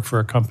work for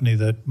a company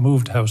that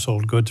moved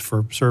household goods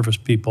for service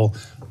people.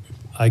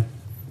 I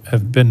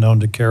have been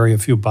known to carry a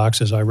few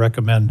boxes. I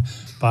recommend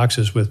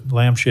boxes with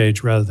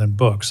lampshades rather than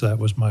books. That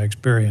was my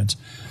experience.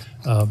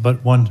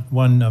 But one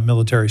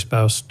military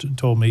spouse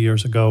told me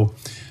years ago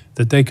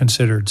that they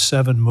considered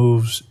 7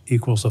 moves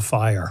equals a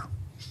fire.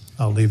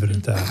 I'll leave it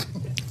at that.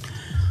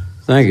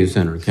 Thank you,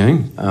 Senator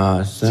King.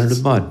 Senator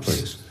Budd,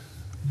 please.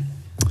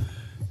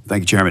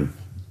 Thank you, Chairman.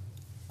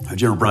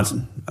 General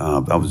Brunson,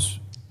 I was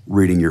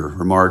reading your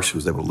remarks,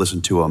 was able to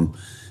listen to them,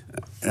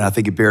 and I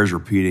think it bears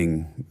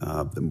repeating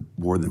the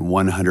more than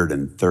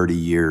 130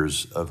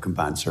 years of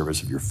combined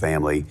service of your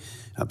family,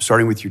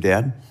 starting with your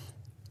dad,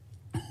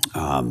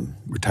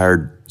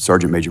 retired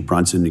Sergeant Major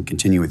Brunson, and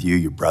continue with you,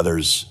 your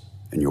brothers,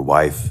 and your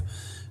wife.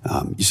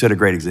 You set a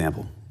great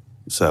example,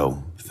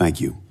 so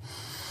thank you.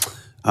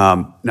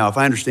 Now, if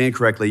I understand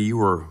correctly, you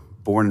were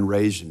born and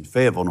raised in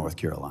Fayetteville, North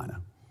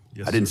Carolina.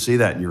 Yes, I didn't see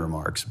that in your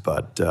remarks,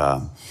 but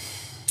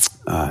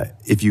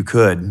if you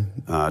could,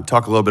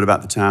 talk a little bit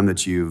about the time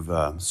that you've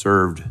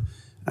served,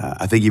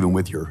 I think even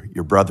with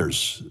your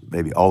brothers,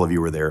 maybe all of you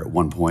were there at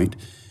one point.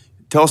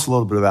 Tell us a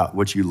little bit about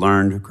what you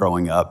learned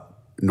growing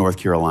up in North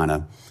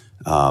Carolina,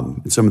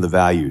 and some of the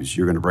values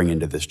you're going to bring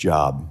into this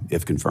job,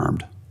 if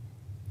confirmed.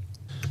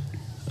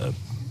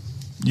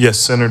 Yes,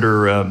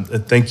 Senator,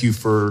 thank you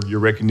for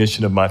your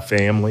recognition of my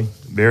family.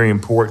 very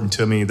important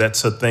to me.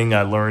 That's a thing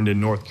I learned in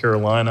North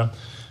Carolina.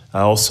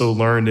 I also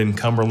learned in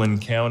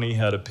Cumberland County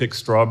how to pick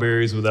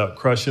strawberries without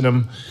crushing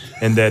them,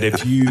 and that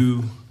if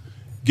you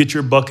get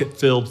your bucket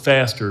filled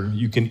faster,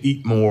 you can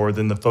eat more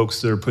than the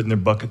folks that are putting their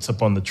buckets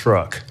up on the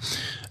truck.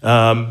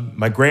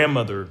 My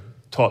grandmother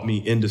taught me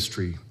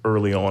industry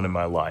early on in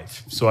my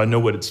life, so I know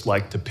what it's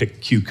like to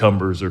pick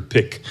cucumbers or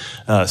pick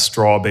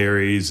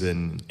strawberries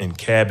and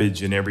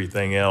cabbage and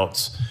everything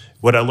else.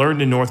 What I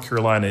learned in North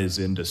Carolina is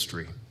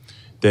industry,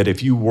 that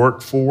if you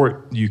work for it,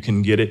 you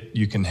can get it,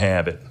 you can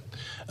have it.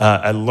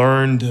 I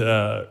learned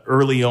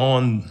early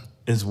on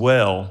as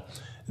well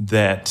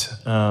that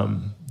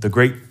the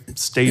great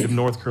state of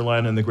North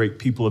Carolina and the great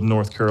people of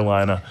North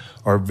Carolina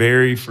are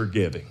very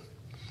forgiving.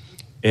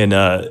 And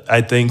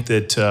I think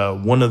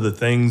that one of the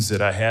things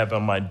that I have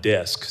on my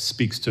desk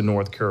speaks to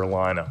North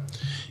Carolina.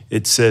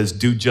 It says,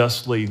 do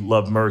justly,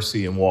 love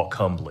mercy, and walk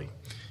humbly.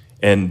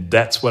 And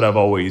that's what I've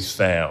always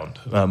found.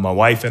 My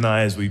wife and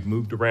I, as we've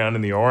moved around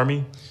in the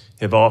Army,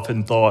 have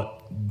often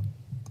thought,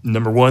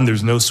 number one,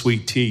 there's no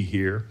sweet tea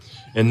here.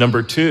 And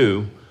number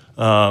two,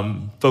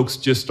 folks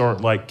just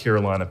aren't like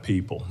Carolina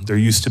people. There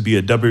used to be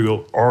a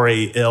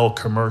WRAL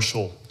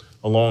commercial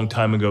a long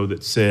time ago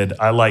that said,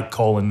 I like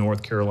calling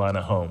North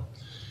Carolina home.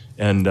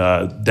 And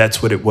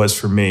that's what it was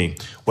for me.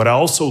 What I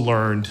also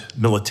learned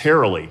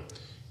militarily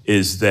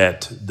is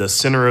that the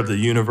center of the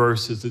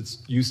universe, as it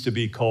used to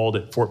be called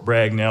at Fort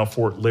Bragg, now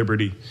Fort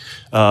Liberty,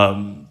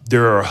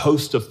 there are a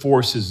host of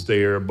forces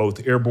there,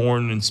 both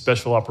airborne and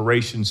special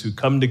operations, who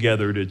come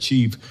together to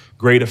achieve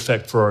great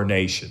effect for our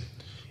nation.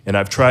 And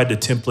I've tried to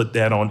template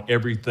that on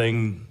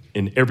everything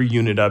in every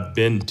unit I've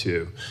been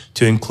to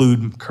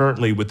include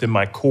currently within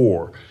my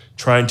Corps,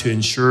 trying to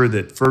ensure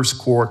that First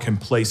Corps can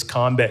place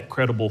combat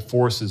credible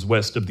forces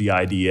west of the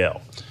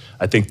IDL.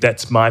 I think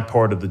that's my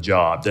part of the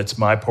job. That's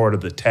my part of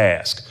the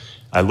task.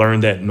 I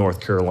learned that in North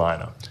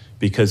Carolina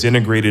because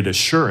integrated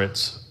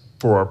assurance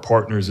for our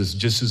partners is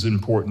just as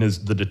important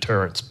as the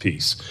deterrence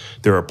piece.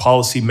 There are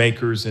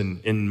policymakers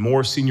and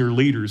more senior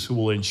leaders who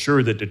will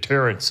ensure that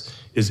deterrence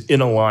is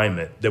in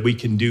alignment, that we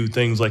can do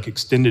things like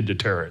extended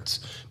deterrence.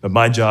 But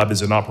my job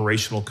as an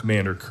operational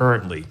commander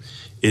currently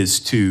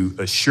is to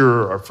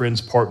assure our friends,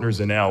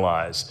 partners, and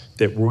allies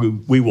that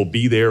we will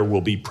be there,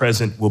 we'll be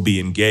present, we'll be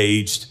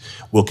engaged,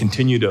 we'll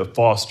continue to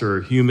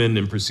foster human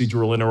and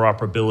procedural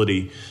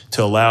interoperability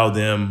to allow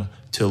them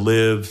to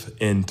live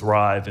and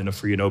thrive in a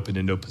free and open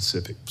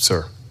Indo-Pacific.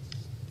 Sir.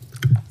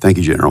 Thank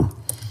you, General.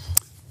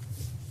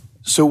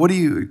 So what do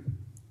you,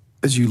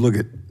 as you look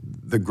at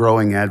the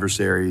growing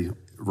adversary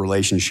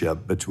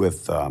relationship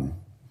with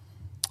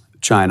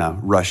China,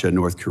 Russia,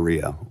 North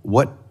Korea,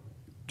 what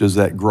does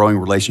that growing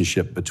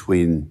relationship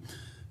between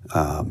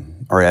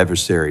our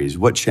adversaries,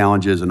 what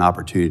challenges and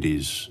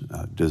opportunities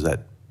does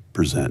that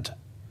present?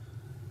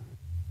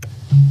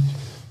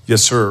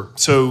 Yes, sir.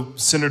 So,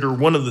 Senator,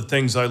 one of the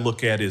things I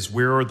look at is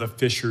where are the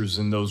fissures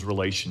in those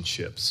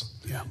relationships?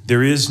 Yeah.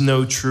 There is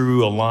no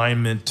true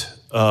alignment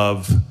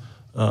of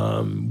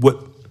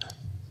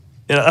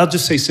and I'll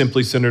just say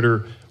simply,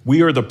 Senator,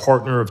 we are the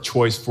partner of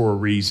choice for a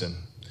reason.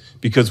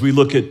 Because we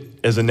look at,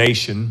 as a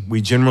nation,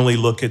 we generally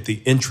look at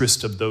the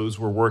interest of those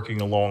we're working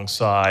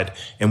alongside,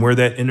 and where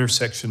that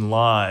intersection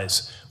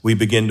lies, we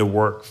begin to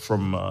work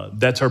from,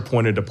 that's our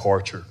point of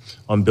departure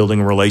on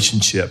building a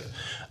relationship.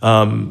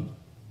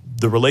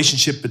 The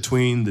relationship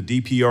between the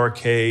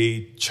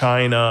DPRK,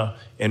 China,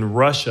 and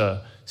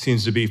Russia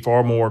seems to be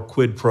far more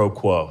quid pro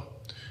quo.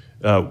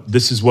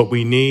 This is what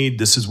we need,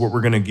 this is what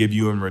we're gonna give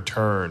you in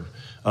return.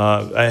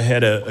 I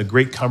had a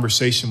great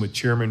conversation with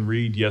Chairman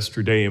Reed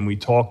yesterday, and we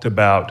talked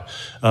about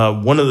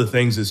one of the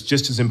things that's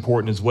just as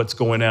important as what's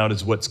going out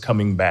is what's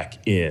coming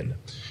back in.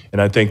 And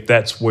I think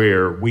that's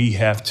where we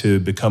have to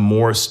become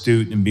more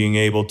astute in being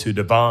able to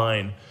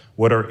divine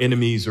what our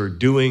enemies are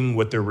doing,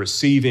 what they're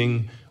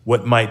receiving,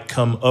 what might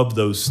come of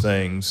those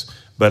things.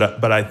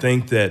 But I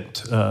think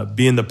that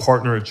being the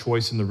partner of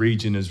choice in the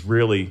region is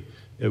really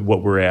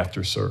what we're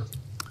after, sir.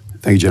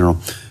 Thank you, General.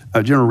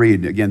 General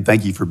Reed, again,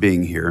 thank you for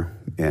being here,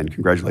 and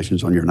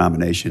congratulations on your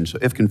nomination. So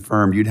if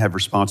confirmed, you'd have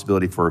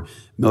responsibility for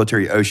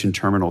Military Ocean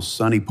Terminal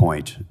Sunny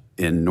Point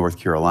in North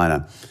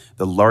Carolina,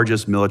 the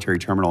largest military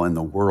terminal in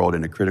the world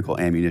and a critical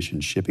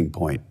ammunition shipping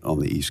point on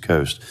the East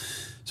Coast.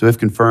 So if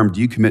confirmed,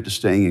 do you commit to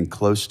staying in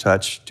close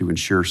touch to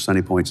ensure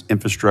Sunny Point's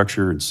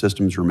infrastructure and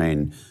systems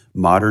remain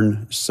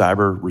modern,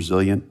 cyber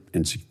resilient,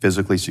 and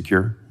physically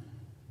secure?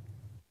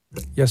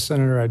 Yes,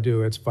 Senator, I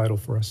do. It's vital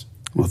for us.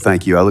 Well,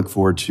 thank you. I look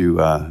forward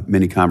to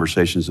many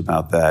conversations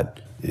about that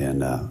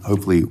and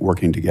hopefully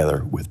working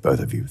together with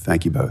both of you.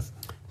 Thank you both.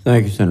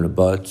 Thank you, Senator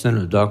Butt.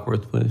 Senator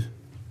Duckworth, please.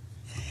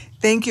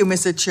 Thank you,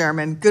 Mr.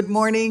 Chairman. Good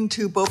morning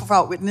to both of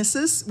our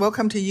witnesses.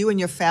 Welcome to you and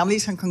your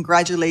families, and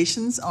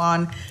congratulations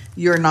on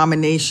your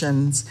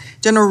nominations.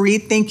 General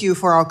Reed, thank you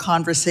for our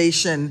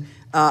conversation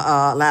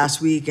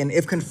last week, and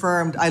if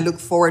confirmed, I look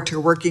forward to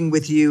working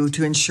with you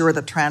to ensure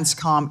that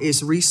TRANSCOM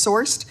is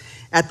resourced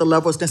at the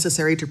levels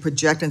necessary to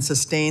project and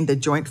sustain the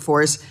joint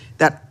force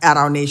that at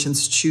our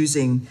nation's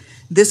choosing.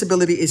 This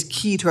ability is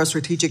key to our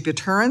strategic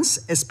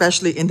deterrence,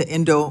 especially in the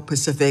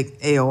Indo-Pacific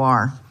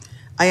AOR.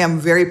 I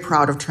am very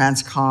proud of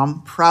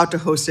TRANSCOM, proud to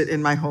host it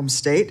in my home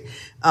state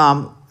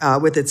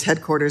with its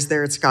headquarters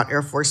there at Scott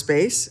Air Force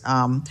Base.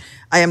 I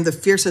am the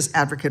fiercest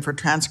advocate for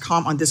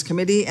TRANSCOM on this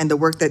committee and the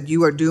work that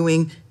you are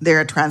doing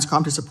there at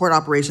TRANSCOM to support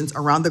operations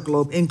around the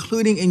globe,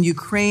 including in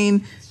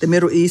Ukraine, the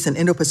Middle East, and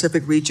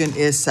Indo-Pacific region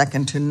is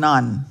second to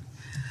none.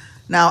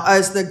 Now,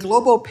 as the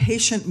Global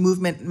Patient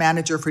Movement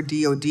Manager for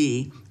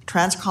DoD,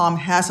 TRANSCOM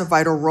has a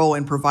vital role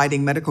in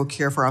providing medical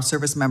care for our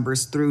service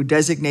members through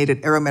designated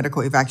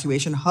aeromedical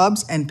evacuation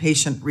hubs and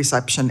patient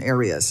reception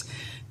areas.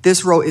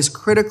 This role is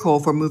critical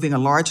for moving a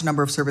large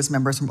number of service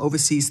members from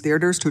overseas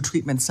theaters to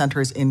treatment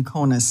centers in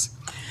CONUS.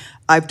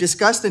 I've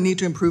discussed the need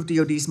to improve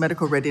DoD's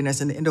medical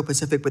readiness in the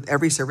Indo-Pacific with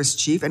every service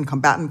chief and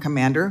combatant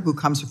commander who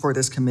comes before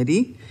this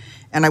committee.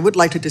 And I would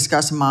like to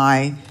discuss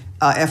my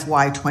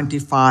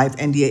FY25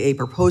 NDAA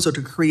proposal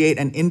to create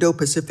an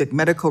Indo-Pacific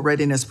medical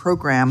readiness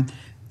program,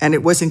 and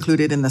it was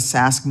included in the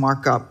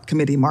SASC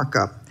committee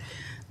markup.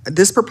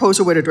 This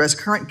proposal would address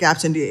current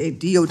gaps in the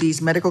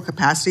DoD's medical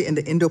capacity in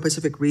the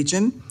Indo-Pacific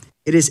region.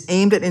 It is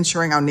aimed at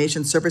ensuring our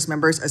nation's service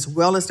members, as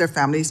well as their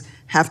families,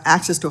 have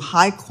access to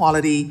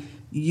high-quality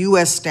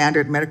U.S.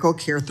 standard medical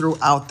care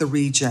throughout the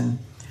region.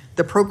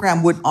 The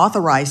program would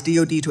authorize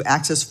DoD to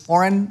access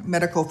foreign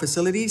medical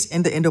facilities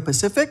in the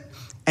Indo-Pacific,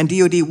 and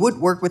DoD would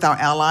work with our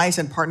allies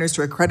and partners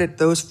to accredit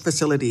those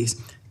facilities,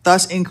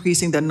 thus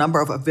increasing the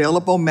number of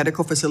available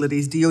medical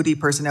facilities DoD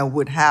personnel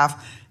would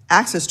have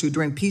access to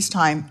during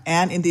peacetime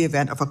and in the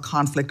event of a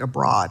conflict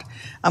abroad.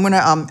 I'm going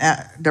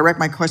to direct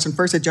my question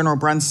first at General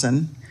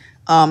Brunson.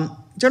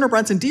 General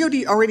Brunson,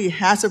 DoD already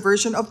has a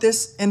version of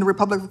this in the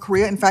Republic of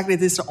Korea. In fact,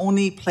 it is the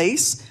only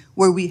place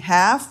where we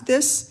have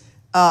this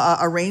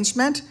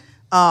arrangement.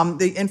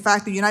 In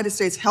fact, the United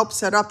States helped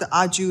set up the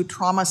Aju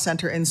Trauma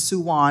Center in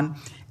Suwon,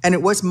 and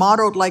it was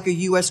modeled like a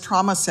U.S.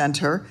 trauma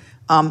center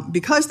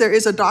because there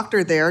is a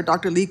doctor there,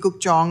 Dr. Lee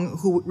Guk-jong,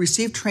 who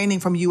received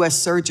training from U.S.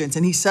 surgeons,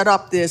 and he set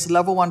up this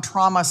level 1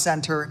 trauma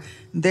center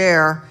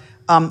there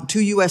to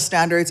U.S.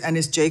 standards and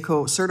is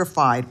JCO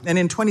certified. And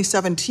in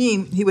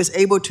 2017, he was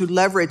able to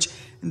leverage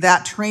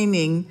that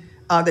training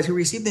that he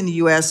received in the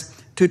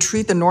U.S. to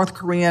treat the North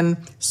Korean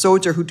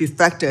soldier who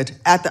defected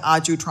at the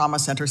Aju Trauma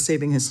Center,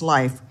 saving his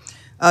life.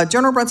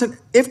 General Brunson,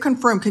 if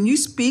confirmed, can you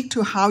speak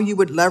to how you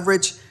would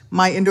leverage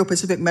my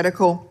Indo-Pacific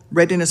Medical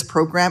Readiness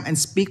Program and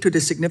speak to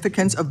the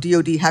significance of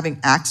DoD having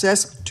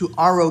access to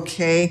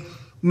ROK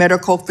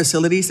medical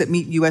facilities that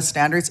meet U.S.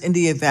 standards in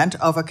the event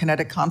of a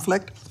kinetic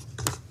conflict?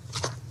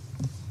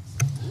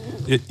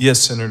 Yes,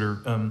 Senator.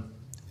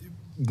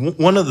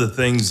 One of the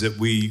things that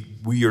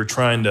we are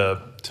trying to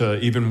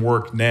even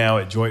work now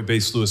at Joint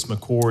Base Lewis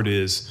McChord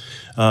is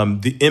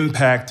the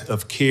impact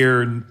of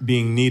care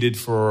being needed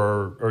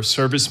for our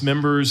service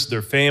members,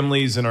 their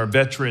families, and our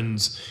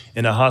veterans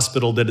in a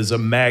hospital that is a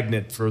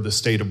magnet for the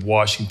state of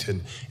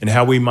Washington, and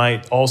how we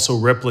might also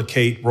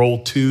replicate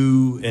role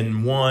 2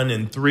 and 1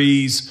 and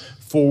 3s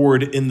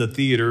forward in the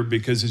theater,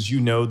 because as you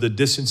know, the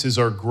distances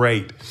are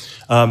great.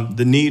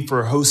 The need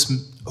for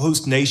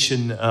host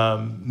nation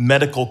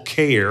medical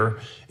care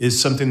is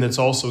something that's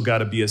also got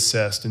to be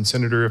assessed. And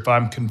Senator, if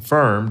I'm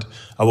confirmed,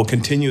 I will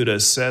continue to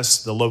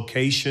assess the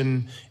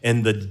location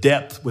and the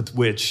depth with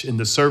which and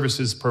the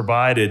services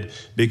provided,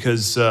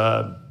 because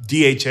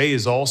DHA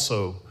is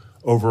also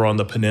over on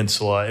the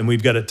peninsula, and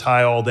we've got to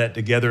tie all that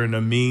together in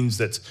a means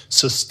that's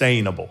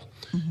sustainable.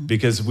 Mm-hmm.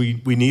 Because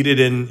we need it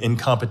in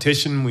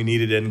competition, we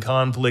need it in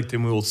conflict,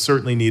 and we will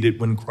certainly need it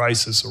when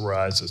crisis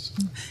arises.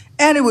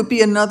 And it would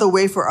be another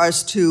way for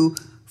us to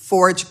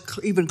forge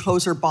even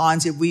closer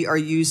bonds if we are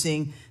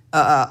using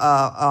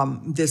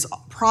this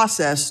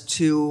process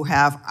to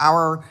have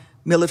our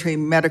military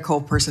medical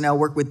personnel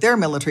work with their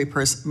military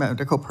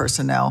medical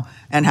personnel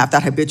and have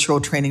that habitual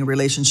training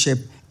relationship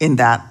in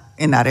that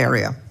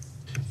area.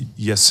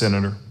 Yes,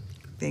 Senator.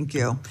 Thank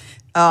you.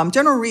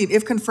 General Reed,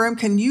 if confirmed,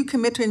 can you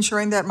commit to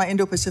ensuring that my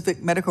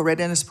Indo-Pacific Medical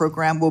Readiness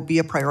Program will be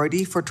a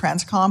priority for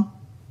TRANSCOM?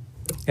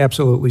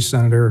 Absolutely,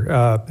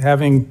 Senator.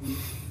 Having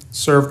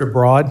served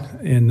abroad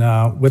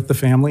with the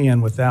family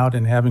and without,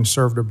 and having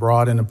served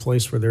abroad in a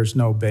place where there's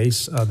no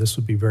base, this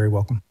would be very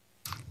welcome.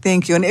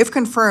 Thank you. And if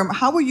confirmed,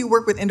 how will you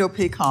work with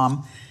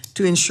Indo-PACOM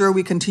to ensure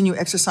we continue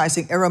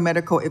exercising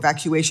aeromedical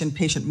evacuation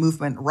patient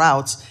movement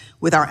routes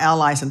with our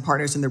allies and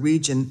partners in the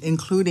region,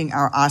 including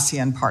our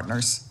ASEAN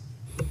partners?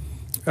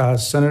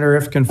 Senator,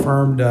 if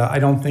confirmed, I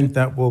don't think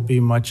that will be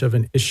much of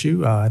an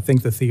issue. I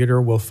think the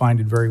theater will find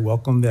it very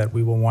welcome that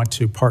we will want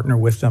to partner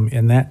with them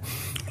in that.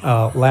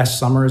 Last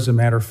summer, as a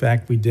matter of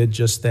fact, we did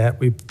just that.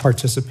 We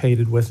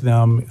participated with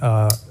them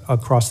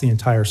across the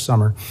entire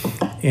summer.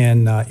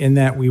 And in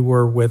that, we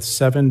were with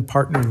 7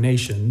 partner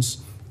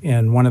nations.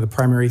 And one of the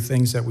primary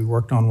things that we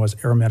worked on was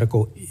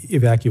aeromedical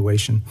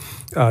evacuation.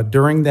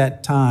 During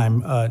that time,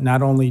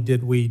 not only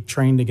did we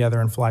train together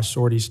and fly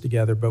sorties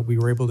together, but we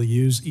were able to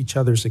use each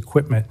other's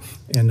equipment,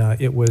 and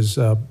it was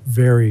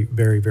very,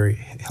 very, very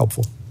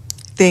helpful.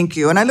 Thank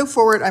you. And I look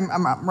forward,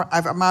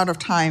 I'm out of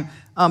time.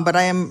 But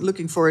I am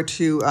looking forward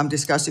to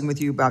discussing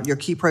with you about your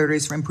key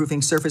priorities for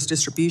improving surface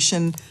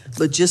distribution,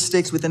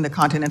 logistics within the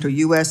continental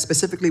U.S.,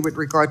 specifically with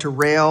regard to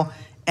rail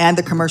and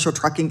the commercial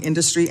trucking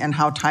industry, and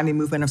how timely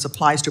movement of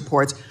supplies to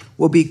ports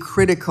will be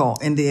critical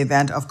in the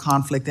event of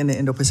conflict in the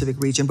Indo-Pacific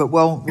region. But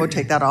we'll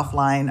take that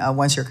offline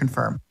once you're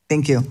confirmed.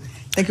 Thank you.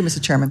 Thank you,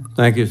 Mr. Chairman.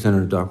 Thank you,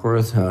 Senator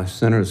Duckworth.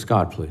 Senator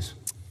Scott, please.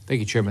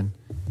 Thank you, Chairman.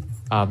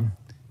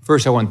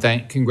 First, I want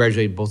to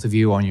congratulate both of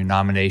you on your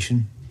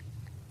nomination.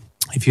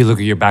 If you look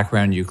at your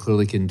background, you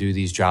clearly can do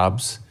these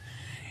jobs.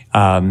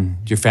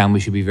 Your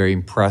family should be very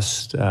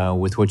impressed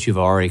with what you've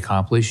already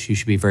accomplished. You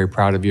should be very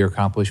proud of your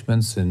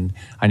accomplishments, and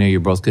I know you're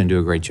both going to do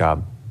a great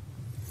job.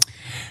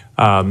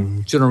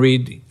 General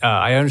Reed,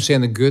 I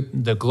understand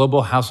the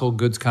global household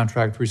goods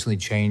contract recently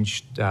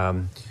changed.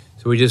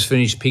 So we just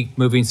finished peak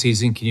moving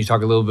season. Can you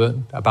talk a little bit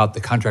about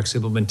the contract's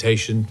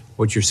implementation,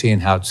 what you're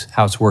seeing, how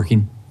it's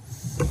working?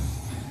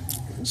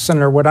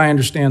 Senator, what I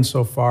understand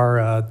so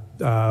far,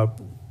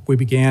 we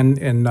began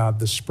in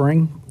the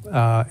spring.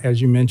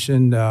 As you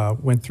mentioned,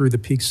 went through the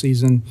peak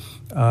season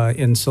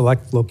in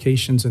select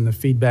locations, and the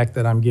feedback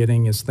that I'm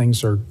getting is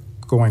things are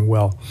going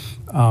well.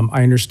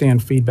 I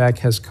understand feedback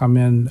has come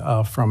in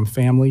from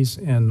families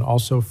and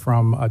also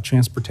from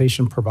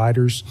transportation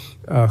providers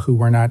who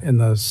were not in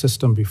the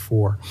system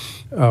before.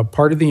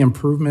 Part of the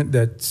improvement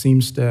that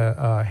seems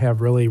to have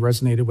really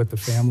resonated with the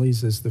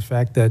families is the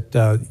fact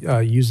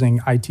that using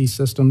IT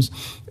systems,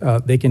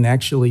 they can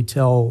actually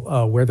tell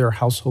where their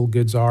household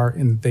goods are,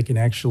 and they can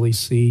actually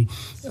see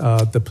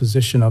the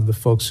position of the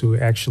folks who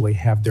actually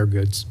have their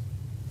goods.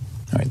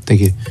 All right, thank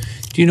you.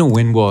 Do you know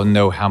when we'll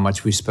know how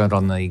much we spent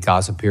on the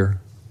Gaza pier?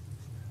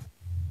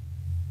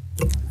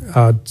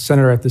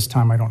 Senator, at this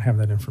time, I don't have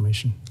that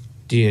information.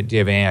 Do you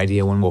have any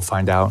idea when we'll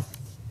find out?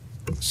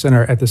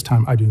 Senator, at this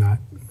time, I do not.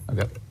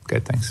 Okay,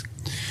 good, thanks.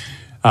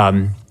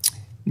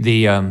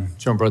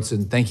 General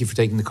Brunson, thank you for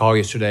taking the call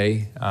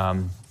yesterday.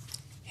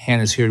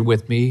 Hannah's here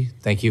with me.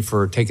 Thank you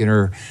for taking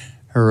her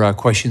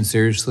question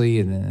seriously,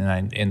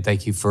 and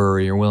thank you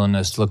for your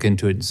willingness to look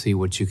into it and see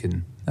what you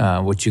can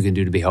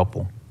do to be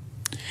helpful.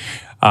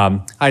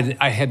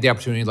 I had the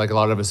opportunity, like a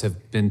lot of us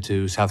have been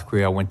to South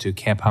Korea. I went to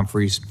Camp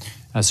Humphreys,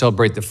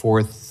 celebrate the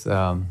 4th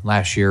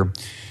last year.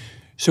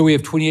 So we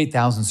have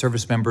 28,000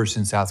 service members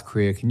in South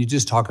Korea. Can you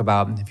just talk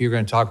about, if you're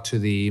going to talk to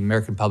the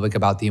American public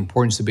about the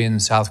importance of being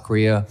in South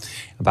Korea,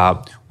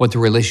 about what the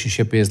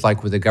relationship is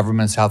like with the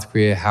government of South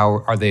Korea?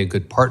 How are they a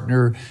good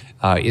partner?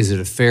 Is it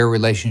a fair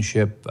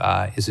relationship?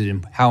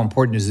 How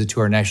important is it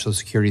to our national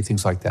security?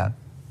 Things like that.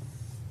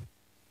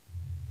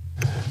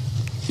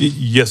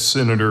 Yes,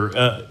 Senator.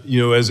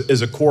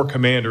 As a Corps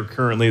commander,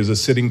 currently as a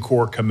sitting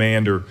Corps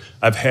commander,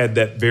 I've had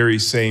that very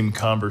same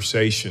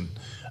conversation.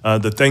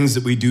 The things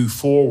that we do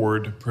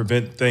forward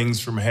prevent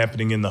things from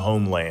happening in the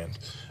homeland.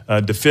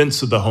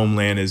 Defense of the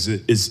homeland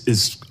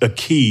is a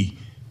key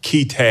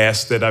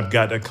task that I've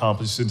got to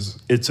accomplish.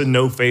 It's a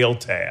no-fail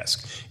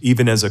task,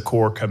 even as a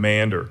Corps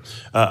commander.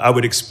 I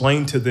would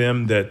explain to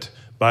them that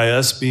by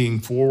us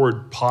being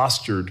forward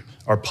postured,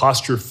 our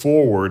posture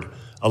forward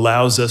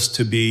allows us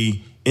to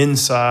be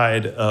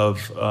inside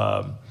of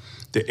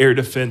the air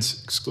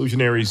defense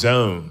exclusionary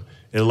zone.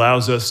 It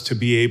allows us to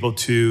be able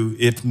to,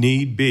 if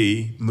need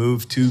be,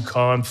 move to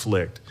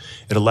conflict.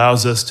 It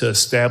allows us to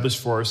establish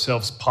for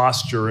ourselves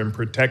posture and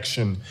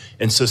protection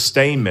and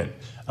sustainment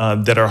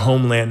that our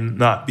homeland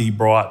not be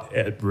brought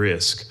at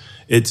risk.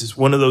 It's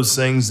one of those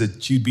things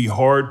that you'd be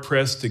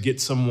hard-pressed to get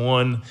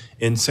someone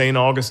in St.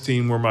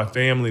 Augustine, where my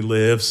family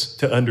lives,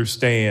 to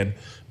understand,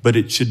 but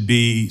it should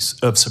be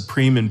of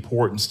supreme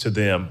importance to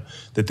them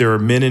that there are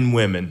men and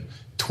women,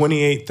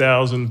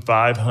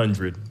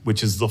 28,500,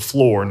 which is the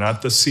floor,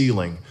 not the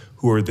ceiling,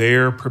 who are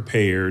there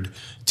prepared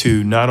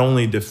to not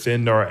only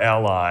defend our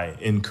ally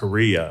in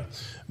Korea,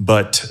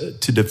 but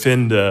to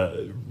defend,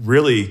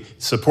 really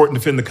support and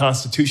defend the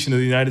Constitution of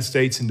the United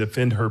States and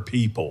defend her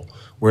people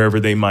wherever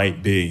they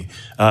might be.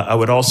 I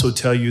would also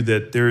tell you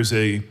that there's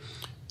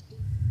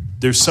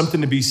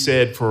something to be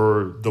said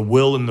for the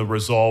will and the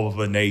resolve of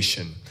a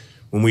nation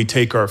when we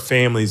take our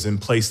families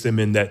and place them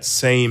in that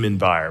same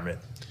environment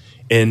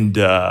and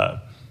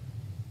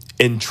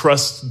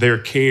trust their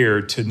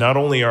care to not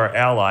only our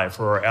ally,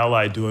 for our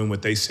ally doing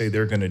what they say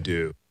they're going to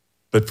do,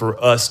 but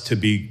for us to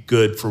be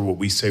good for what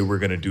we say we're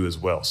going to do as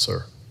well,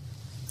 sir.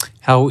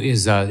 How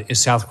is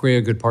South Korea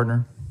a good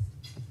partner?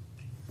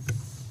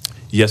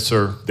 Yes,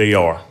 sir, they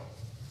are.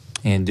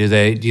 And do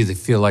you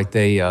feel like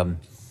they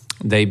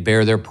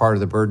bear their part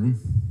of the burden?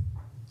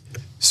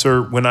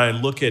 Sir, when I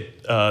look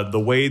at the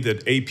way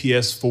that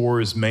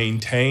APS-4 is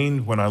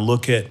maintained, when I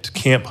look at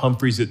Camp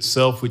Humphreys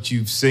itself, which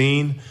you've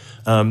seen,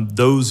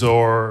 those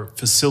are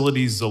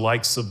facilities the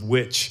likes of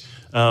which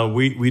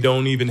we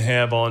don't even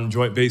have on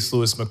Joint Base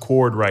Lewis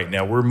McChord right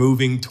now. We're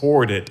moving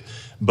toward it.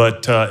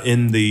 But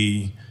in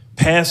the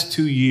past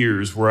 2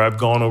 years where I've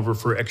gone over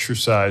for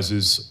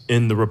exercises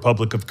in the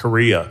Republic of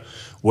Korea,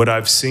 what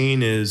I've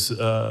seen is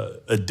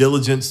a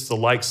diligence the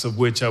likes of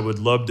which I would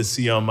love to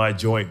see on my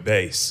joint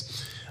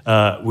base.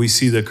 We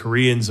see the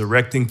Koreans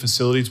erecting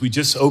facilities. We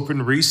just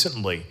opened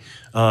recently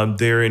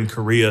there in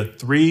Korea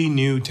 3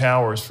 new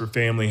towers for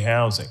family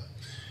housing.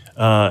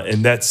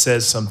 And that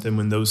says something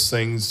when those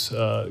things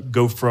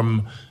go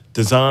from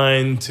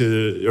decision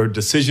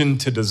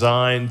to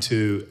design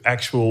to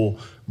actual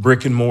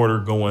brick and mortar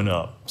going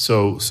up.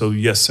 So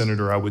yes,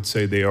 Senator, I would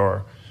say they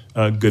are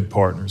good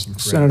partners and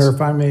friends. Senator,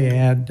 if I may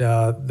add,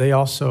 they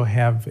also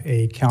have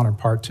a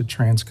counterpart to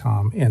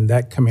Transcom, and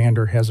that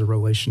commander has a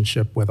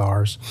relationship with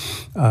ours.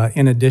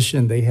 In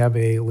addition, they have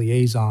a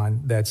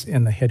liaison that's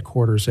in the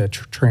headquarters at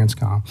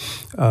Transcom.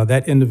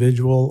 That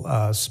individual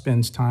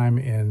spends time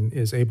and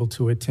is able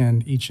to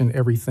attend each and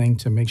everything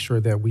to make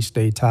sure that we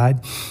stay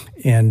tied.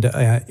 And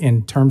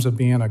in terms of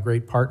being a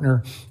great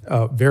partner,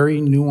 very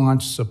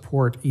nuanced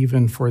support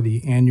even for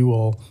the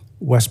annual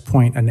West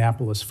Point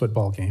Annapolis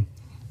football game.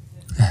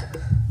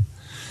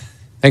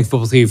 Thanks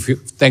for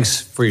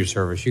your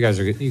service. You guys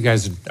are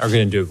going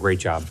to do a great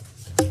job.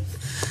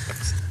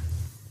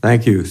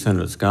 Thank you,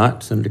 Senator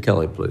Scott. Senator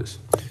Kelly, please.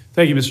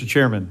 Thank you, Mr.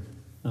 Chairman.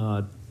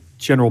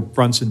 General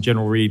Brunson,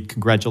 General Reed,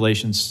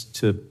 congratulations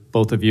to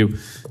both of you.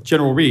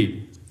 General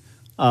Reed,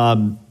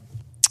 I'm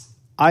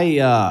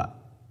the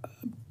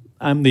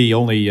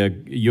only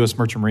U.S.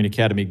 Merchant Marine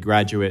Academy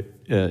graduate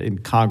in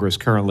Congress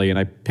currently, and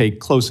I pay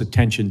close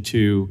attention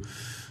to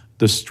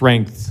the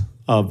strength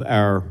of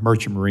our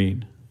merchant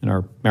marine and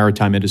our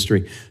maritime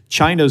industry.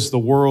 China's the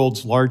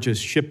world's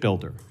largest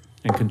shipbuilder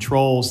and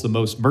controls the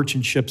most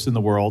merchant ships in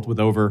the world with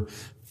over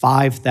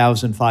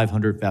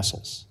 5,500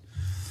 vessels.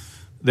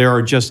 There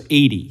are just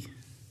 80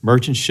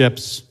 merchant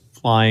ships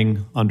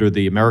flying under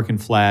the American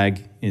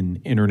flag in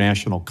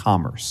international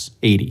commerce,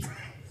 80.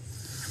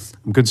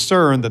 I'm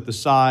concerned that the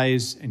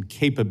size and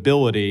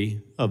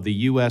capability of the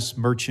U.S.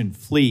 merchant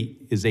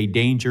fleet is a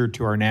danger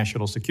to our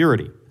national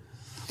security.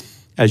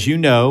 As you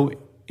know,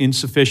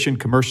 insufficient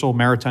commercial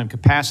maritime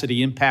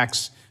capacity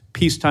impacts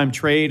peacetime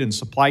trade and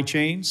supply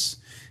chains,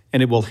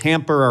 and it will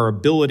hamper our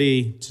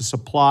ability to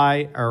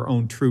supply our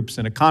own troops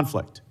in a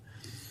conflict.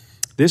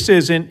 This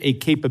isn't a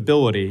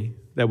capability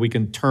that we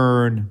can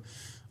turn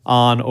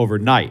on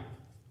overnight.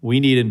 We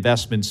need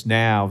investments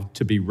now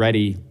to be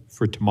ready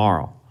for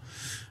tomorrow.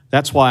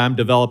 That's why I'm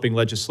developing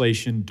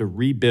legislation to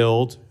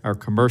rebuild our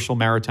commercial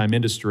maritime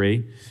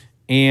industry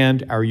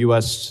and our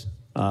U.S.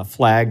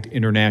 flagged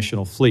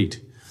international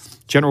fleet.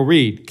 General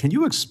Reed, can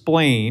you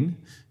explain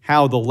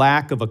how the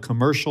lack of a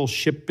commercial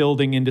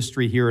shipbuilding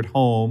industry here at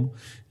home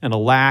and a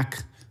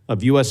lack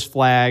of U.S.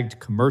 flagged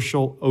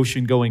commercial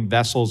ocean-going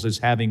vessels is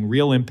having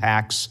real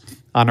impacts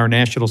on our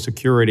national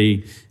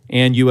security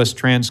and U.S.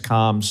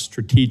 Transcom's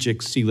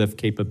strategic sealift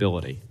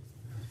capability?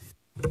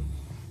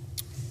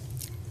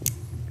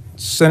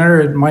 Senator,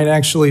 it might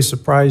actually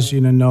surprise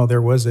you to know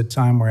there was a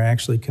time where I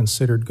actually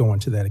considered going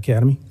to that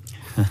academy.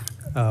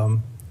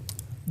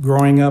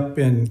 Growing up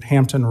in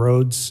Hampton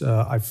Roads,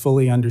 I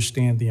fully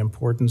understand the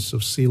importance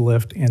of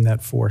sealift and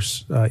that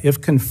force.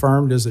 If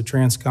confirmed as a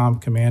Transcom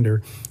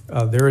commander,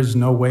 there is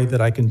no way that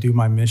I can do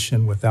my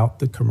mission without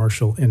the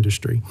commercial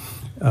industry.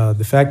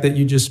 The fact that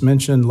you just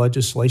mentioned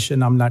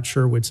legislation, I'm not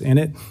sure what's in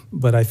it,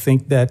 but I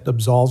think that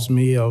absolves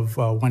me of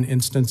one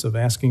instance of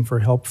asking for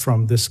help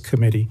from this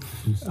committee.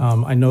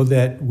 I know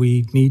that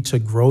we need to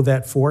grow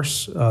that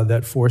force.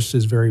 That force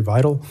is very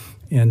vital,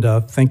 and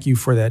thank you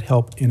for that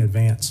help in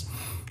advance.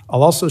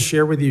 I'll also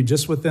share with you,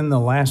 just within the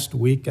last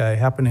week, I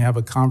happened to have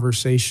a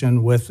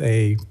conversation with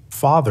a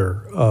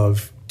father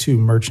of 2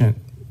 merchant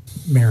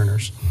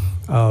mariners.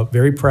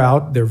 Very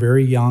proud, they're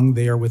very young,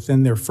 they are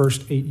within their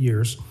first 8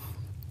 years.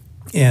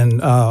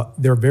 And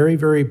they're very,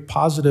 very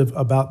positive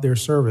about their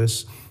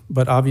service,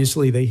 but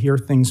obviously they hear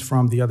things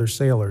from the other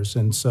sailors.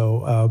 And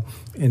so,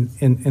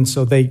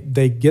 so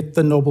they get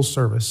the noble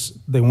service.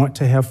 They want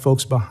to have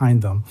folks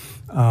behind them.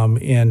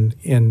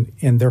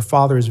 And their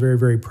father is very,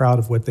 very proud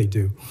of what they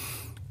do.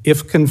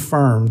 If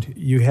confirmed,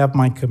 you have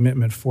my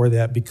commitment for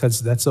that,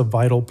 because that's a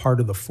vital part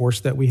of the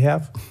force that we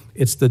have.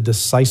 It's the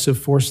decisive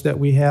force that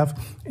we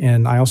have.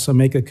 And I also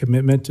make a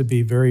commitment to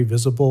be very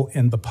visible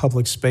in the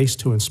public space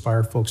to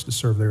inspire folks to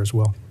serve there as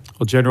well.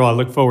 Well, General, I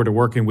look forward to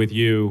working with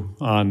you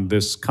on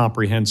this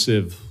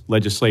comprehensive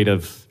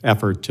legislative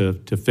effort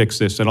to fix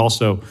this. And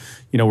also,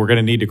 you know, we're going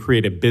to need to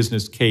create a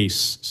business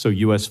case so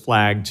U.S.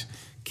 flagged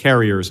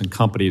carriers and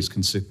companies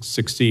can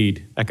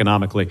succeed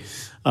economically.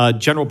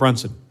 General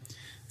Brunson.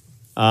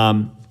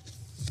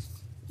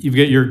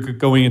 You're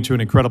going into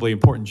an incredibly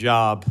important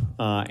job,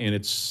 and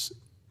it's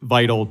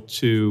vital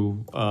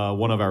to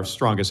one of our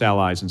strongest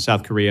allies in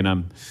South Korea.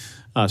 And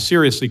I'm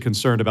seriously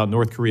concerned about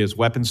North Korea's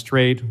weapons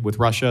trade with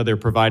Russia. They're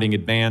providing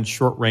advanced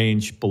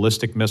short-range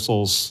ballistic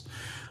missiles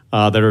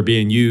that are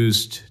being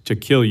used to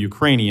kill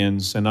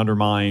Ukrainians and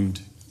undermine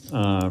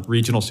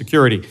regional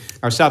security.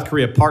 Our South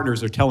Korea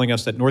partners are telling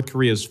us that North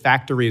Korea's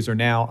factories are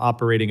now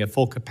operating at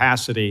full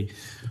capacity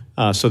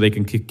so they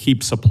can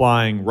keep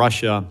supplying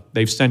Russia.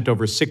 They've sent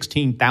over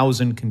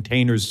 16,000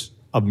 containers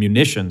of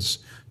munitions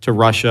to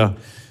Russia,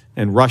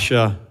 and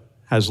Russia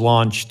has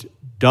launched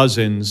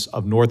dozens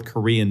of North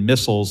Korean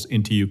missiles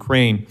into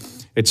Ukraine.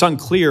 It's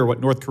unclear what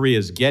North Korea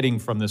is getting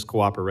from this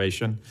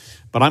cooperation,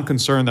 but I'm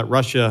concerned that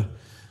Russia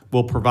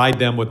will provide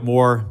them with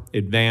more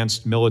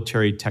advanced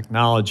military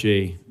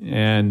technology.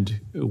 And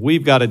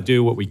we've got to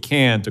do what we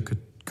can to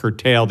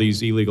curtail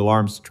these illegal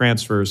arms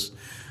transfers.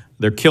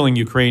 They're killing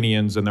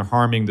Ukrainians and they're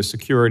harming the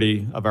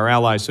security of our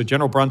allies. So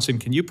General Brunson,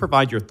 can you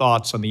provide your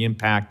thoughts on the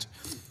impact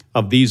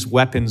of these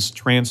weapons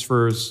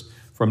transfers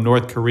from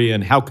North Korea,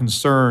 and how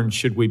concerned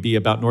should we be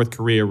about North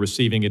Korea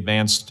receiving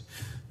advanced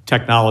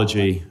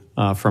technology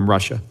from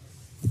Russia?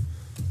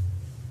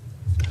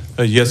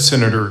 Yes,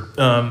 Senator.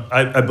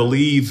 I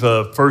believe,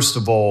 first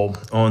of all,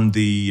 on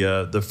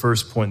the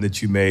first point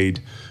that you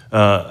made,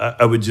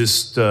 I would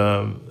just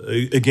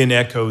again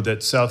echo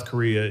that South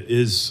Korea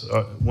is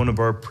one of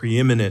our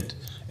preeminent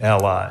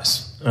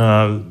allies,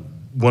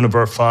 one of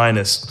our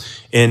finest.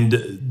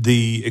 And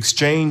the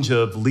exchange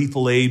of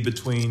lethal aid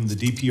between the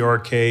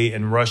DPRK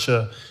and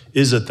Russia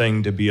is a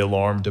thing to be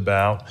alarmed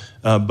about.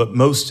 But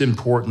most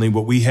importantly,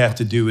 what we have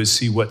to do is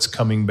see what's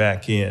coming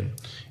back in.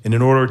 And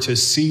in order to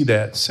see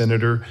that,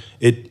 Senator,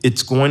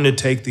 it's going to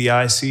take the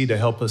IC to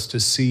help us to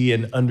see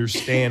and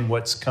understand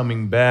what's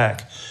coming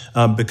back.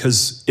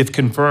 Because if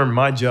confirmed,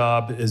 my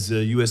job as a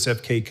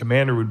USFK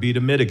commander would be to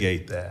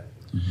mitigate that.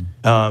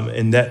 Mm-hmm.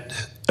 And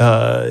that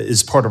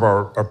is part of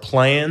our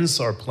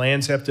plans. Our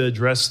plans have to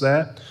address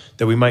that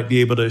we might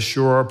be able to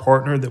assure our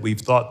partner that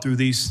we've thought through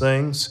these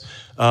things.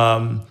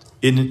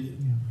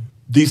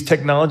 These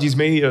technologies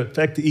may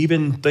affect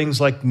even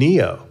things like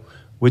NEO,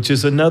 which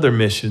is another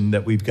mission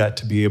that we've got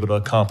to be able to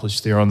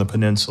accomplish there on the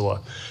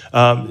peninsula.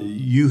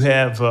 You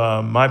have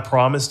my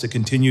promise to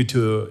continue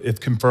to, if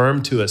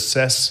confirmed, to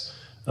assess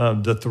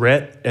the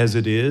threat as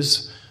it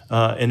is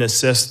and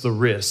assess the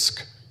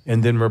risk,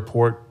 and then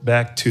report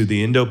back to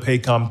the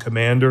Indo-PACOM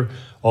commander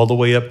all the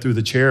way up through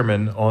the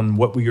chairman on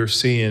what we are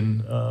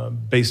seeing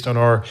based on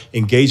our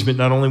engagement,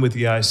 not only with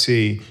the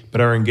IC, but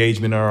our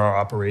engagement in our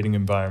operating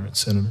environment,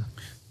 Senator.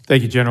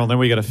 Thank you, General. Then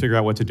we got to figure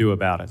out what to do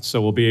about it.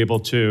 So we'll be able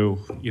to,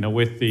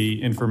 with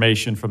the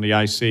information from the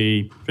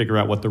IC, figure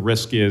out what the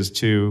risk is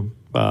to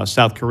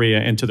South Korea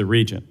and to the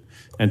region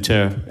and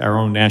to our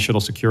own national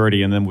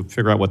security, and then we'll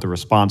figure out what the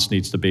response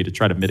needs to be to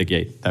try to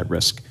mitigate that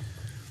risk.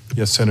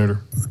 Yes,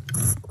 Senator.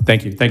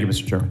 Thank you. Thank you,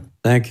 Mr. Chairman.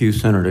 Thank you,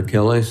 Senator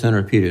Kelly.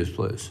 Senator Peters,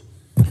 please.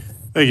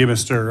 Thank you,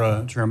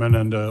 Mr. Chairman,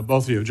 and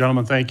both of you.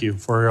 Gentlemen, thank you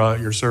for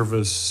your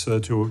service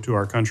to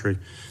our country.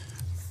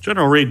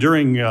 General Reed,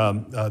 during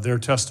their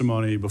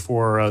testimony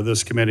before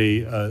this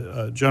committee,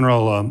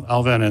 General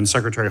Alvin and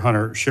Secretary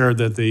Hunter shared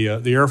that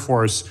the Air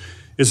Force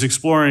is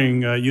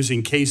exploring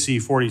using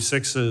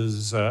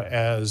KC-46s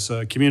as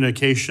a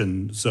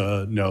communications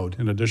node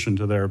in addition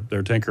to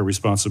their tanker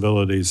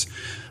responsibilities.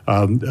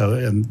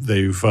 And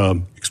they've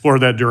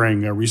explored that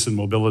during a recent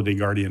Mobility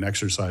Guardian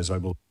exercise, I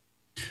believe.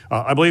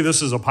 I believe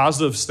this is a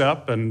positive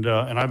step, and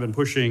I've been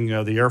pushing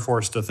the Air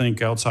Force to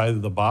think outside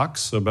of the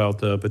box about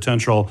the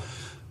potential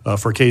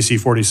for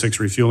KC-46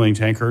 refueling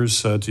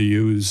tankers to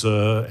use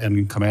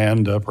and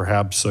command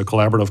perhaps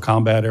collaborative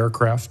combat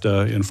aircraft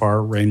in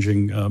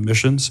far-ranging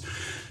missions.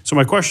 So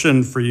my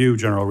question for you,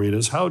 General Reed,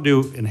 is how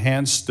do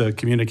enhanced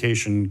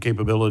communication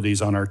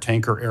capabilities on our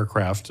tanker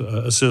aircraft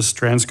assist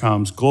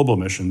TRANSCOM's global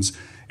missions?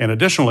 And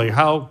additionally,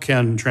 how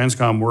can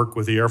TRANSCOM work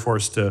with the Air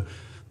Force to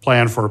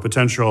plan for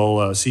potential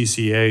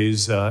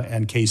CCAs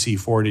and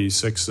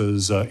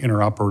KC-46's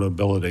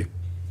interoperability?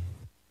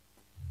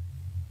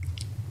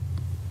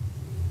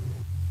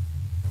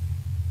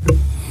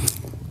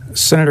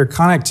 Senator,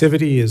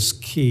 connectivity is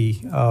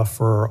key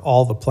for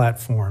all the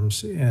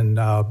platforms, and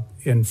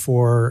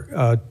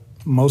for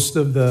most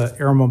of the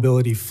air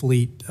mobility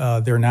fleet,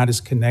 they're not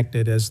as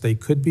connected as they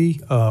could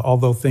be,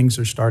 although things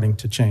are starting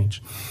to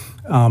change.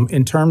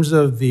 In terms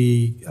of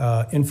the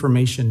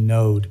information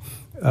node,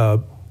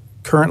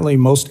 currently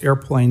most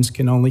airplanes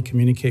can only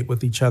communicate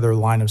with each other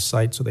line of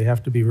sight, so they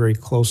have to be very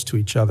close to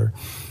each other.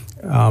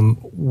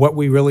 What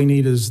we really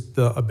need is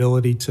the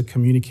ability to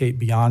communicate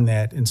beyond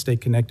that and stay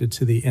connected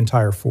to the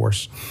entire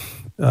force.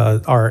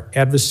 Our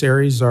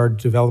adversaries are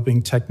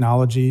developing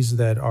technologies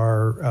that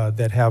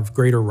have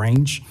greater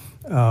range,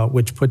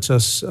 which puts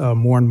us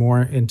more and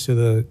more into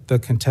the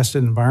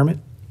contested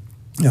environment.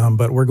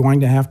 But we're going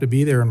to have to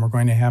be there, and we're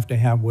going to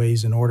have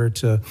ways in order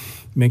to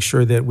make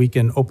sure that we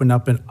can open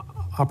up an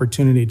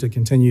opportunity to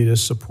continue to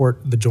support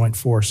the joint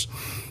force.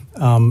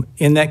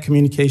 In that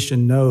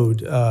communication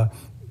node,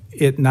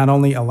 it not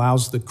only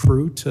allows the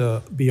crew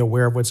to be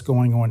aware of what's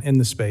going on in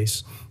the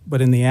space, but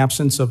in the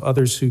absence of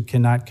others who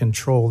cannot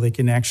control, they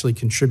can actually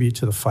contribute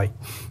to the fight.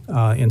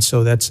 And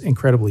so that's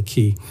incredibly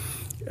key.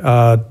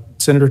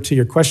 Senator, to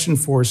your question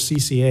for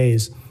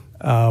CCAs,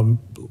 a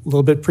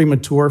little bit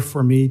premature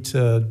for me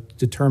to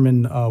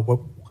determine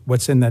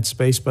what's in that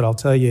space, but I'll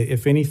tell you,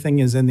 if anything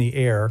is in the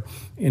air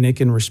and it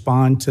can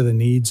respond to the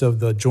needs of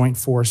the joint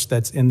force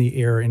that's in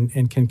the air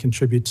and can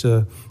contribute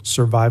to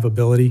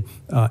survivability,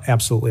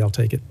 absolutely, I'll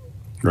take it.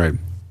 Great.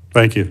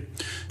 Thank you.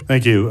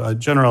 Thank you.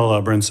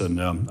 General Brunson,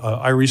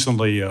 I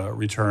recently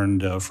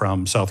returned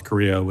from South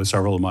Korea with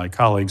several of my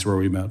colleagues where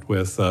we met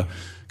with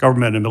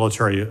government and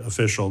military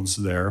officials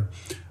there.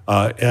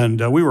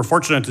 And we were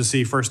fortunate to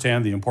see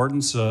firsthand the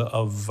importance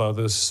of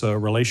this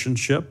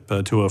relationship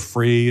to a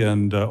free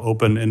and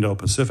open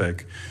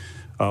Indo-Pacific.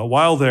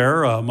 While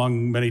there,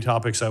 among many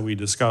topics that we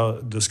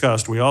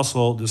discussed, we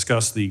also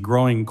discussed the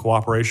growing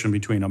cooperation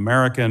between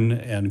American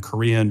and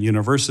Korean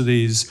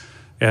universities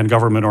and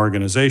government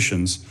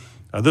organizations.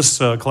 This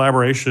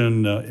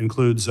collaboration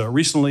includes a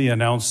recently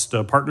announced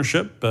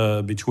partnership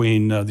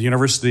between the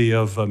University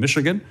of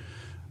Michigan,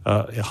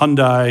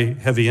 Hyundai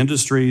Heavy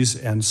Industries,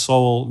 and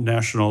Seoul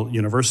National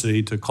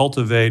University to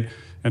cultivate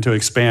and to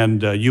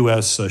expand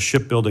U.S.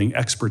 Shipbuilding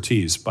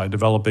expertise by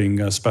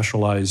developing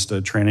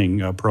specialized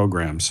training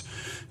programs.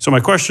 So my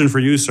question for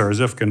you, sir, is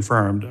if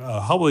confirmed,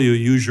 how will you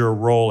use your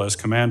role as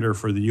commander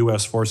for the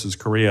U.S. Forces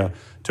Korea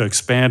to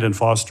expand and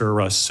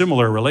foster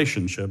similar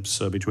relationships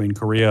between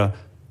Korea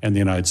and the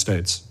United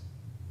States?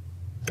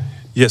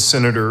 Yes,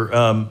 Senator.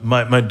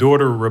 My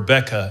daughter,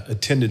 Rebecca,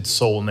 attended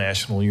Seoul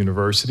National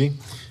University.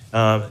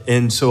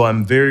 And so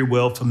I'm very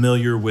well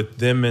familiar with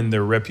them and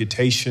their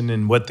reputation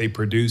and what they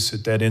produce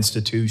at that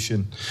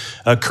institution.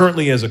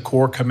 Currently, as a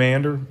Corps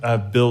commander,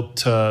 I've built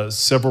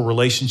several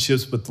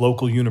relationships with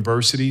local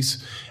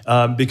universities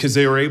because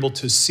they are able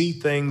to see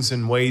things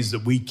in ways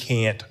that we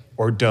can't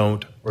or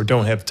don't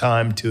have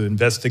time to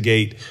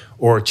investigate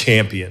or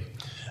champion.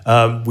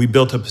 We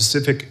built a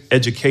Pacific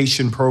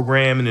education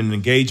program and an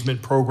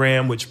engagement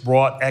program which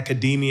brought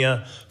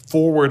academia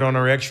forward on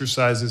our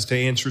exercises to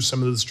answer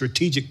some of the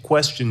strategic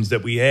questions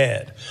that we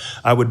had.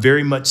 I would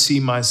very much see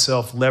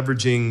myself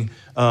leveraging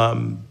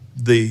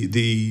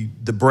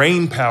the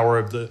brain power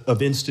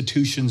of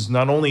institutions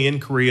not only in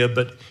Korea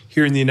but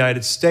here in the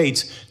United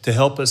States to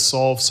help us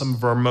solve some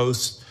of our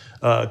most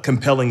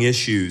compelling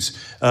issues.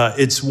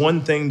 It's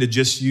one thing to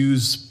just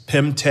use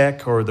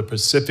PEMTech or the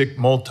Pacific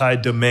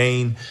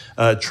multi-domain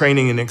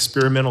training and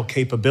experimental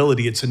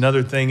capability. It's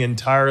another thing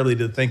entirely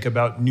to think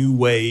about new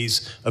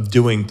ways of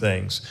doing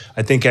things.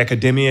 I think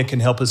academia can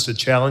help us to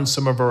challenge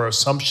some of our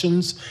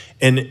assumptions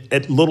and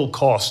at little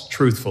cost,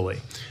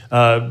 truthfully.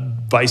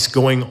 Vice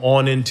going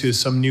on into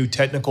some new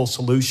technical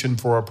solution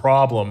for a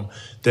problem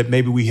that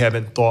maybe we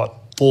haven't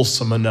thought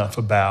fulsome enough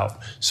about.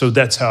 So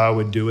that's how I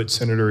would do it,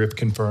 Senator, if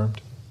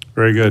confirmed.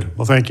 Very good.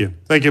 Well, thank you.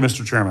 Thank you,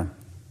 Mr. Chairman.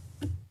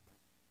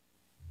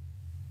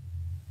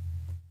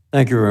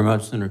 Thank you very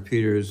much, Senator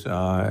Peters.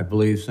 I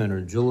believe Senator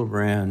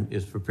Gillibrand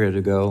is prepared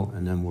to go,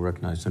 and then we'll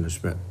recognize Senator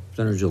Smith.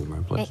 Senator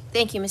Gillibrand, please.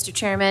 Thank you, Mr.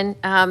 Chairman.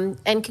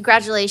 And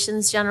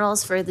congratulations,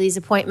 generals, for these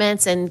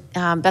appointments, and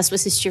best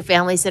wishes to your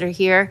families that are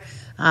here.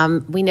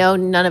 We know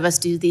none of us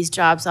do these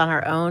jobs on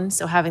our own,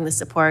 so having the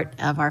support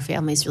of our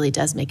families really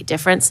does make a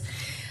difference.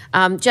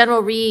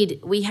 General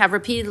Reed, we have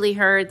repeatedly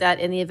heard that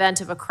in the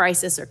event of a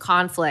crisis or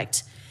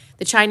conflict,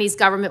 the Chinese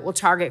government will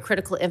target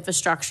critical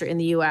infrastructure in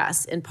the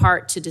U.S., in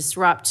part to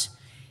disrupt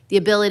the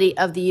ability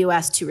of the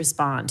U.S. to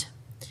respond.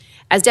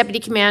 As Deputy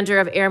Commander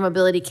of Air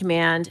Mobility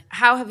Command,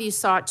 how have you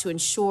sought to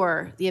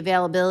ensure the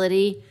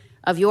availability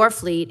of your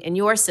fleet and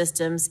your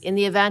systems in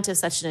the event of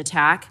such an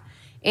attack?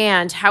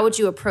 And how would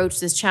you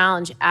approach this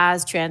challenge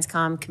as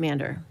TRANSCOM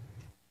Commander?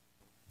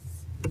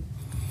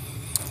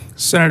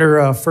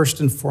 Senator, first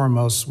and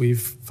foremost,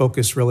 we've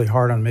focused really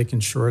hard on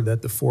making sure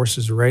that the force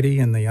is ready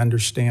and they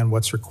understand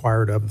what's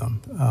required of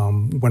them.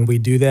 When we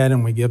do that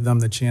and we give them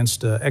the chance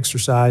to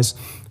exercise,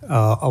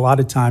 a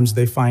lot of times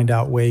they find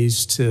out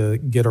ways to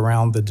get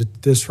around the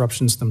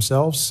disruptions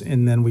themselves,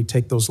 and then we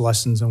take those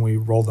lessons and we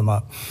roll them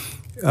up.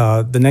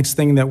 The next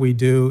thing that we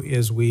do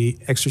is we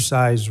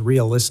exercise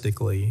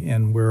realistically,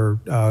 and we're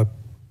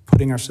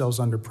putting ourselves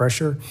under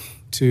pressure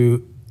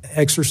to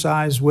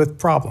exercise with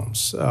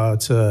problems,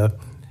 to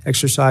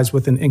exercise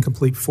with an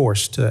incomplete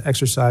force, to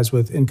exercise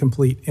with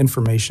incomplete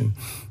information.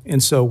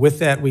 And so with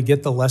that, we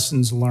get the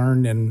lessons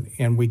learned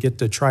and we get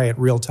to try it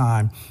real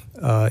time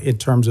in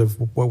terms of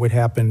what would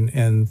happen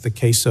in the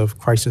case of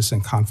crisis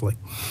and conflict.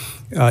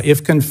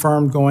 If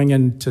confirmed going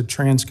into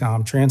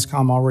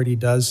TRANSCOM already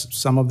does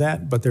some of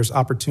that, but there's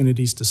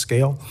opportunities to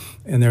scale,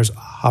 and there's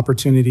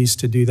opportunities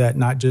to do that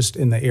not just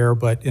in the air,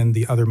 but in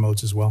the other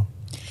modes as well.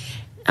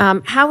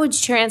 How would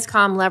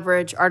TRANSCOM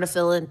leverage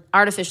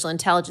artificial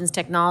intelligence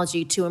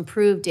technology to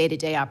improve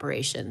day-to-day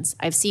operations?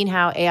 I've seen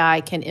how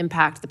AI can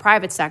impact the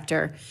private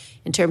sector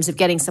in terms of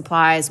getting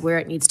supplies where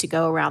it needs to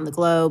go around the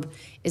globe.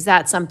 Is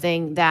that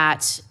something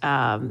that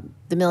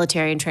the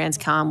military and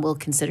TRANSCOM will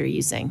consider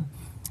using?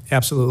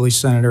 Absolutely,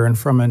 Senator. And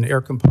from an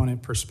air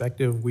component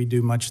perspective, we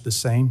do much the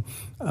same.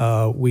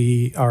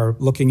 We are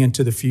looking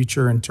into the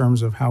future in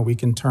terms of how we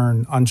can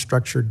turn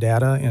unstructured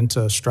data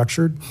into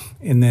structured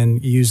and then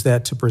use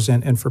that to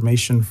present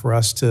information for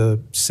us to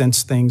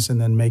sense things and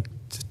then make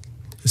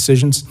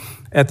decisions.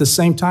 At the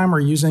same time, we're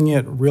using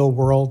it real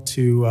world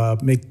to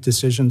make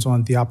decisions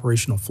on the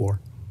operational floor.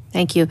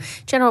 Thank you.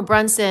 General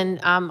Brunson,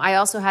 I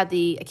also had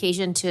the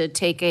occasion to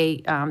take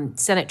a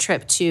Senate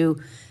trip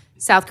to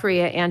South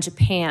Korea and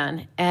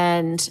Japan,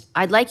 and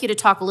I'd like you to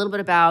talk a little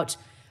bit about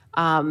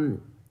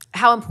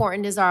how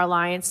important is our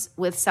alliance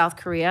with South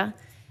Korea,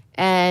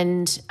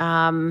 and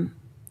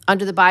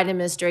under the Biden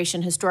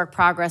administration, historic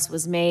progress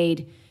was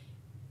made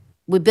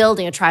with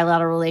building a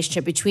trilateral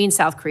relationship between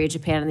South Korea,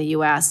 Japan, and the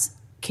U.S.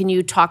 Can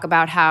you talk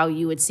about how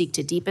you would seek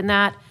to deepen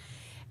that?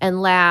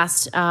 And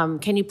last,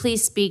 can you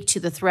please speak to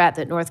the threat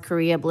that North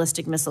Korea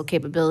ballistic missile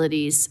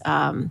capabilities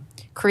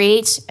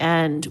create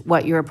and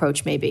what your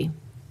approach may be?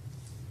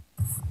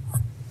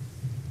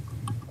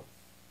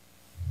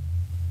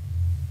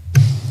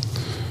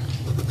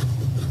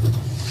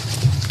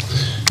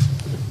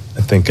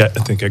 I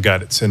think I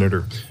got it,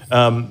 Senator.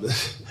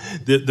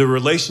 The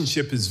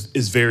relationship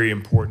is very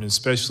important,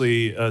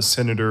 especially,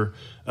 Senator.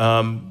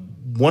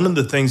 One of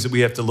the things that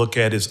we have to look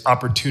at is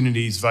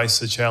opportunities vice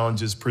the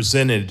challenges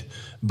presented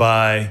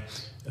by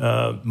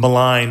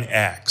malign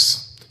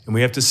acts. And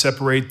we have to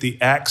separate the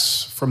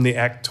acts from the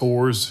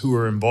actors who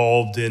are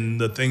involved in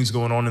the things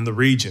going on in the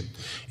region.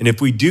 And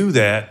if we do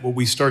that, what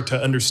we start to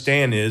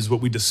understand is,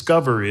 what we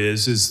discover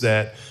is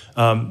that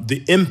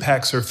the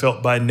impacts are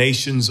felt by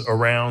nations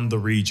around the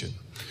region.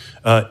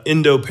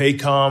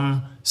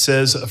 Indo-PACOM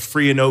says a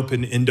free and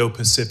open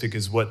Indo-Pacific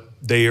is what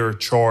they are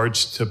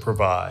charged to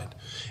provide.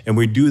 And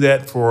we do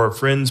that for our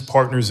friends,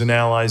 partners, and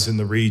allies in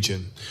the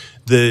region.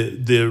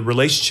 The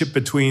relationship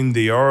between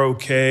the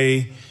ROK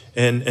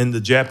and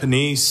the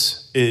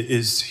Japanese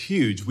is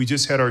huge. We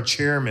just had our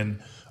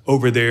chairman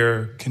over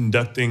there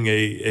conducting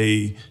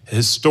a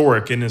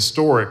historic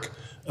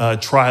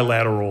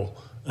trilateral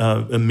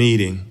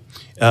meeting.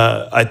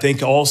 I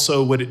think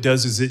also what it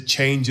does is it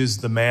changes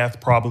the math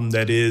problem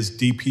that is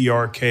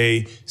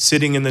DPRK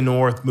sitting in the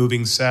north,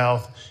 moving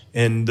south,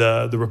 and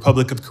the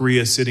Republic of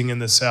Korea sitting in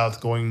the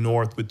south, going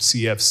north with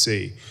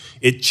CFC.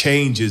 It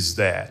changes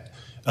that.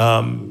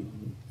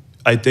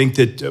 I think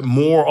that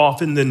more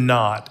often than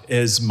not,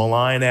 as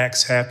malign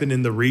acts happen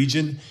in the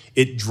region,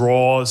 it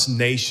draws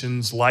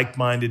nations,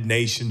 like-minded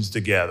nations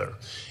together.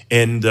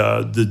 And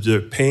the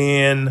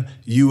Japan,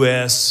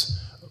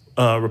 U.S.,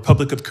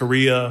 Republic of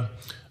Korea,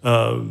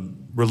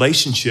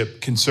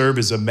 relationship can serve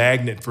as a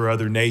magnet for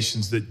other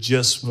nations that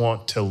just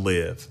want to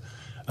live.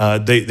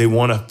 They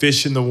want to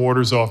fish in the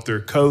waters off their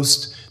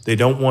coast. They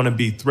don't want to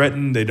be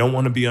threatened. They don't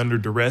want to be under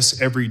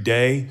duress every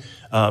day.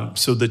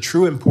 So the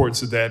true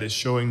importance of that is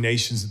showing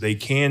nations that they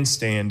can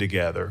stand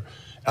together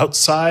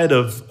outside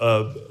of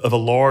a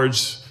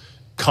large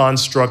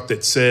construct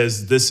that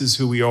says this is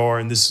who we are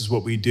and this is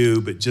what we do,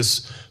 but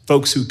just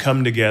folks who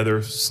come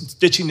together,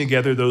 stitching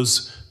together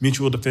those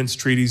mutual defense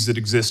treaties that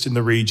exist in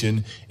the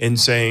region and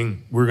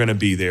saying, we're going to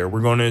be there.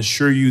 We're going to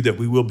assure you that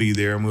we will be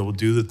there and we will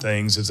do the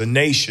things as a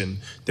nation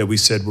that we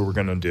said we were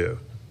going to do.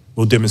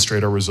 We'll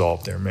demonstrate our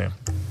resolve there, ma'am.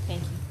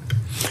 Thank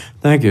you.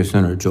 Thank you,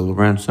 Senator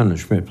Gillibrand. Senator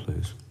Schmidt,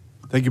 please.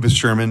 Thank you, Mr.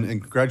 Chairman, and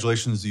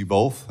congratulations to you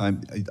both.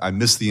 I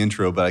missed the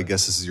intro, but I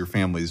guess this is your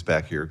families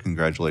back here.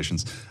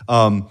 Congratulations.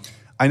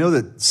 I know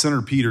that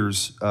Senator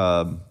Peters,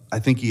 I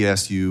think he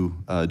asked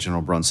you,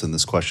 General Brunson,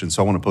 this question,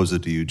 so I want to pose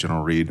it to you,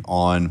 General Reed.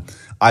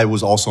 I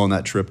was also on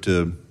that trip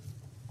to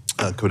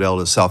Kodal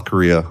to South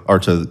Korea, or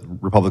to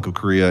Republic of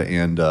Korea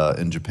and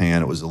in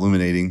Japan. It was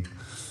illuminating.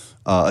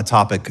 A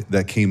topic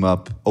that came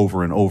up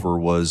over and over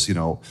was,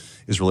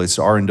 is relates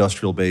to our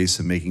industrial base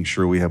and making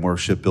sure we have more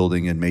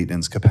shipbuilding and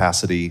maintenance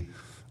capacity.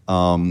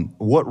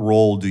 What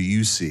role do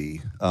you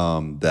see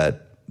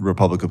that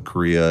Republic of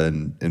Korea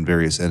and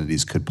various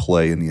entities could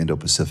play in the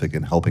Indo-Pacific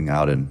in helping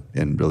out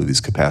in really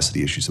these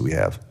capacity issues that we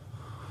have?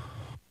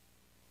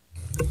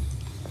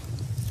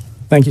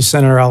 Thank you,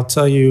 Senator. I'll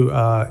tell you,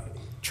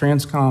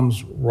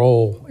 Transcom's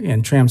role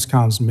and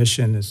Transcom's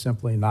mission is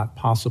simply not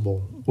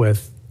possible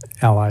with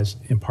allies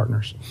and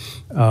partners.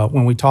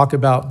 When we talk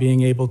about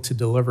being able to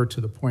deliver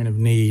to the point of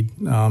need,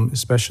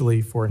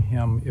 especially for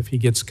him, if he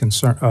gets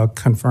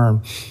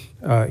confirmed,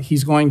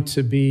 he's going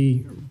to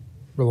be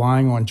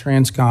relying on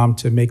Transcom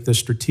to make the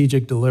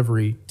strategic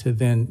delivery to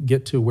then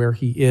get to where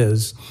he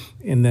is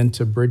and then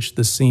to bridge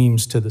the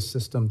seams to the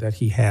system that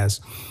he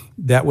has.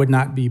 That would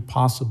not be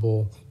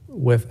possible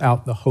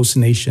without the host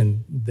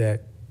nation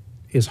that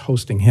is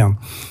hosting him.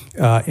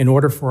 In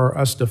order for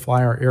us to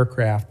fly our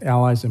aircraft,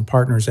 allies and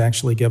partners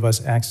actually give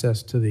us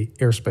access to the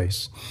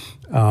airspace.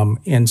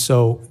 And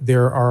so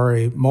there are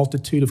a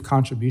multitude of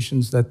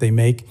contributions that they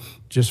make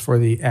just for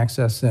the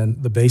access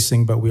and the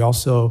basing, but we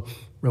also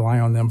rely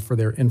on them for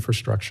their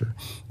infrastructure.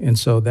 And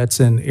so that's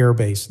an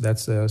airbase,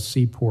 that's a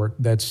seaport,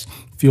 that's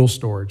fuel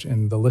storage,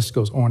 and the list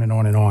goes on and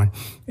on and on.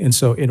 And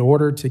so in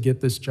order to get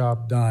this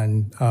job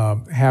done,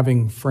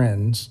 having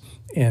friends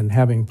and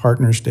having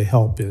partners to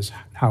help is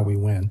how we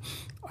win.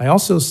 I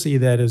also see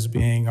that as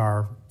being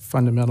our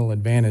fundamental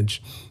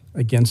advantage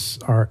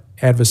against our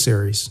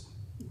adversaries.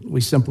 We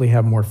simply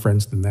have more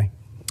friends than they.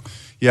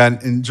 Yeah,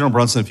 and General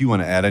Brunson, if you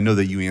want to add, I know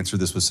that you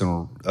answered this with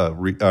Senator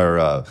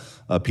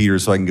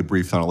Peters, so I can get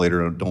briefed on it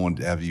later. I don't want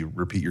to have you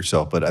repeat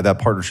yourself, but that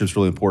partnership is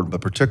really important,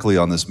 but particularly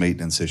on this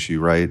maintenance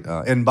issue, right?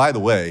 And by the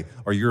way,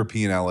 our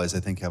European allies, I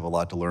think, have a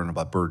lot to learn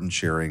about burden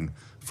sharing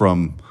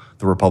from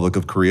the Republic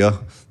of Korea.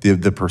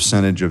 The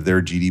percentage of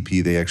their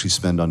GDP they actually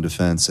spend on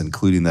defense,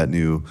 including that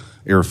new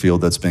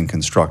airfield that's been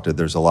constructed.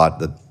 There's a lot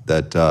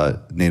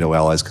that NATO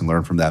allies can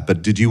learn from that.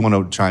 But did you want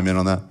to chime in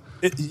on that?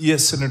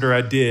 Yes, Senator,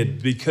 I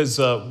did, because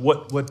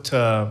what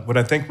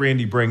I think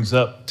Randy brings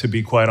up, to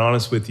be quite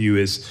honest with you,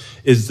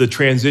 is the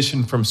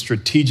transition from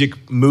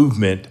strategic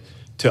movement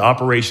to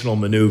operational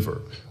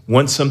maneuver.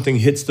 Once something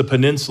hits the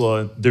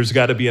peninsula, there's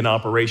got to be an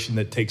operation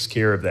that takes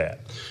care of that.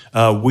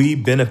 We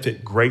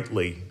benefit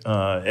greatly,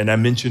 and I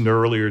mentioned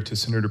earlier to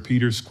Senator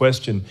Peters'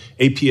 question,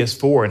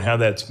 APS-4 and how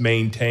that's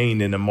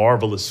maintained in a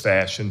marvelous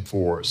fashion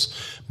for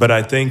us. But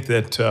I think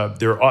that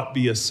there ought to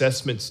be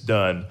assessments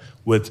done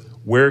with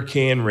where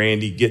can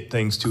Randy get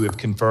things to if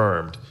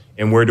confirmed,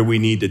 and where do we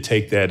need to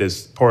take that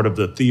as part of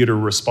the theater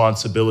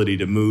responsibility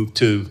to move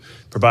to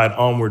provide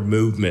onward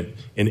movement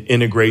and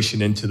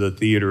integration into the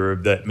theater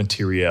of that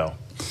materiel.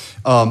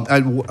 I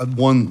had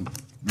one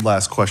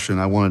last question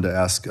I wanted to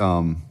ask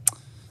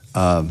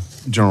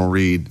General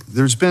Reed.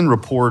 There's been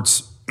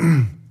reports,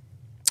 and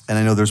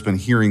I know there's been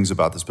hearings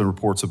about this, been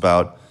reports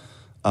about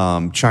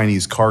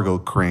Chinese cargo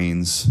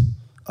cranes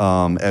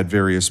at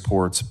various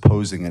ports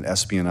posing an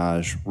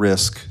espionage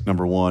risk,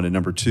 number one, and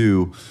number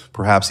two,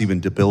 perhaps even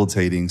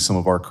debilitating some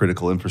of our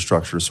critical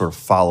infrastructure, to sort of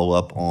follow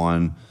up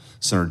on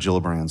Senator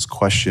Gillibrand's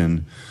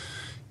question.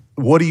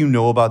 What do you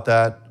know about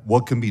that?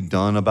 What can be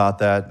done about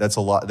that? That's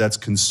a lot. That's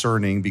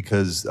concerning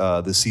because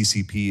the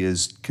CCP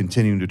is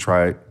continuing to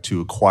try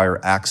to acquire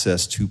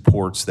access to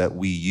ports that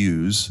we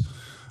use.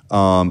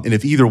 And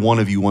if either one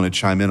of you want to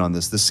chime in on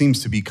this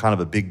seems to be kind of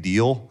a big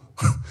deal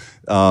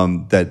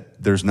that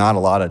there's not a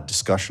lot of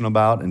discussion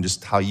about, and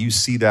just how you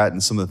see that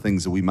and some of the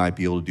things that we might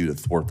be able to do to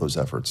thwart those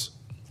efforts.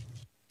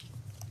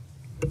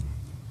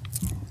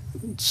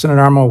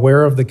 Senator, I'm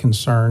aware of the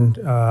concern.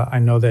 I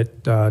know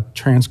that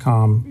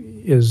Transcom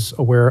is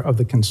aware of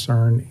the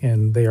concern,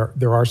 and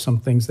there are some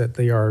things that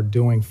they are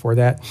doing for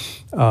that.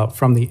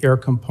 From the air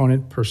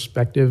component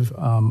perspective,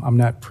 I'm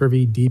not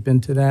privy deep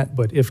into that,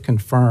 but if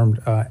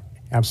confirmed,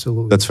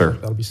 absolutely. That's fair.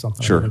 That'll be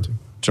something Sure. I'll get into.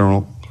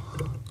 General?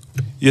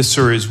 Yes,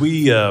 sir. As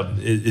we,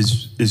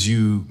 as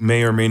you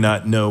may or may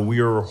not know, we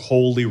are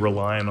wholly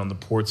reliant on the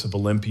ports of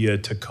Olympia,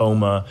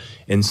 Tacoma,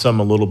 and some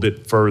a little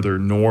bit further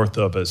north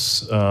of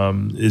us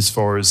as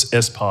far as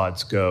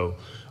SPODs go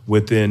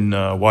within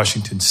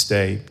Washington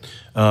State.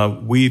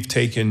 We've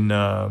taken,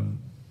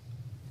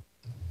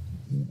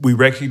 we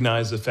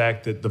recognize the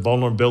fact that the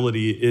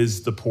vulnerability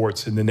is the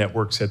ports and the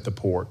networks at the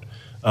port.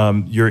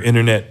 Your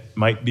internet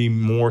might be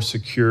more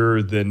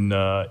secure than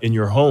in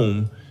your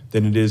home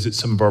than it is at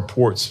some of our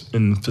ports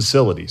and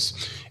facilities.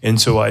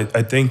 And so I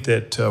think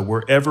that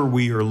wherever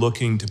we are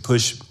looking to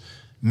push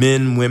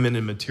men, women,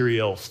 and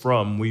material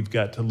from, we've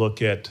got to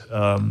look at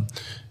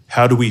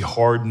how do we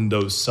harden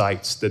those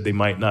sites that they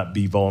might not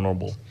be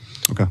vulnerable.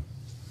 Okay.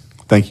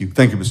 Thank you.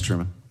 Thank you, Mr.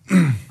 Chairman.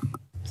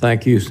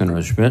 Thank you,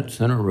 Senator Schmidt.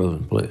 Senator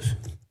Rosen, please.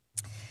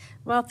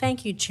 Well,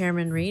 thank you,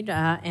 Chairman Reed,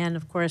 and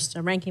of course,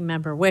 Ranking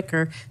Member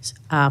Wicker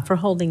for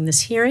holding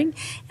this hearing.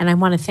 And I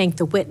want to thank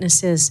the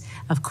witnesses,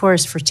 of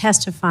course, for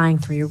testifying,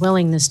 for your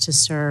willingness to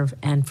serve,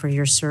 and for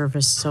your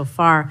service so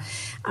far.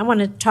 I want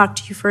to talk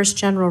to you first,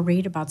 General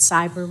Reed, about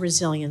cyber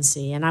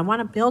resiliency. And I want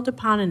to build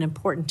upon an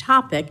important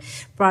topic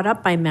brought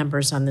up by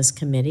members on this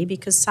committee,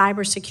 because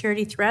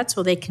cybersecurity threats,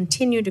 well, they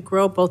continue to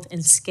grow both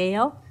in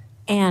scale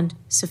and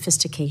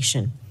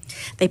sophistication.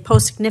 They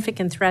pose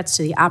significant threats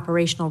to the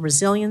operational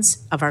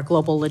resilience of our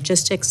global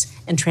logistics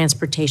and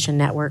transportation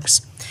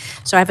networks.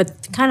 So I have a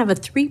kind of a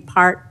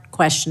three-part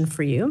question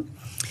for you.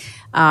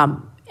 I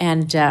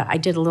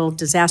did a little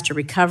disaster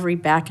recovery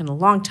back in a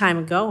long time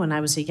ago when I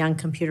was a young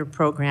computer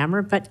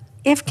programmer. But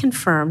if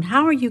confirmed,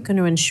 how are you going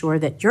to ensure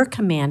that your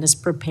command is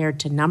prepared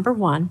to, number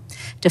one,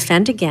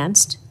 defend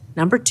against,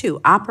 number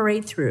two,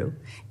 operate through,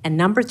 and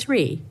number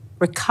three,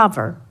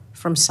 recover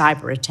from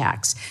cyber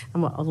attacks?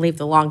 And I'll leave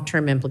the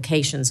long-term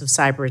implications of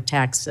cyber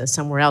attacks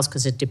somewhere else,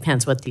 because it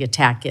depends what the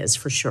attack is,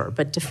 for sure.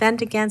 But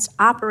defend against,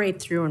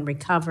 operate through, and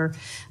recover.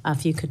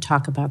 If you could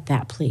talk about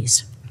that,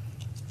 please.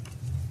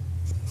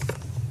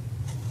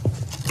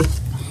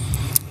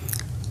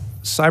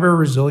 Cyber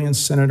resilience,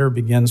 Senator,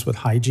 begins with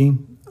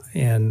hygiene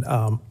and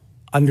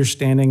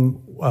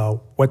understanding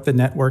what the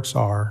networks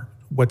are,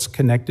 what's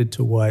connected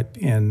to what,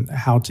 and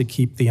how to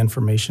keep the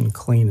information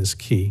clean is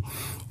key.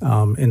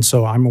 And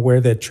so I'm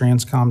aware that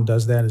Transcom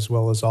does that, as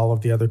well as all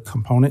of the other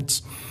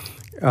components.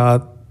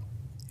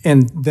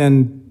 And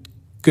then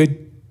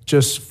good,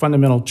 just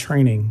fundamental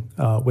training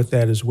with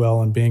that as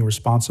well, and being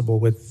responsible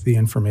with the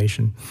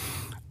information.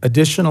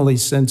 Additionally,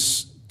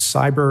 since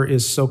cyber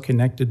is so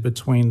connected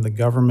between the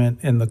government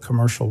and the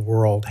commercial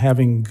world,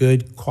 having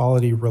good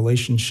quality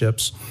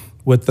relationships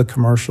with the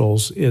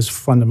commercials is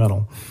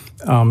fundamental.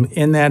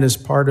 In that, as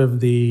part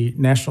of the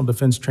National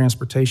Defense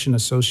Transportation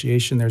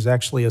Association, there's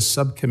actually a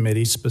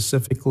subcommittee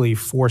specifically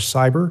for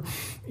cyber.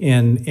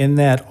 And in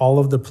that, all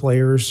of the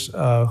players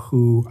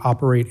who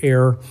operate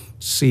air,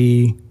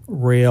 sea,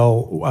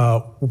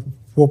 rail,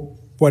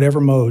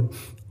 whatever mode,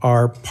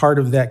 are part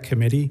of that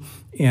committee.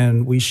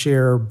 And we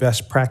share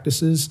best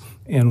practices,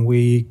 and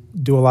we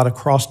do a lot of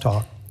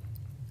crosstalk.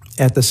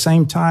 At the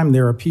same time,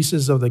 there are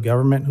pieces of the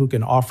government who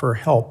can offer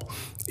help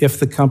if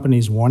the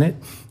companies want it.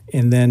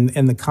 And then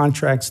in the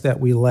contracts that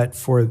we let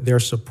for their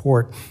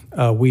support,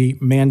 we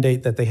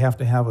mandate that they have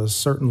to have a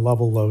certain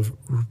level of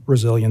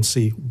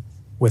resiliency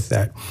with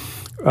that.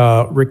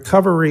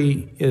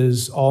 Recovery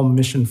is all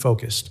mission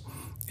focused.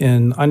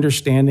 In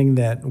understanding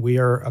that we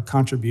are a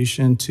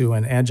contribution to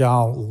an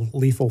agile,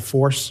 lethal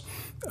force,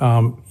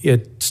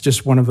 it's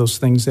just one of those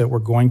things that we're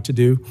going to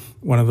do,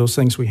 one of those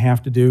things we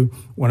have to do,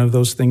 one of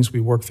those things we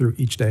work through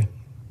each day.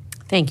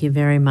 Thank you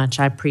very much.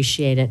 I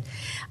appreciate it.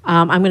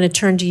 I'm going to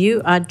turn to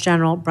you,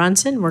 General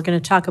Brunson. We're going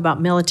to talk about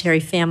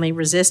military family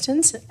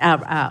resilience.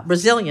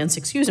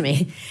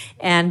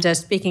 And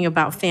speaking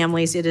about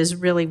families, it is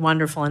really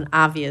wonderful and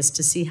obvious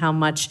to see how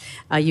much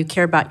you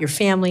care about your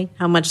family,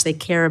 how much they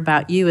care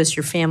about you as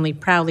your family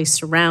proudly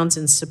surrounds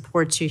and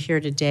supports you here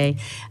today.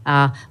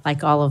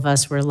 Like all of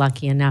us, we're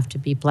lucky enough to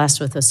be blessed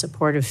with a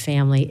supportive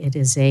family. It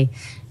is a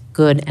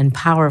good and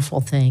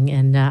powerful thing.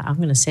 And I'm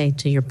going to say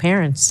to your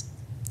parents,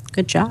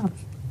 good job.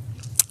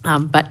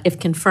 But if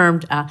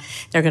confirmed,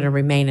 they're going to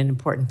remain an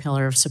important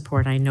pillar of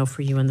support, I know,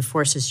 for you and the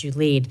forces you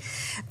lead.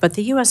 But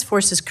the U.S.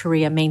 Forces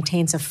Korea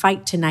maintains a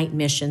fight tonight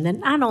mission that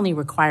not only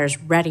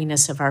requires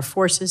readiness of our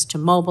forces to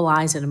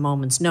mobilize at a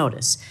moment's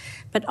notice,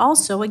 but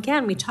also,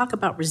 again, we talk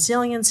about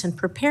resilience and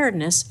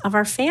preparedness of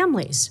our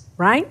families,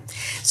 right?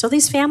 So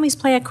these families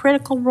play a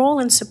critical role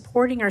in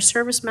supporting our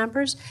service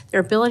members, their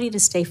ability to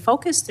stay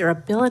focused, their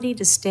ability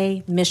to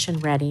stay mission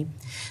ready.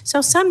 So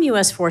some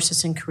U.S.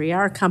 forces in Korea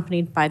are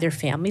accompanied by their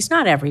families,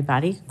 not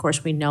everybody, of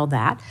course we know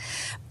that,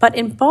 but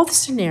in both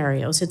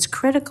scenarios, it's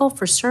critical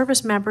for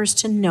service members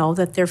to know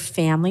that their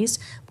families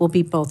will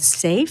be both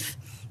safe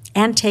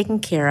and taken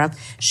care of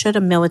should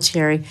a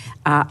military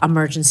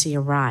emergency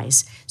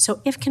arise. So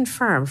if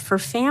confirmed, for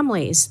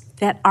families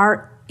that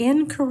are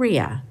in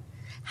Korea,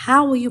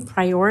 how will you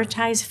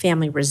prioritize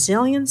family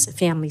resilience,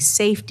 family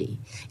safety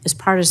as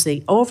part of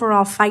the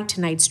overall Fight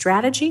Tonight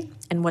strategy?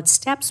 And what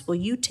steps will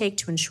you take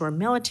to ensure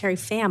military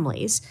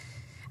families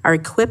are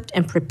equipped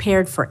and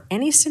prepared for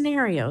any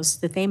scenarios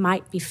that they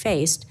might be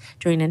faced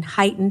during a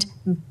heightened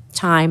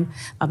time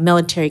of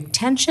military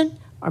tension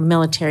or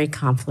military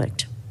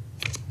conflict?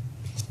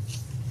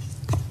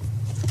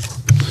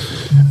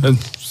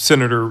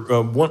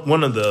 Senator,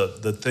 one of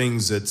the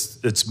things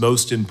that's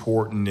most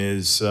important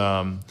is,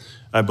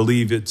 I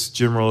believe it's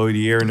General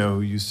Odierno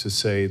who used to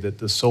say that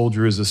the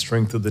soldier is the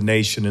strength of the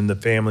nation and the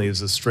family is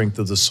the strength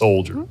of the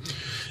soldier.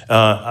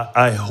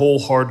 I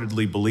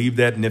wholeheartedly believe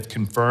that, and if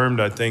confirmed,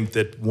 I think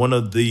that one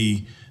of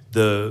the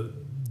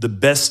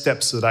best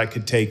steps that I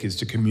could take is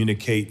to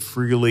communicate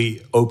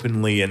freely,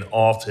 openly, and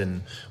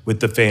often with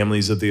the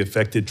families of the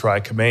affected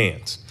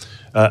tri-commands.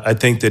 I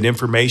think that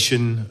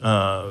information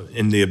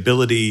and the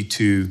ability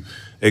to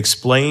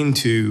explain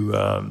to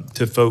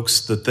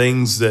folks the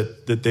things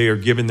that they are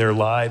giving their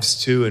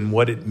lives to and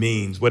what it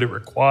means, what it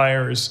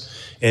requires,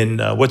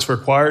 and what's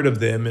required of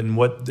them, and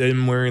what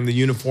them wearing the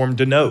uniform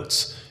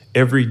denotes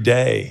every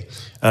day.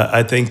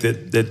 I think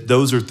that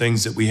those are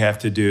things that we have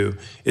to do.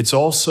 It's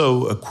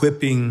also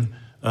equipping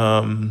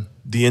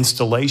the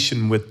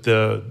installation with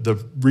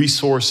the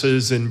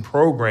resources and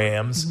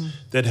programs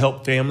that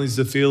help families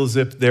to feel as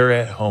if they're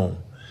at home.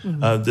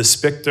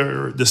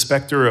 The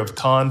specter of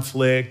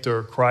conflict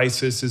or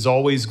crisis is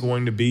always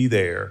going to be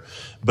there,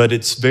 but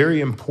it's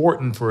very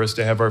important for us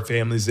to have our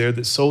families there,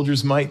 that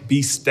soldiers might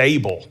be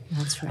stable.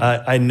 That's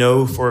right. I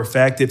know for a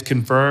fact, if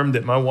confirmed,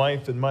 that my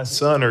wife and my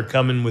son are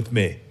coming with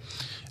me.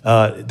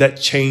 That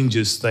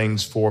changes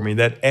things for me.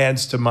 That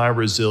adds to my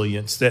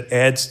resilience. That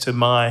adds to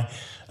my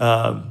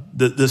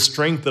the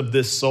strength of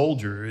this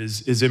soldier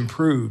is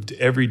improved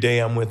every day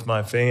I'm with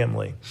my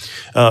family.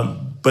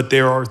 But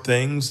there are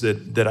things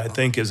that I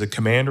think as a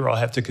commander I'll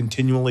have to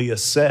continually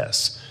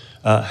assess.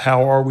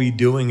 How are we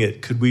doing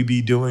it? Could we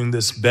be doing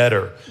this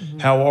better?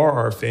 How are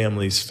our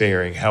families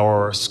faring? How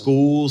are our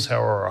schools?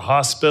 How are our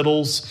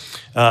hospitals?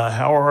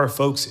 How are our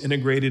folks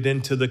integrated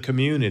into the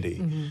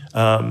community?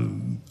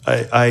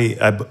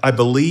 I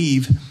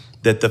believe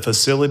that the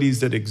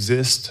facilities that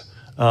exist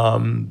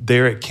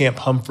there at Camp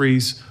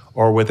Humphreys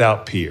are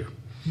without peer.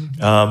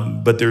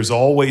 But there's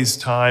always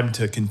time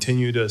to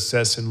continue to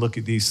assess and look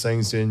at these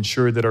things to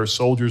ensure that our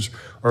soldiers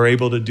are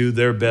able to do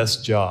their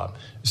best job.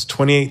 It's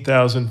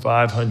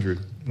 28,500,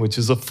 which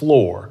is a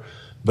floor,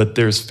 but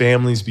there's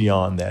families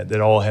beyond that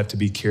all have to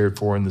be cared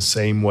for in the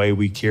same way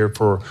we care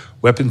for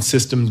weapon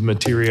systems,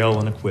 material,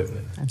 and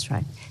equipment. That's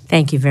right.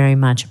 Thank you very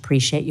much.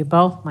 Appreciate you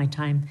both. My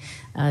time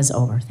is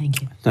over.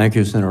 Thank you. Thank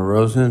you, Senator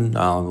Rosen.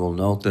 I will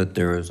note that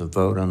there is a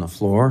vote on the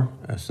floor.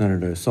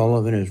 Senator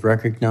Sullivan is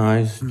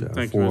recognized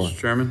Thank you, for Mr.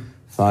 Chairman.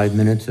 5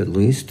 minutes at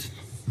least.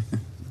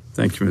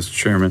 Thank you, Mr.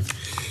 Chairman.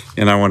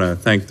 And I want to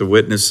thank the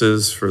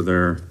witnesses for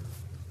their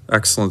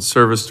excellent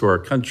service to our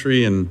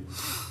country and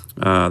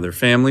their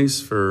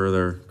families for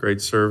their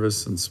great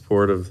service and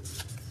support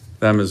of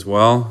them as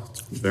well.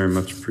 It's very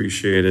much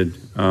appreciated.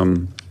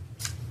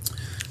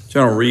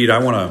 General Reed, I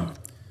want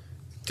to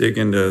dig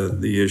into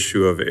the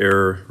issue of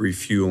air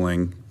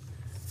refueling.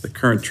 The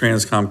current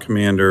TRANSCOM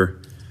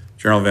commander,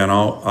 General Van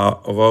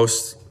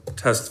Ovost,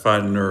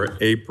 testified in her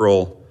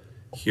April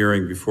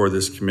hearing before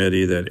this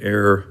committee that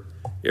air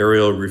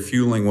aerial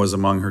refueling was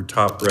among her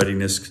top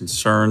readiness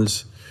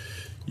concerns.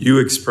 You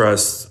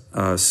expressed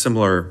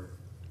similar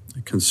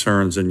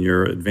concerns in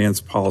your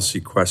advanced policy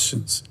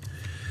questions.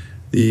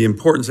 The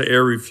importance of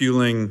air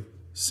refueling,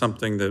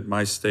 something that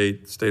my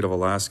state of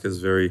Alaska,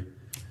 is very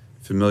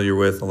familiar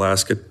with.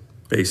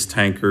 Alaska-based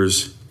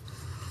tankers,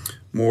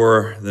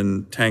 more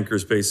than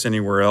tankers based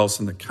anywhere else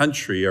in the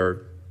country,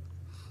 are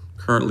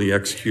currently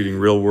executing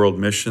real-world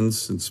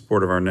missions in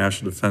support of our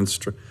national defense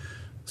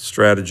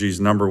strategy's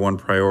 #1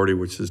 priority,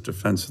 which is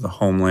defense of the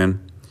homeland.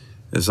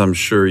 As I'm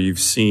sure you've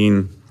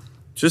seen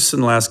just in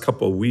the last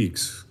couple of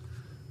weeks,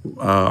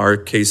 our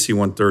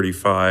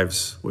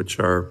KC-135s, which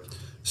are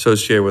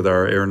associated with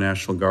our Air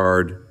National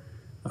Guard,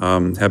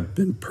 have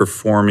been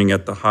performing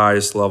at the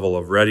highest level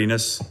of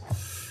readiness,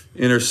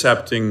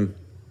 intercepting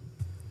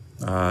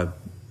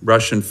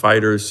Russian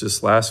fighters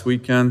just last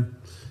weekend,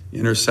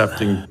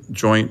 intercepting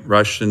joint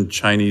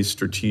Russian-Chinese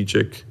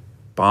strategic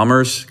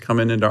bombers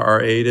coming into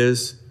our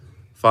AIDAs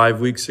 5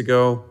 weeks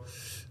ago,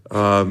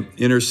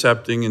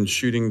 intercepting and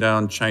shooting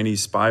down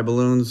Chinese spy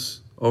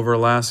balloons over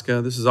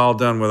Alaska. This is all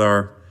done with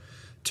our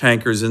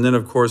tankers. And then,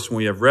 of course, when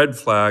we have red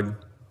flag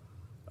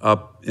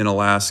up in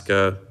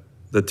Alaska,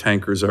 the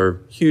tankers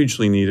are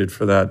hugely needed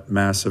for that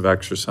massive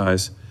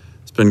exercise.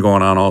 It's been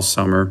going on all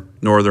summer,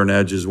 Northern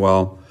Edge as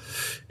well.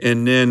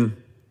 And then,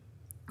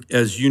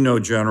 as you know,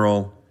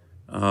 General,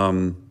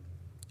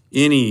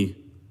 any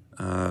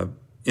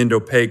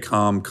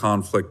Indo-PACOM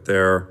conflict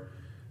there,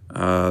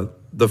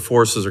 the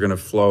forces are going to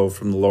flow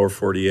from the lower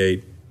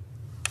 48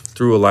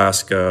 through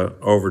Alaska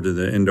over to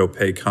the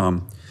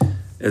Indo-PACOM.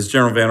 As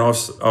General Van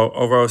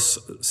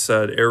Ovos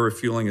said, air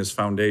refueling is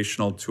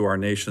foundational to our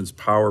nation's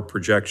power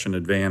projection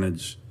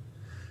advantage.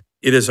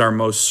 It is our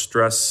most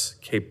stress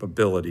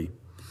capability.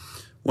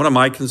 One of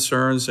my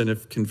concerns, and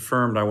if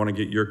confirmed, I want to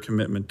get your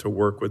commitment to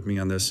work with me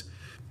on this.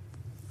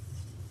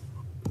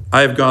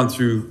 I have gone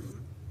through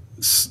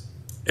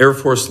Air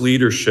Force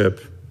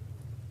leadership,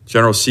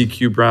 General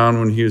C.Q. Brown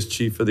when he was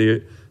Chief of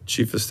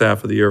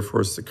Staff of the Air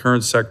Force, the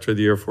current Secretary of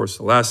the Air Force,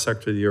 the last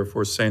Secretary of the Air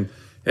Force, saying,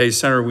 hey,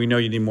 Senator, we know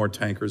you need more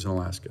tankers in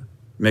Alaska.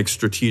 Makes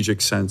strategic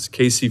sense.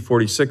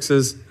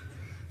 KC-46s,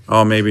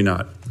 oh, maybe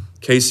not.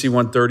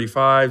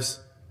 KC-135s,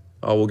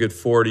 oh, we'll get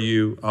 4 to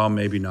you, oh,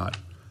 maybe not.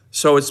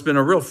 So it's been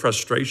a real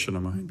frustration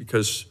of mine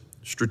because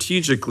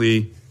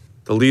strategically,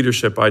 the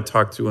leadership I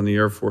talked to in the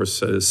Air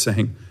Force is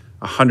saying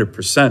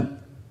 100%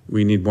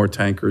 we need more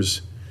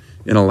tankers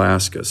in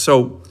Alaska.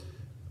 So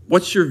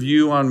what's your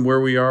view on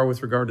where we are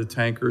with regard to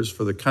tankers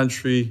for the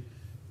country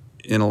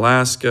in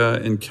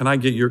Alaska? And can I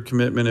get your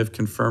commitment, if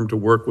confirmed, to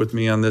work with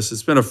me on this?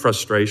 It's been a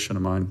frustration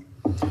of mine.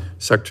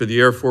 Secretary of the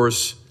Air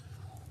Force,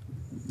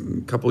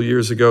 a couple of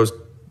years ago,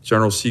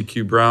 General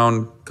C.Q.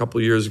 Brown, a couple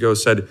of years ago,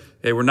 said,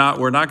 hey, we're not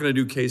going to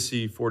do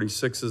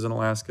KC-46s in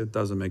Alaska. It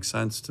doesn't make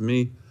sense to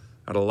me.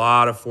 I had a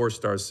lot of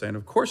 4-stars saying,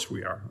 of course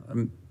we are.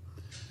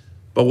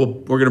 But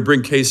we're going to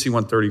bring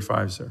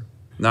KC-135s there.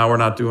 Now we're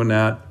not doing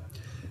that.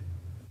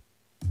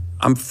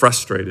 I'm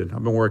frustrated.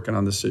 I've been working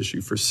on this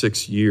issue for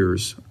 6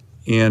 years,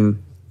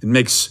 and it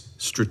makes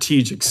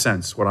strategic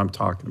sense what I'm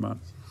talking about.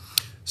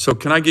 So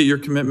can I get your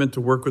commitment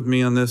to work with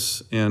me on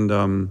this?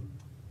 And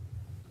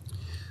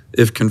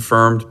if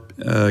confirmed,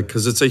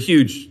 because it's a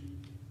huge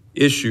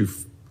issue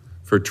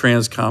for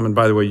TRANSCOM. And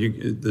by the way,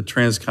 the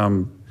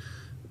TRANSCOM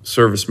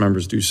service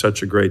members do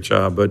such a great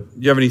job. But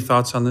do you have any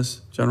thoughts on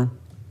this, General?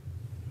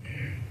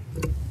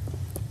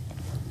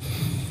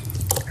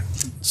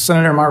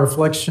 Senator, my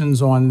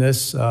reflections on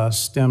this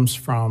stems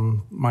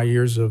from my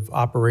years of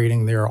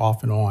operating there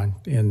off and on.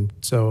 And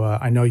so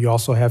I know you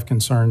also have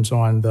concerns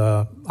on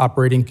the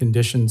operating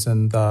conditions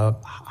in the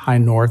high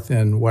north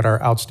and what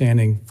our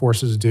outstanding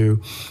forces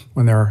do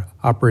when they're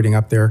operating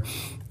up there.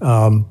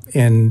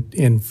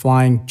 In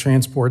flying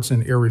transports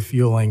and air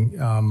refueling,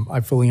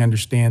 I fully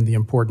understand the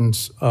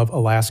importance of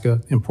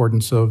Alaska,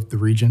 importance of the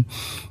region.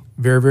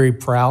 Very, very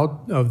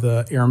proud of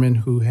the airmen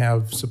who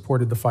have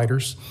supported the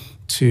fighters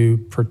to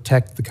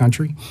protect the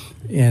country,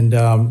 and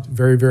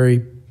very,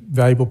 very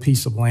valuable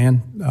piece of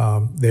land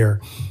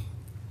there.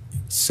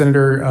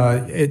 Senator,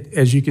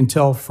 as you can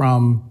tell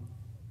from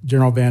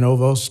General Van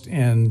Ovost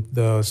and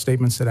the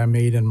statements that I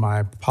made in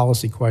my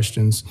policy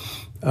questions,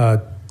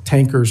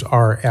 tankers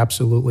are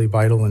absolutely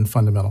vital and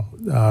fundamental.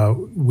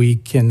 We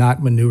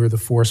cannot maneuver the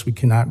force, we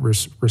cannot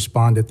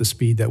respond at the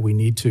speed that we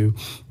need to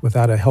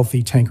without a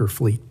healthy tanker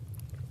fleet.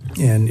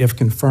 And if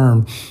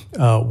confirmed,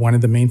 one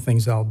of the main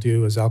things I'll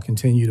do is I'll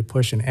continue to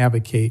push and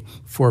advocate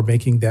for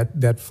making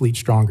that fleet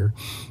stronger.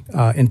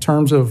 In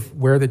terms of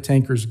where the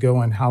tankers go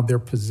and how they're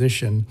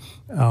positioned,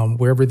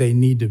 wherever they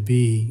need to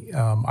be,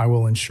 I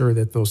will ensure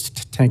that those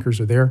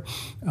tankers are there.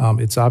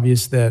 It's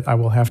obvious that I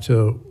will have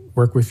to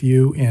work with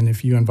you, and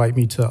if you invite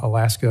me to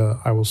Alaska,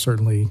 I will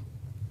certainly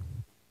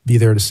be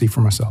there to see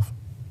for myself.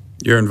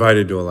 You're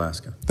invited to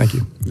Alaska. Thank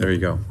you. There you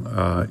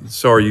go.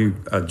 So are you,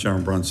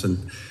 General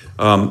Brunson.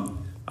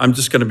 I'm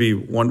just going to be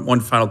one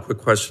final quick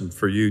question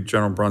for you,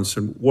 General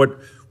Brunson.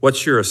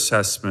 What's your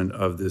assessment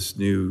of this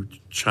new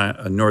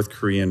North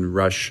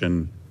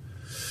Korean-Russian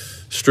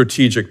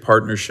strategic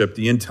partnership.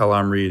 The intel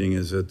I'm reading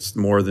is it's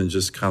more than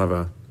just kind of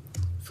a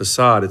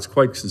facade. It's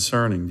quite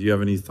concerning. Do you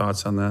have any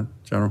thoughts on that,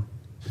 General?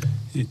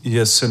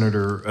 Yes,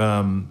 Senator.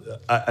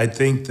 I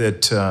think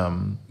that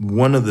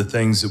one of the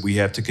things that we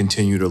have to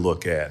continue to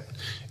look at,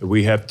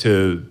 we have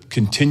to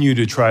continue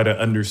to try to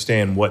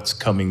understand what's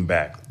coming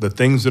back. The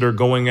things that are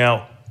going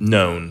out,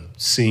 known,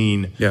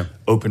 seen,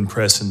 open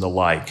press and the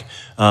like.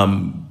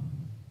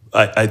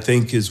 I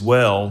think as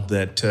well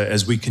that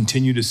as we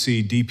continue to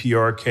see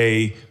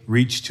DPRK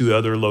reach to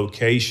other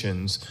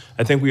locations,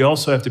 I think we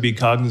also have to be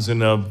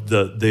cognizant of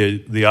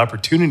the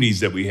opportunities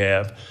that we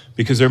have,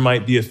 because there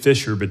might be a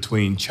fissure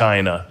between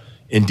China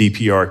and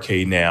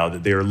DPRK now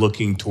that they're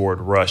looking toward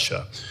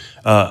Russia.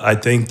 I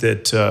think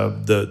that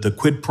the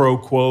quid pro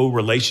quo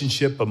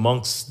relationship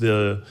amongst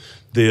the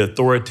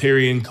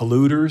authoritarian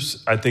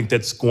colluders, I think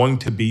that's going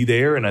to be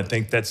there, and I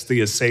think that's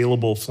the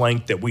assailable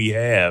flank that we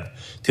have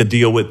to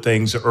deal with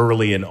things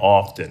early and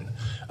often.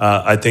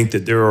 I think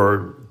that there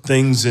are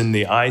things in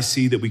the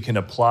IC that we can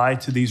apply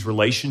to these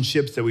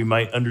relationships that we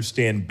might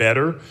understand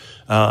better.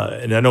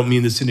 And I don't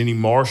mean this in any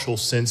martial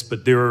sense,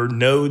 but there are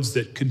nodes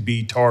that could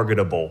be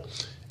targetable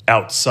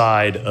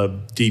outside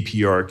of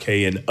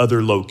DPRK and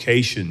other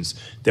locations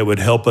that would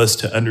help us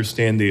to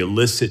understand the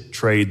illicit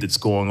trade that's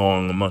going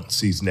on amongst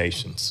these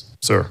nations.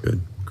 Sir.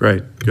 Good.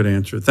 Great. Good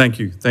answer. Thank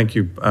you. Thank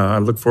you. I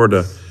look forward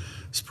to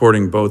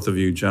supporting both of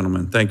you,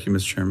 gentlemen. Thank you,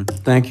 Mr. Chairman.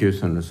 Thank you,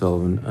 Senator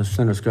Sullivan.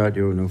 Senator Scott,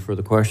 you have no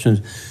further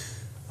questions.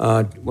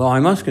 Well, I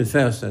must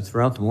confess that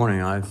throughout the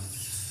morning, I've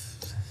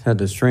had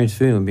this strange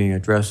feeling being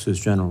addressed as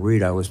General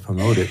Reed. I was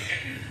promoted,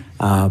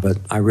 but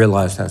I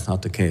realized that's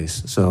not the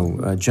case.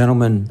 So,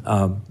 gentlemen,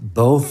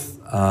 both,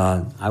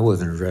 I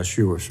wasn't addressed,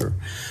 you were, sir.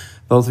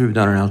 Both of you have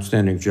done an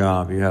outstanding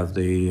job. You have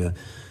the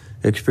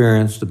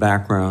experience, the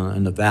background,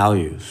 and the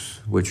values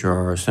which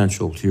are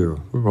essential to your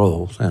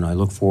roles, and I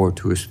look forward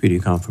to a speedy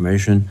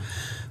confirmation.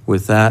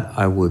 With that,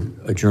 I would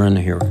adjourn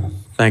the hearing.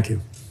 Thank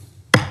you.